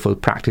very careful,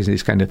 practicing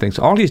these kind of things.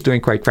 All he's doing,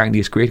 quite frankly,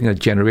 is creating a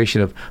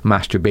generation of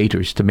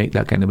masturbators, to make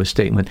that kind of a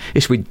statement.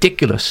 It's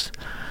ridiculous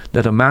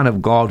that a man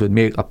of God would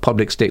make a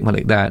public statement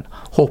like that,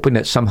 hoping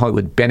that somehow it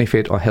would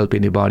benefit or help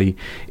anybody.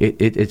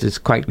 It is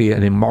quite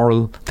an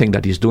immoral thing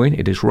that he's doing.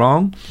 It is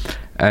wrong.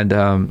 And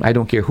I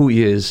don't care who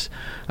he is,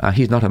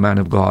 he's not a man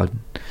of God.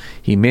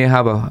 He may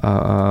have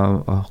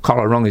a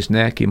collar around his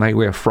neck, he might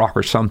wear a frock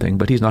or something,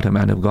 but he's not a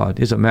man of God.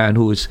 He's a man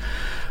who is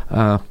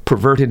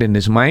perverted in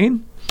his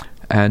mind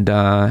and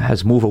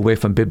has moved away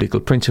from biblical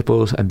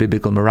principles and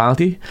biblical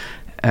morality,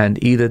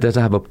 and either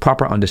doesn't have a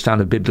proper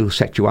understanding of biblical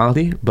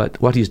sexuality, but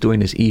what he's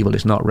doing is evil,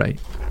 it's not right.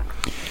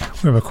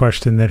 We have a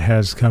question that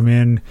has come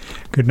in.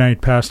 Good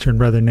night, Pastor and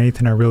Brother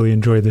Nathan. I really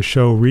enjoy the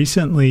show.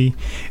 Recently,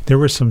 there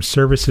were some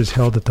services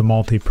held at the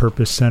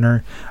Multi-Purpose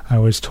Center. I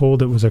was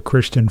told it was a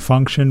Christian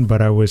function,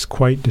 but I was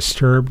quite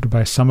disturbed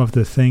by some of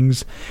the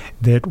things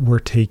that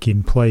were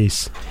taking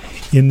place.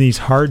 In these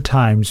hard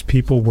times,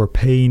 people were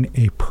paying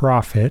a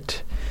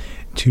prophet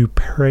to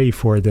pray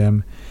for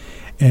them,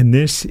 and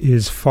this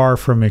is far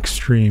from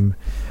extreme.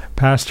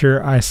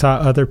 Pastor, I saw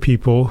other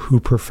people who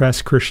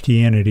profess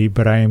Christianity,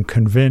 but I am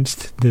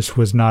convinced this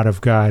was not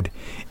of God.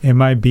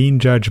 Am I being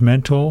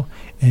judgmental?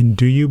 And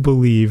do you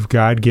believe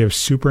God gives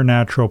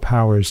supernatural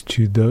powers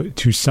to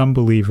some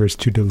believers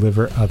to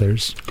deliver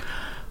others?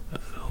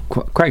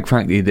 Quite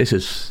frankly, this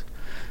is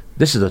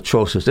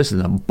atrocious. This is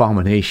an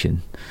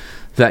abomination.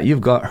 That you've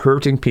got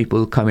hurting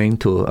people coming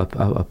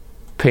to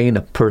paying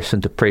a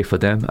person to pray for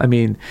them. I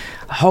mean,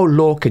 how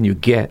low can you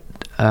get?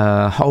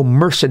 How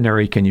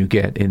mercenary can you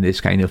get in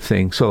this kind of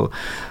thing? So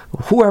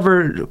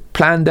whoever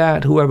planned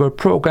that, whoever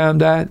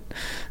programmed that,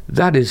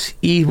 that is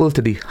evil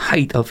to the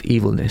height of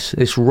evilness.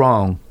 It's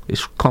wrong.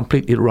 It's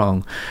completely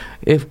wrong.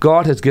 If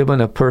God has given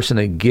a person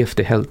a gift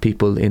to help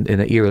people in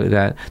an era like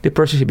that, the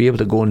person should be able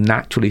to go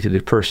naturally to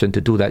the person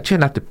to do that. You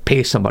shouldn't have to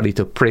pay somebody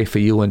to pray for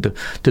you and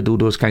to do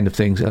those kind of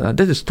things.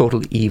 This is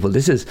total evil.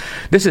 This is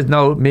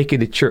now making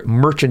the church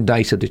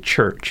merchandise of the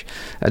church.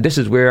 This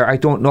is where I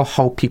don't know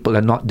how people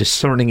are not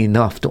discerning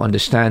enough to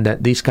understand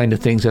that these kind of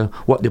things are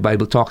what the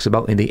Bible talks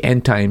about in the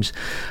end times.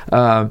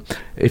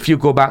 If you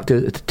go back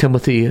to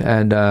Timothy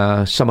and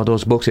some of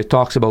those books, it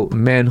talks about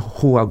men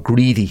who are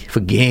greedy for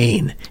gain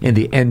in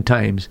the end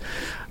times,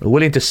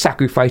 willing to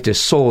sacrifice their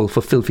soul for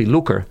filthy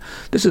lucre.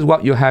 This is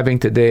what you're having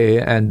today,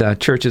 and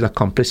churches are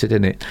complicit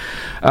in it.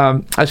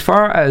 As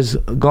far as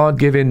God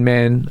giving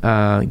men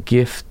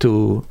gift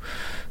to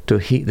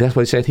heal, that's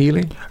what it said,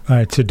 healing?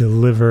 To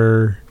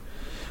deliver,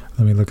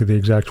 let me look at the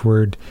exact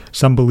word,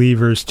 some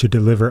believers to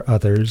deliver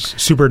others,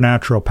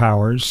 supernatural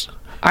powers.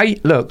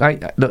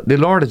 The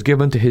Lord has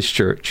given to His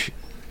church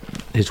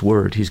His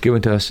word. He's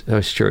given to us,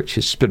 His church,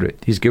 His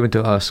Spirit. He's given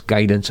to us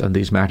guidance on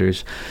these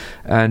matters.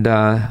 And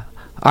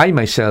I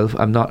myself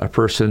am not a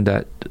person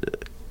that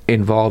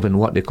involved in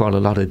what they call a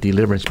lot of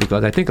deliverance,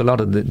 because I think a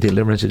lot of the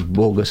deliverance is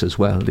bogus as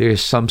well. There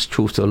is some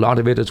truth to a lot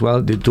of it as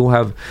well. They do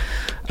have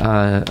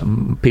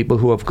people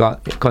who have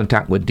got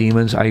contact with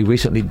demons. I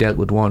recently dealt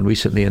with one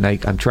and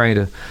I'm trying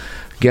to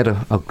get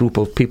a group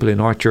of people in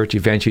our church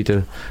eventually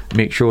to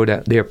make sure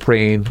that they're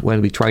praying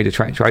when we try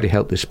to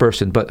help this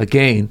person. But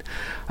again,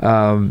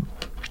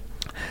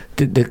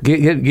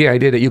 the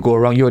idea that you go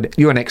around,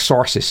 you're an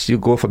exorcist. You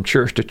go from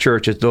church to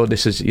church as though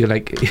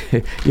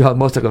you're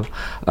almost like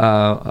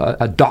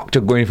a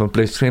doctor going from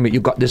place to place.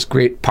 You've got this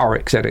great power,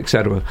 etc.,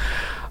 etc.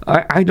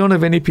 I don't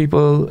have any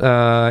people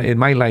in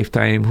my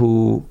lifetime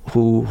who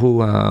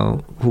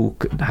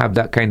have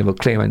that kind of a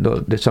claim. I know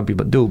that some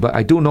people do, but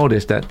I do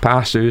notice that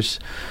pastors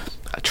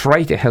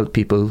try to help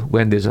people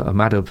when there's a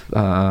matter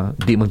of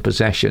demon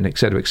possession,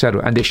 etc.,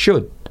 etc., and they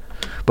should.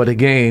 But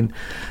again,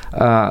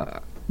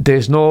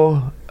 there's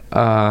no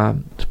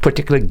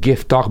particular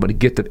gift. Talk about the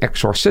gift of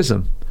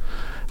exorcism.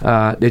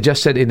 They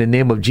just said, in the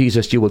name of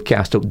Jesus, you will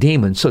cast out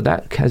demons. So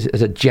that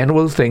is a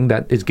general thing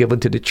that is given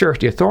to the church,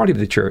 the authority of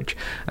the church.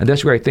 And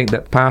that's where I think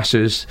that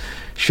pastors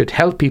should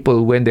help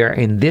people when they're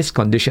in this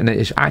condition.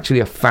 It's actually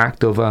a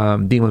fact of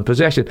demon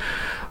possession.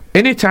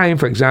 Anytime,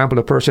 for example,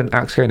 a person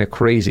acts kind of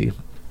crazy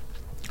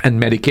and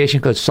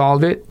medication could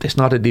solve it, it's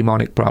not a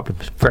demonic problem.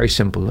 It's very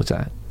simple as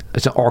that.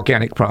 It's an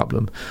organic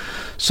problem.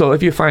 So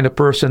if you find a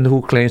person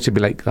who claims to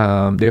be like,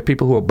 there are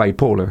people who are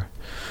bipolar,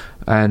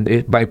 and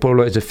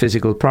bipolar is a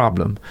physical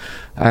problem.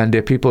 And there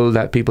are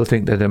people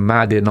think that they're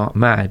mad, they're not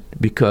mad,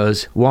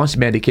 because once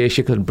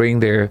medication can bring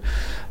their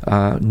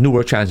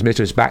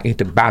neurotransmitters back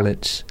into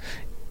balance,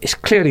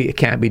 it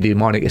can't be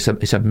demonic.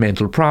 It's a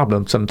mental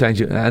problem.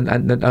 Sometimes,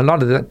 and a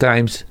lot of the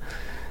times,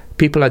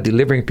 people are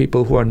delivering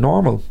people who are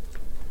normal,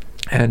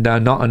 and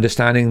not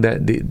understanding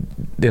that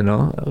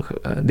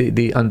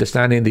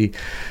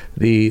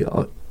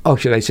how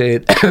should I say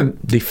it,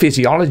 the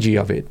physiology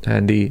of it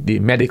and the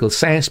medical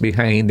science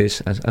behind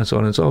this, and so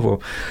on and so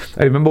forth.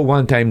 I remember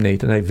one time,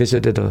 Nathan, I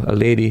visited a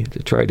lady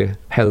to try to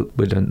help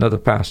with another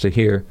pastor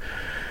here,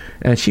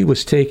 and she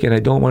was taking, I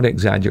don't want to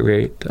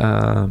exaggerate,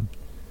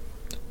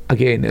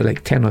 again,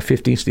 like 10 or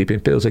 15 sleeping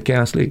pills. I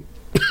can't sleep.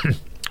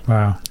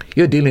 Wow.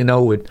 You're dealing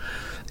now with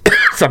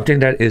something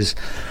that is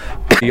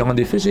beyond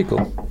the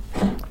physical.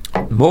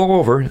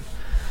 Moreover,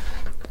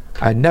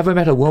 I never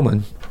met a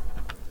woman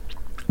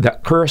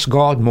that cursed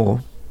God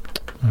more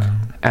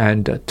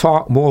and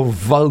talked more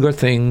vulgar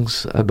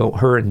things about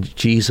her and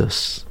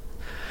Jesus.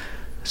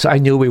 So I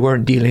knew we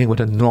weren't dealing with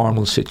a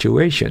normal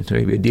situation.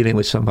 We were dealing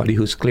with somebody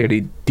who's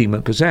clearly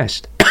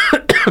demon-possessed.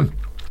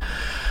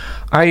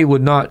 I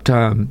would not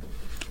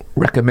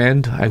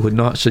recommend, I would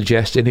not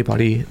suggest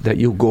anybody that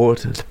you go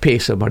to pay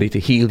somebody to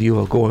heal you,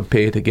 or go and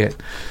pay to get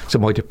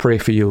somebody to pray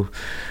for you.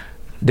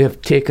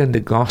 They've taken the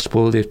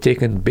gospel, they've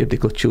taken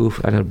biblical truth,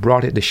 and have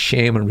brought it to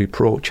shame and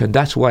reproach. And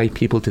that's why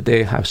people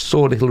today have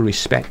so little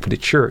respect for the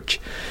church,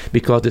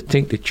 because they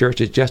think the church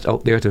is just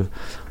out there to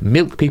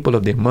milk people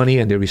of their money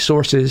and their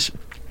resources.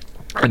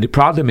 And the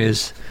problem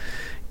is,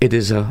 it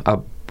is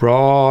a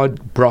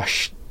broad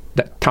brush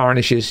that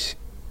tarnishes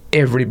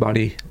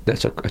everybody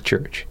that's a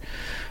church.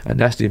 And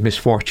that's the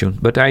misfortune.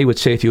 But I would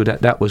say to you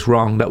that was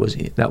wrong, that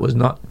was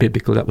not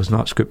biblical, that was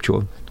not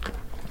scriptural.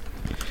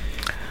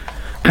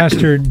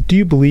 Pastor, do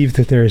you believe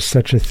that there is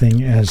such a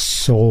thing as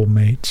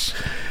soulmates?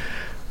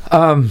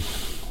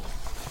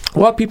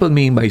 What people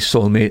mean by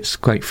soulmates,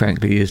 quite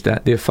frankly, is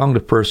that they've found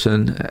a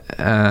person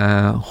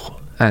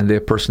and their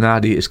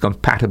personality is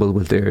compatible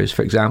with theirs.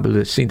 For example,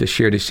 they seem to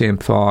share the same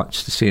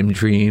thoughts, the same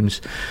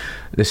dreams.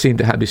 They seem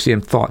to have the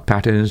same thought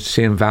patterns,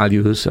 same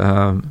values,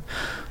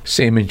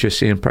 same interest,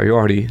 same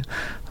priority.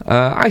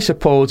 I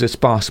suppose it's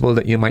possible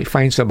that you might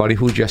find somebody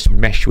who just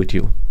mesh with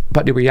you.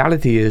 But the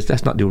reality is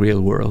that's not the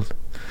real world.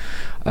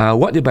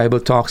 What the Bible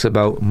talks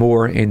about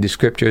more in the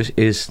scriptures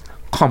is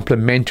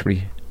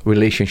complementary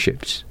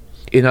relationships.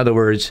 In other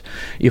words,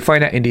 you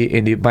find that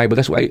in the Bible.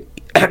 That's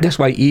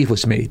why Eve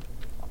was made,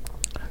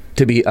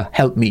 to be a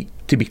helpmeet,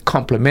 to be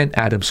complement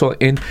Adam. So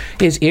in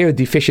his ear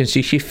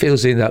deficiency, she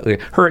fills in that ear.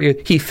 Her ear,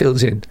 he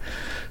fills in.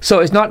 So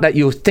it's not that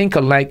you think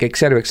alike,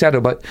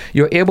 etc., but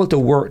you're able to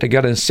work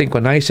together and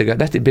synchronize together.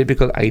 That's the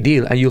biblical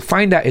ideal. And you'll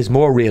find that is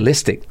more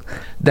realistic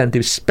than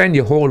to spend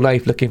your whole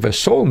life looking for a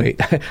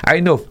soulmate.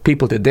 I know of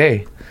people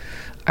today,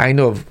 I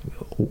know of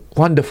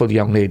wonderful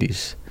young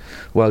ladies.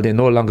 Well, they're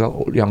no longer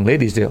young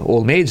ladies, they're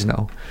old maids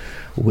now,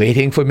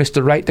 waiting for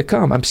Mr. Right to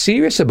come. I'm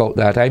serious about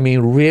that. I mean,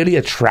 really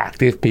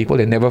attractive people.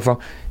 They never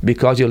found,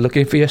 because you're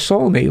looking for your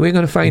soulmate. We're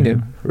going to find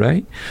him,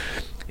 right?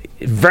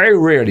 Very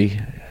rarely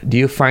do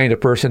you find a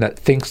person that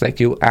thinks like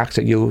you, acts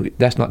like you.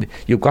 That's not.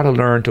 You've got to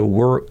learn to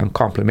work and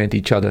complement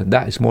each other.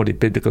 That is more the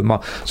biblical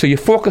model. So you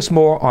focus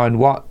more on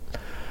what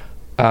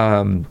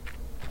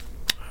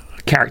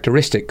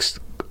characteristics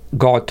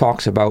God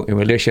talks about in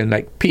relation,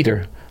 like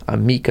Peter, a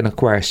meek and a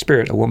quiet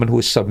spirit, a woman who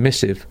is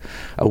submissive,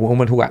 a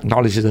woman who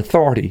acknowledges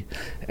authority.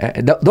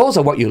 Those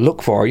are what you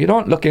look for. You're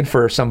not looking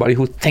for somebody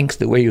who thinks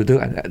the way you do.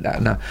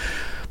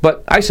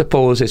 But I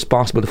suppose it's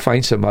possible to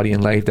find somebody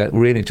in life that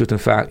really, in truth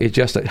and fact, is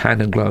just like hand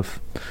and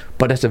glove.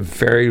 But that's a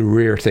very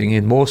rare thing.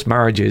 In most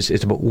marriages,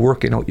 it's about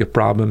working out your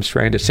problems,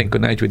 trying to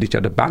synchronize with each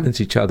other,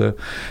 balance each other,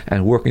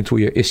 and working through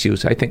your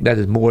issues. I think that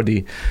is more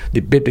the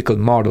biblical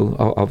model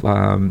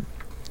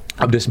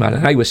of this matter.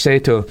 And I would say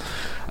to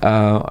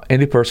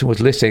any person who's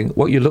listening,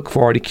 what you look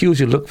for, the cues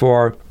you look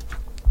for,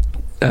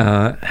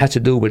 has to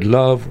do with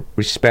love,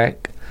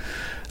 respect,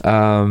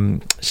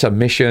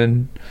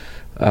 submission,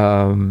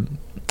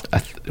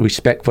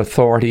 respect for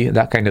authority,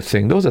 that kind of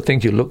thing. Those are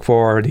things you look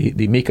for.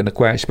 The meek and the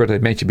quiet spirit I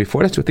mentioned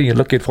before, that's the thing you're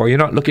looking for. You're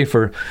not looking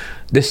for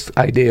this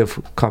idea of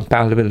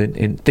compatibility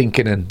in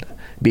thinking and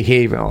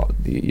behavior.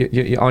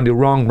 You're on the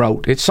wrong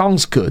route. It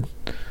sounds good,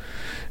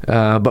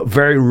 but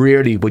very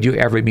rarely would you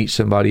ever meet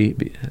somebody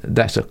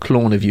that's a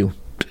clone of you.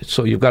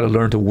 So you've got to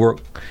learn to work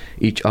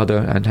each other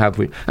and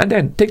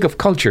then think of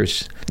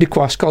cultures, the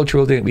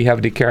cross-cultural thing we have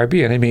in the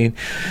Caribbean. I mean,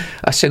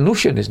 a St.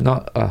 Lucian is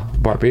not a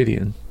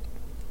Barbadian.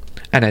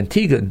 An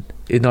Antiguan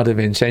is not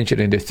even essential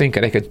in the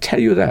thinking. I can tell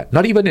you that.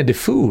 Not even in the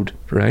food,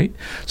 right?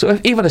 So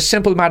if even a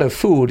simple matter of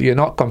food you're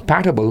not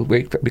compatible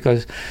with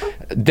because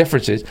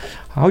differences,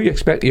 how you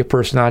expect your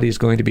personality is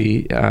going to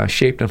be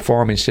shaped and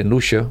formed in St.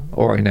 Lucia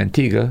or in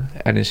Antigua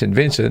and in St.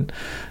 Vincent,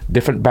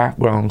 different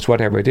backgrounds,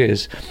 whatever it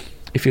is.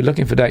 If you're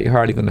looking for that, you're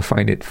hardly going to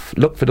find it.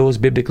 Look for those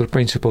biblical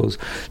principles.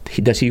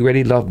 Does he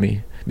really love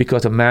me?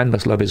 Because a man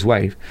must love his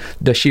wife.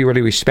 Does she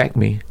really respect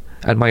me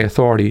and my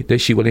authority?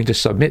 Is she willing to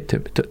submit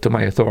to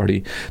my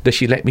authority? Does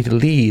she let me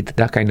lead?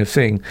 That kind of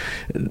thing.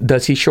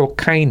 Does he show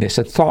kindness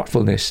and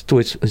thoughtfulness to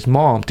his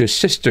mom, to his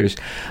sisters?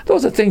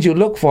 Those are things you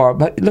look for.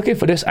 But looking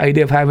for this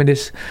idea of having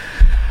this,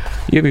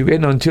 you'll be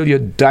waiting until you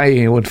die and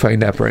you won't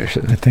find that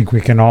person. I think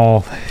we can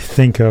all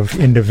think of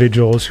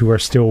individuals who are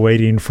still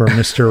waiting for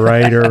Mr.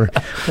 Right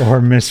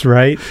or Miss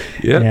Right,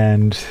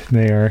 and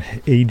they are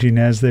aging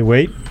as they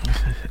wait.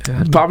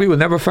 Probably will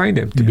never find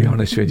him, to be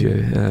honest with you.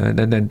 And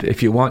then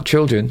if you want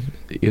children,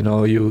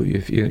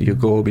 if you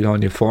go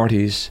beyond your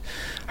 40s,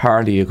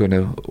 hardly you're going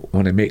to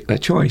want to make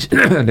that choice.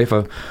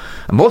 And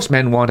most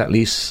men want at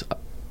least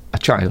a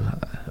child,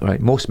 right?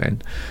 Most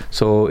men.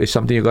 So it's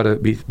something you've got to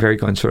be very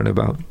concerned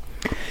about.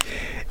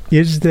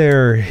 Is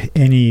there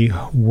any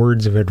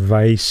words of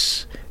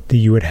advice that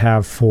you would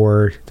have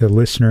for the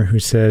listener who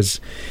says,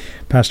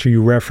 Pastor,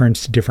 you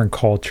referenced different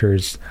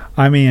cultures.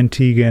 I'm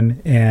Antiguan,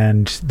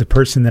 and the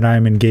person that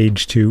I'm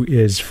engaged to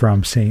is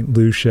from St.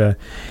 Lucia.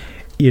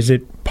 Is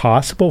it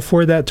possible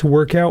for that to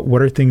work out?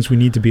 What are things we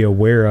need to be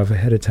aware of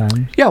ahead of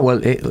time? Yeah, well,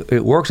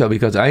 it works out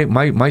because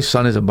my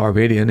son is a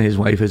Barbadian, his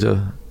wife is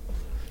a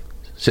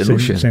St.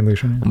 Lucian. St.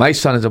 Lucian. Yeah. My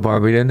son is a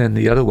Barbadian, and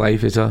the other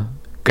wife is a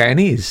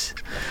Guyanese.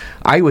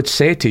 I would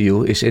say to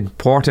you, it's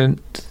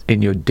important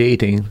in your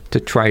dating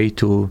to try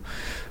to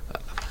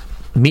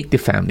meet the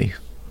family.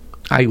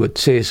 I would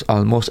say it's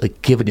almost a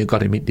given you've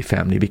got to meet the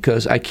family,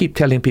 because I keep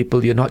telling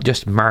people you're not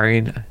just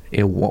marrying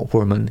a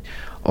woman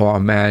or a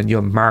man,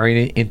 you're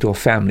marrying into a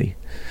family.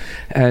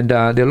 And there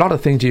are a lot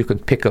of things you can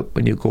pick up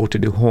when you go to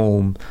the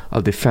home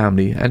of the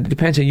family, and it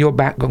depends on your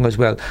background as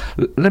well.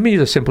 Let me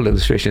use a simple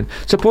illustration.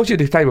 Suppose you're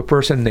the type of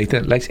person,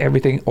 Nathan, that likes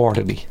everything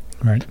orderly.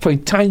 Right. From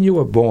the time you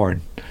were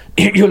born,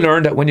 you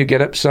learn that when you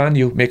get up, son,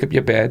 you make up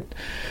your bed,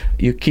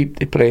 you keep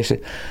the place.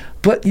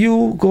 But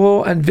you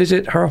go and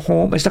visit her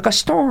home, it's like a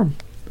storm.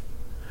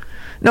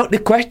 Now, the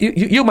question,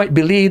 you might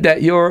believe that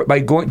by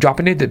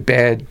dropping into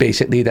bed,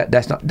 basically,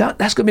 that's going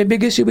to be a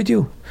big issue with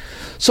you.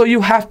 So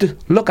you have to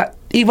look at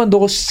even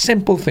those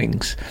simple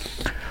things.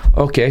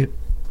 Okay,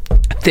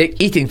 take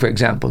eating, for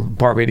example.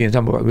 Barbadians,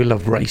 we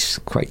love rice,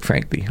 quite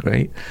frankly,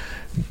 right?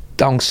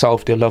 Down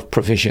south, they love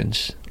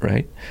provisions,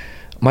 right?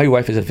 My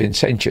wife is a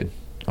Vincentian,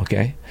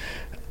 okay?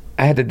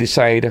 I had to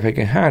decide if I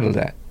can handle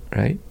that,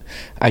 right?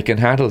 I can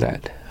handle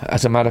that.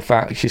 As a matter of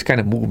fact, she's kind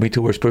of moved me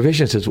towards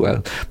provisions as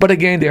well. But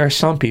again, there are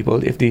some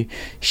people,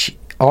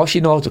 all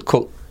she knows is to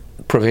cook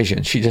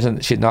provisions.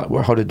 She's not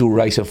how to do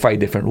rice in 5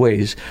 different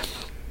ways.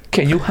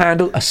 Can you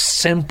handle a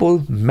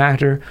simple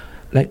matter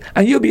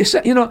and you'll be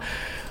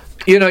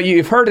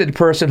you've heard of the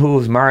person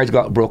whose marriage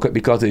got broken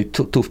because they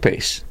took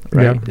toothpaste,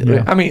 right?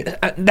 Yeah. I mean,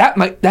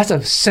 that's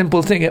a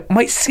simple thing. It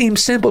might seem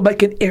simple, but it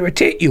can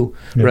irritate you,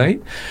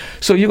 right?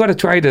 So you got to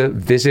try to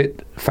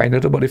visit, find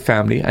out about the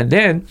family, and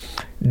then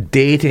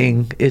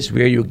dating is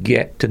where you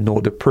get to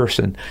know the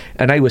person.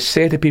 And I would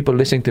say to people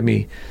listening to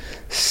me,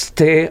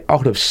 stay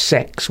out of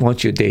sex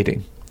once you're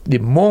dating. The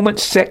moment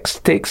sex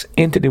takes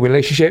into the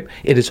relationship,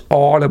 it is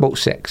all about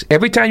sex.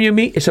 Every time you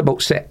meet, it's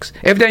about sex.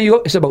 Every time you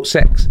go, it's about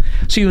sex.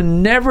 So you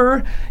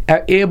never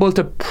are able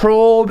to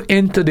probe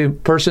into the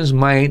person's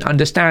mind,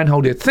 understand how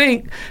they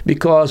think,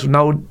 because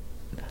now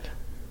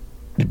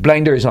the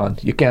blinder is on.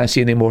 You can't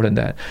see any more than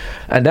that.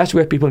 And that's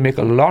where people make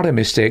a lot of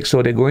mistakes.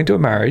 So they go into a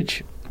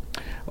marriage.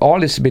 All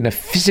this has been a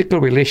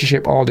physical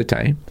relationship all the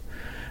time.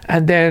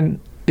 And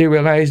then they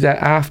realize that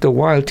after a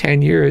while,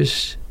 10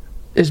 years,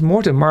 is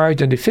more to marriage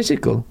than the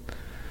physical.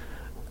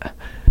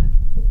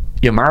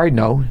 You're married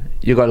now,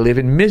 you got to live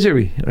in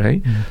misery,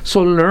 right?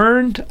 So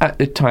learn at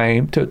the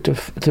time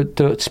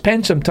to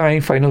spend some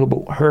time finding out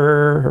about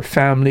her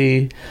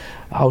family,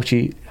 how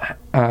she.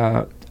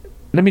 Let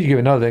me give you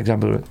another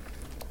example.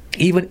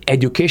 Even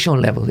educational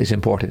level is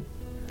important,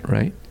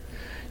 right?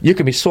 You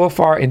can be so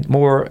far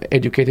more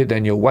educated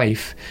than your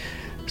wife,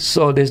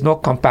 so there's no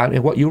comparison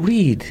in what you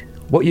read,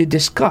 what you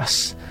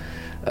discuss.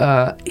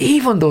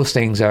 Even those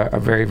things are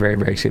very, very,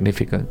 very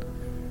significant.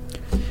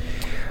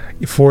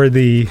 For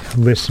the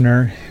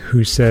listener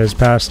who says,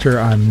 Pastor,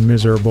 I'm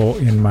miserable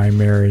in my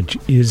marriage,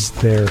 is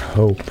there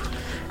hope?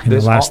 In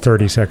the last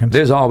 30 seconds.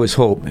 There's always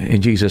hope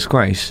in Jesus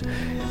Christ.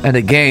 And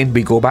again,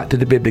 we go back to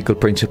the biblical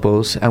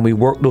principles and we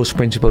work those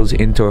principles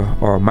into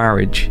our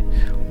marriage.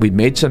 We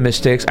made some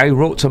mistakes. I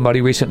wrote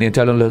somebody recently and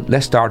told them,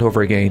 let's start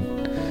over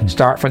again.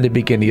 Start from the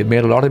beginning. You've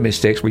made a lot of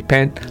mistakes.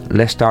 Repent.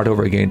 Let's start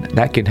over again.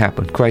 That can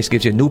happen. Christ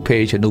gives you a new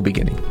page, a new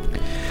beginning.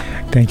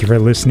 Thank you for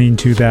listening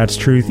to That's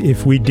Truth.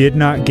 If we did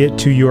not get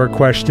to your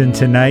question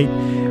tonight,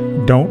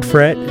 don't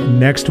fret.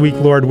 Next week,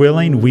 Lord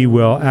willing, we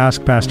will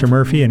ask Pastor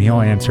Murphy and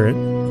he'll answer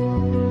it.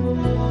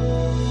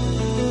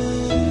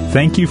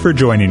 Thank you for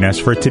joining us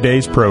for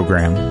today's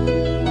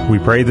program. We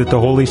pray that the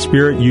Holy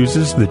Spirit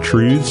uses the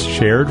truths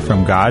shared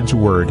from God's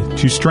Word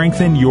to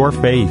strengthen your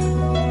faith.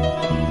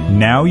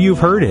 Now you've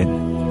heard it.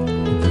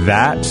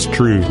 That's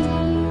truth.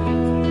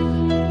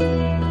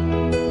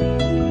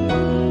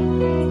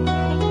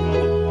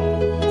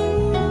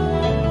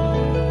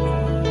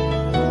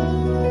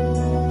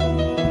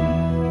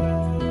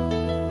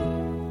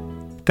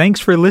 Thanks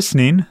for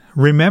listening.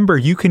 Remember,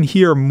 you can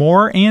hear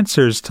more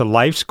answers to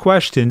life's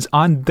questions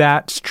on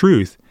That's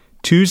Truth,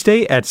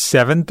 Tuesday at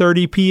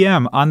 7:30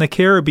 p.m. on the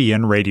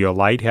Caribbean Radio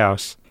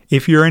Lighthouse.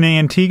 If you're in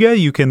Antigua,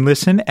 you can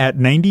listen at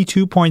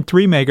 92.3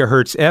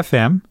 megahertz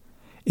FM.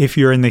 If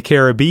you're in the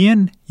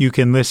Caribbean, you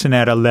can listen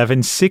at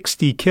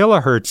 1160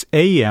 kilohertz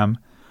AM,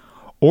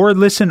 or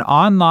listen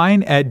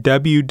online at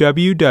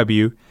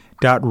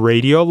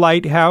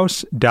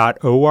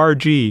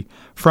www.radiolighthouse.org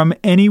from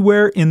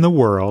anywhere in the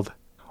world.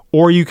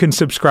 Or you can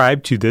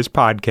subscribe to this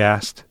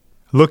podcast.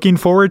 Looking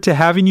forward to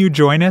having you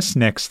join us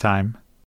next time.